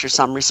acupuncture,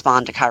 some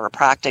respond to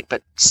chiropractic,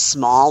 but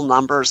small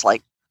numbers,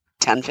 like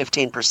 10,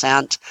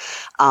 15%.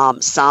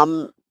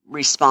 Some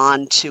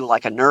respond to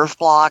like a nerve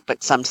block,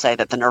 but some say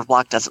that the nerve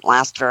block doesn't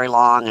last very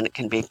long and it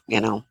can be,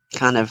 you know,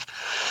 kind of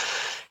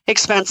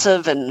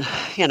expensive and,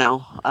 you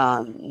know,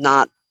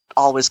 not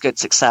always good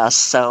success.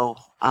 So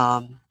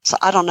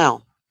I don't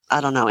know.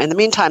 In the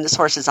meantime, this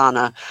horse is on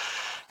a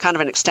kind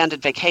of an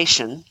extended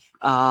vacation.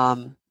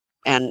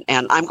 And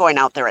I'm going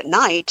out there at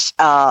night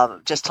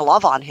just to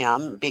love on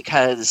him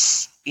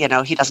because, you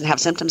know, he doesn't have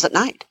symptoms at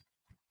night.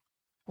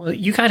 Well,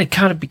 you got to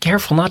kind of be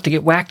careful not to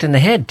get whacked in the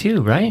head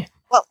too, right?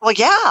 Well,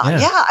 yeah.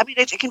 I mean,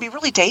 it can be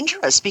really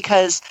dangerous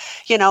because,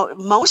 you know,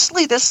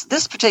 mostly this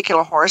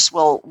particular horse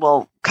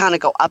will kind of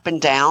go up and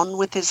down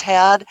with his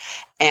head,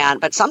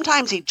 but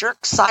sometimes he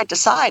jerks side to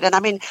side. And I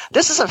mean,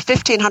 this is a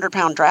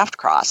 1,500-pound draft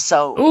cross,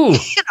 so you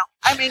know,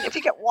 I mean, if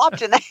you get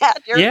whopped in the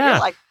head,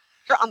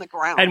 you're on the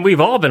ground. And we've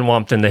all been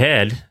whomped in the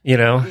head,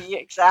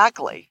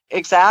 Exactly.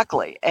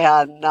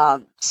 And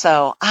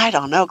so I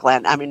don't know,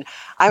 Glenn. I mean,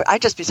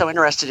 I'd just be so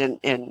interested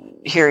in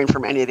hearing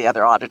from any of the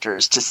other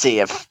auditors to see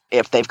if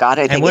they've got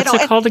anything. And what's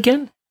it called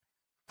again?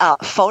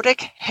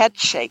 Photic head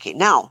shaking.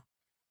 Now,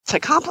 to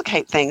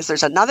complicate things,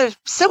 there's another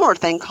similar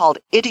thing called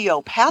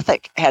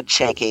idiopathic head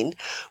shaking,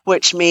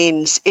 which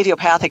means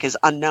idiopathic is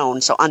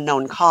unknown, so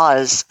unknown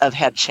cause of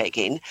head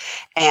shaking.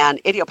 And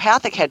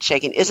idiopathic head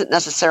shaking isn't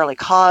necessarily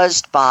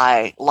caused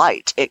by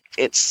light.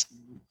 It's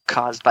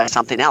caused by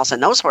something else.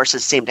 And those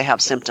horses seem to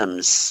have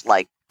symptoms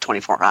like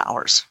 24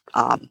 hours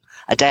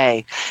a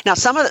day. Now,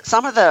 some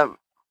of the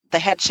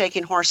head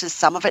shaking horses,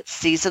 some of it's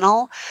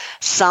seasonal.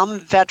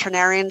 Some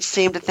veterinarians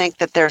seem to think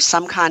that there's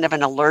some kind of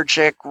an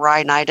allergic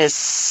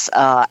rhinitis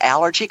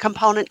allergy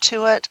component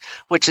to it,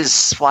 which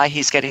is why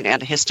he's getting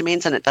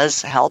antihistamines, and it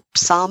does help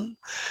some.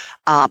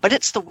 But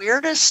it's the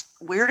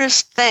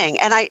weirdest thing.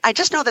 And I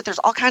just know that there's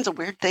all kinds of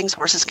weird things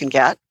horses can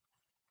get,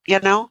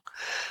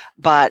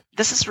 but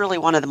this is really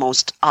one of the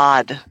most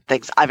odd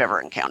things I've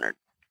ever encountered.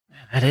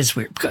 That is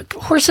weird.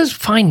 Horses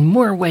find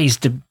more ways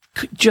to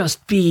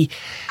just be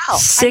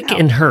sick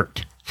and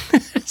hurt.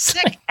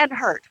 Sick and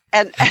hurt.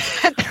 And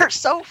they're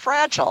so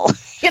fragile.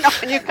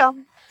 When you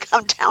come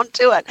down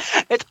to it,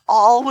 it's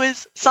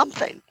always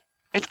something.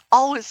 It's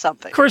always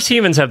something. Of course,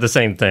 humans have the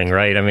same thing,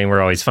 right? I mean, we're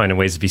always finding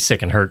ways to be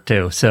sick and hurt,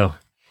 too. So,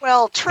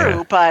 well,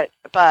 true, yeah.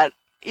 but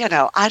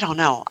I don't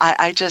know.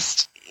 I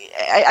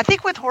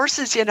think with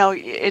horses,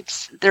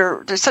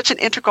 they're such an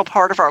integral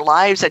part of our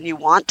lives, and you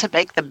want to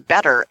make them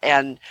better.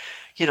 And,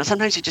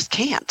 sometimes you just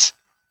can't.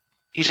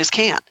 You just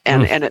can't,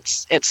 and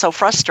it's so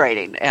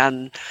frustrating.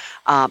 And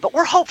but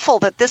we're hopeful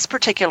that this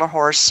particular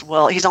horse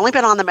will. He's only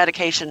been on the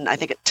medication. I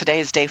think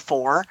today is day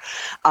 4.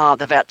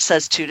 The vet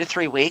says 2 to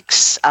 3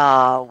 weeks.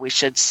 We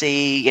should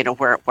see,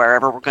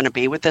 wherever we're going to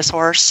be with this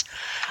horse.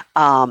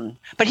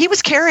 But he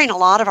was carrying a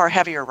lot of our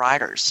heavier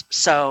riders,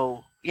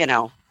 so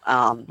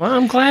well,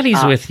 I'm glad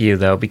he's with you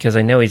though, because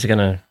I know he's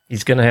gonna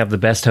have the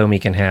best home he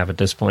can have at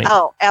this point.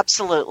 Oh,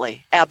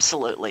 absolutely,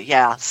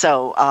 yeah.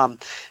 So,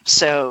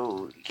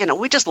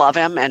 we just love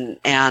him,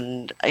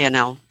 and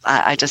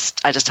I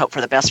just hope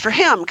for the best for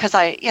him, because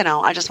I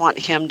just want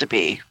him to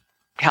be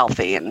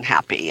healthy and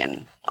happy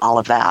and all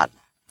of that.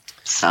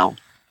 So,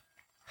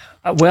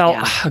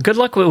 good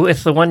luck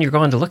with the one you're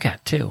going to look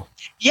at too.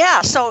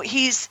 Yeah, so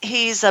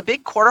he's a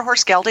big quarter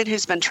horse gelding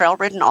who's been trail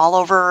ridden all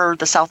over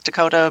the South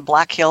Dakota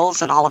Black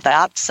Hills and all of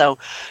that. So,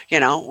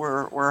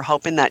 we're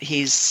hoping that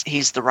he's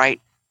the right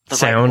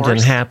sound right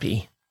and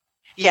happy.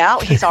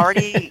 Yeah, he's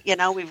already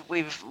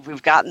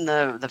we've gotten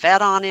the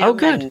vet on him. Oh,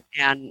 good.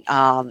 And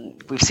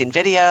we've seen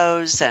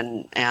videos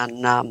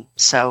and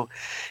so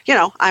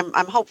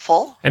I'm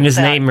hopeful. And his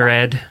name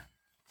read.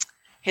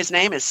 His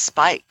name is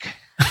Spike.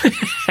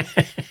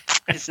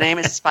 His name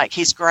is Spike.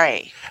 He's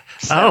gray.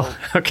 So,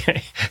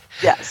 okay.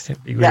 Yes.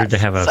 It'd be weird to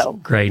have a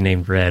gray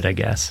named Red, I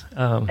guess.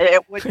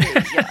 It would be,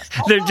 yes.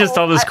 They're just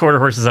all those quarter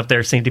horses up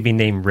there seem to be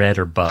named Red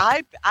or Buck.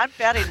 I'm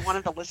betting one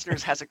of the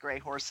listeners has a gray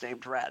horse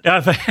named Red.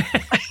 I'm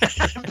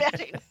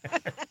betting.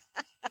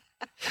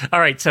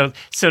 All right, so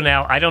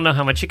now I don't know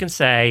how much you can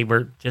say.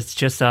 We're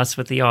just us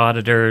with the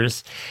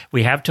auditors.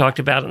 We have talked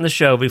about it in the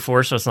show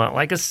before, so it's not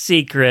like a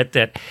secret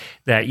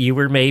that you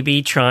were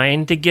maybe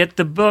trying to get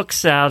the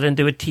books out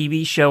into a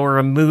TV show or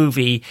a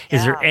movie. Yeah.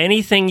 Is there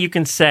anything you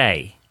can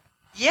say?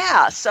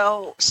 Yeah,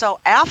 so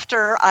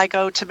after I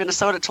go to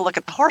Minnesota to look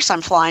at the horse,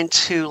 I'm flying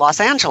to Los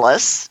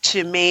Angeles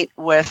to meet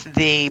with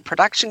the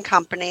production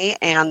company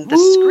and the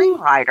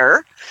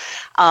screenwriter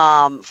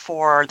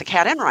for the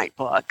Cat Enright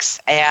books.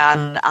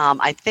 And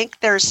I think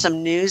there's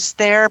some news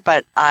there,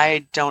 but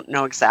I don't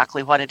know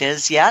exactly what it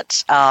is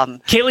yet.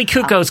 Kaylee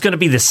Kuko is going to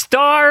be the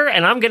star,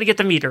 and I'm going to get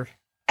to meet her.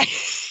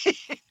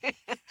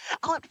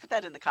 I'll have to put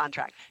that in the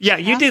contract. Yeah,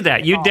 you do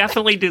that. You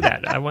definitely do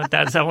that. I want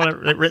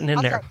it written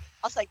in there.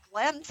 I'll say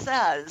Glenn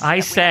says.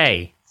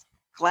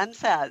 Glenn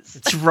says.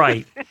 That's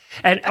right.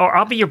 Or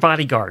I'll be your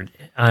bodyguard,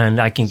 and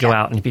I can go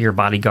out and be your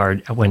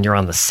bodyguard when you're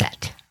on the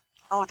set.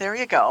 Oh, there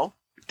you go.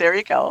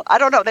 I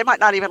don't know. They might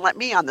not even let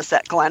me on the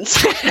set, Glenn.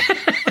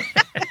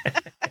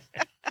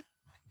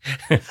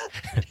 I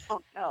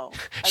don't know.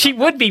 She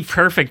would be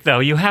perfect, though.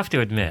 You have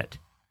to admit.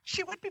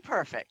 She would be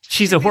perfect.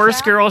 She's a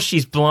horse girl.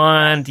 She's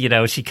blonde.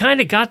 She kind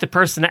of got the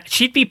personality.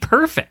 She'd be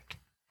perfect.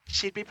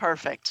 She'd be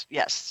perfect.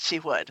 Yes, she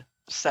would.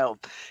 So,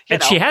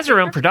 she has her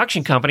own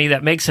production company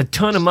that makes a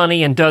ton of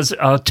money and does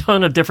a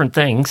ton of different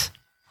things.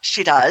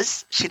 She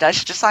does. She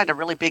just signed a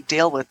really big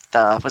deal with,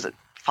 was it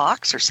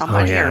Fox or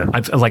somebody? Oh,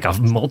 yeah. Like a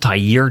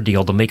multi-year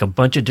deal to make a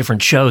bunch of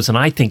different shows, and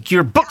I think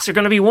your books are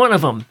going to be one of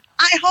them.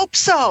 I hope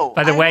so.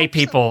 By the way,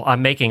 people,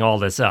 I'm making all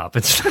this up.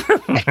 It's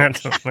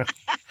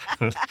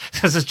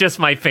this is just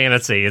my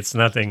fantasy. It's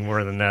nothing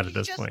more than that at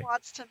this point.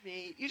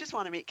 You just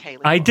want to meet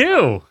Kaylee. I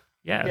do.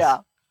 Yes. Yeah.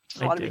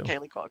 I do.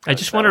 Kaylee Cuoco, I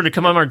just want her to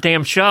come on our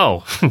damn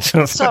show.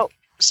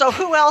 So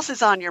who else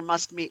is on your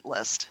must-meet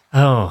list?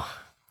 Oh,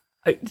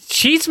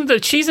 she's at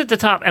the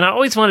top, and I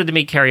always wanted to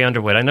meet Carrie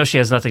Underwood. I know she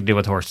has nothing to do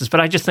with horses, but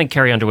I just think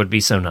Carrie Underwood would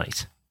be so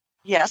nice.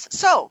 Yes.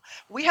 So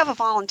we have a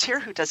volunteer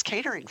who does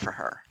catering for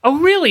her. Oh,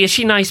 really? Is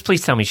she nice?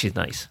 Please tell me she's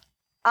nice.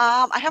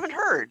 I haven't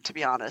heard, to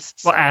be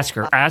honest. Well, ask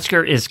her. Ask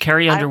her, is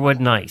Carrie Underwood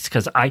nice?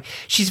 Because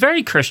she's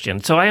very Christian,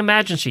 so I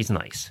imagine she's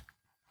nice.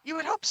 You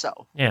would hope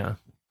so. Yeah.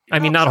 I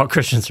mean, not all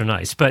Christians are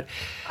nice, but,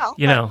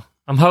 you know,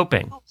 I'm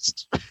hoping.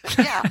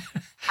 Yeah.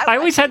 I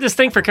always had this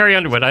thing for Carrie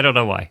Underwood. I don't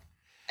know why.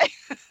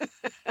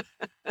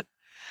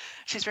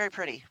 She's very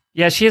pretty.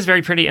 Yeah, she is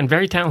very pretty and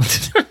very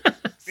talented.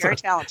 Very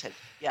talented,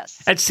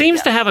 yes. It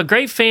seems to have a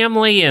great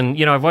family, and,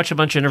 you know, I've watched a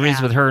bunch of interviews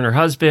with her and her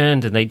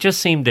husband, and they just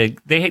seem to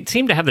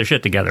have their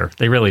shit together.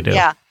 They really do.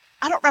 Yeah.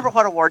 I don't remember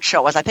what award show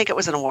it was. I think it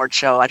was an award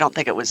show. I don't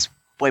think it was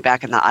way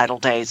back in the Idol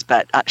days,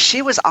 but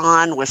she was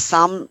on with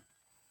some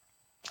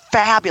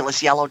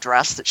fabulous yellow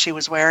dress that she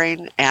was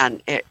wearing,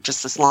 and it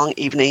just this long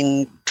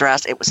evening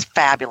dress. It was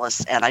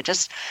fabulous, and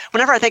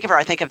whenever I think of her,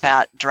 I think of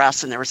that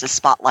dress, and there was this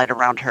spotlight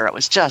around her. It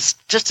was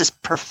just this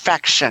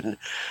perfection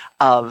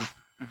of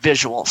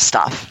visual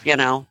stuff, you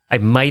know. I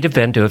might have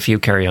been to a few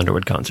Carrie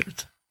Underwood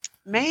concerts.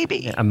 Maybe.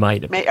 Yeah, I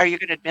might have. Are you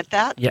going to admit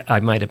that? Yeah, I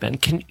might have been.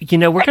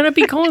 We're going to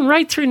be going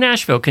right through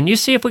Nashville. Can you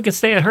see if we can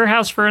stay at her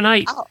house for a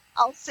night?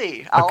 I'll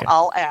see.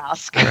 I'll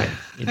ask. All right,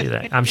 you do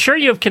that. I'm sure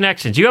you have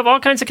connections. You have all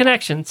kinds of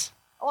connections.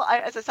 Well,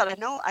 as I said,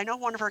 I know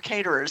one of her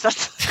caterers.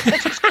 That's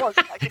as close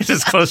as I can. It's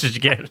as close as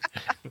you get.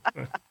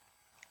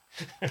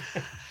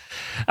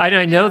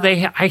 I know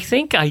I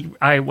think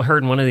I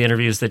heard in one of the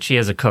interviews that she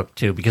has a cook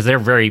too, because they're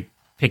very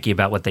picky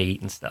about what they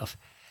eat and stuff.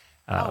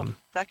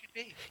 That could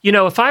be. You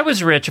know, if I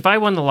was rich, if I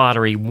won the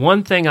lottery,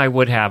 one thing I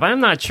would have,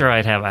 I'm not sure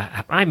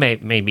I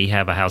maybe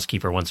have a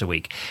housekeeper once a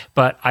week,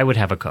 but I would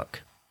have a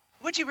cook.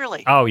 Would you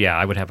really? Oh, yeah,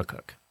 I would have a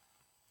cook.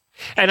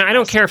 And I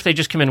don't care if they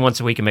just come in once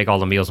a week and make all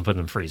the meals and put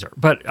them in the freezer,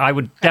 but I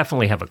would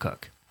definitely have a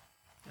cook.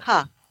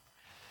 Huh.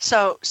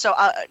 So,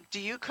 do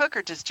you cook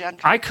or does Jen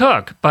cook? I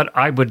cook, but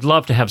I would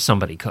love to have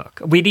somebody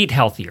cook. We'd eat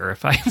healthier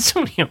if I had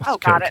somebody else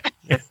cook. Got it.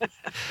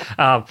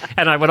 Yeah.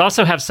 And I would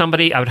also have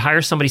I would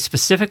hire somebody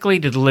specifically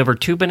to deliver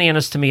 2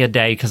 bananas to me a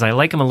day because I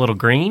like them a little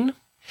green.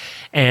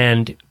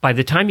 And by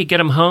the time you get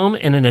them home,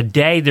 and in a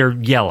day, they're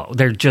yellow.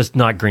 They're just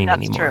not green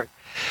anymore. That's true.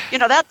 You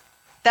know,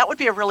 that would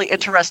be a really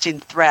interesting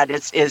thread.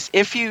 Is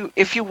if you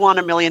won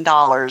 $1 million,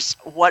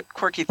 what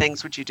quirky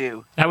things would you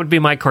do? That would be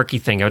my quirky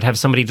thing. I would have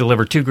somebody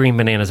deliver 2 green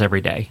bananas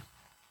every day.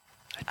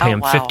 I'd pay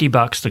them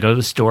 $50 to go to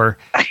the store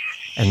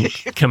and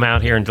come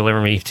out here and deliver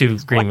me 2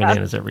 green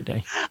bananas every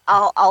day.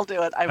 I'll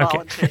do it. I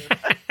volunteer.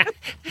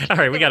 All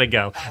right, we got to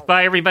go.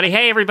 Bye, everybody.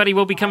 Hey, everybody,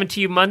 we'll be coming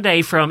to you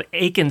Monday from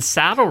Aiken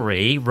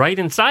Saddlery, right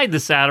inside the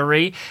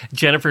Saddlery.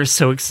 Jennifer's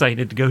so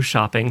excited to go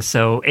shopping.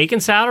 So Aiken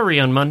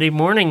Saddlery on Monday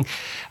morning.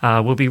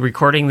 We'll be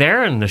recording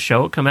there, and the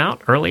show will come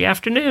out early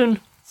afternoon.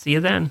 See you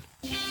then.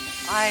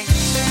 Bye.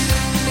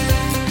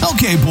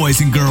 Okay,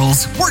 boys and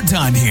girls, we're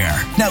done here.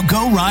 Now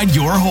go ride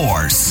your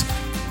horse.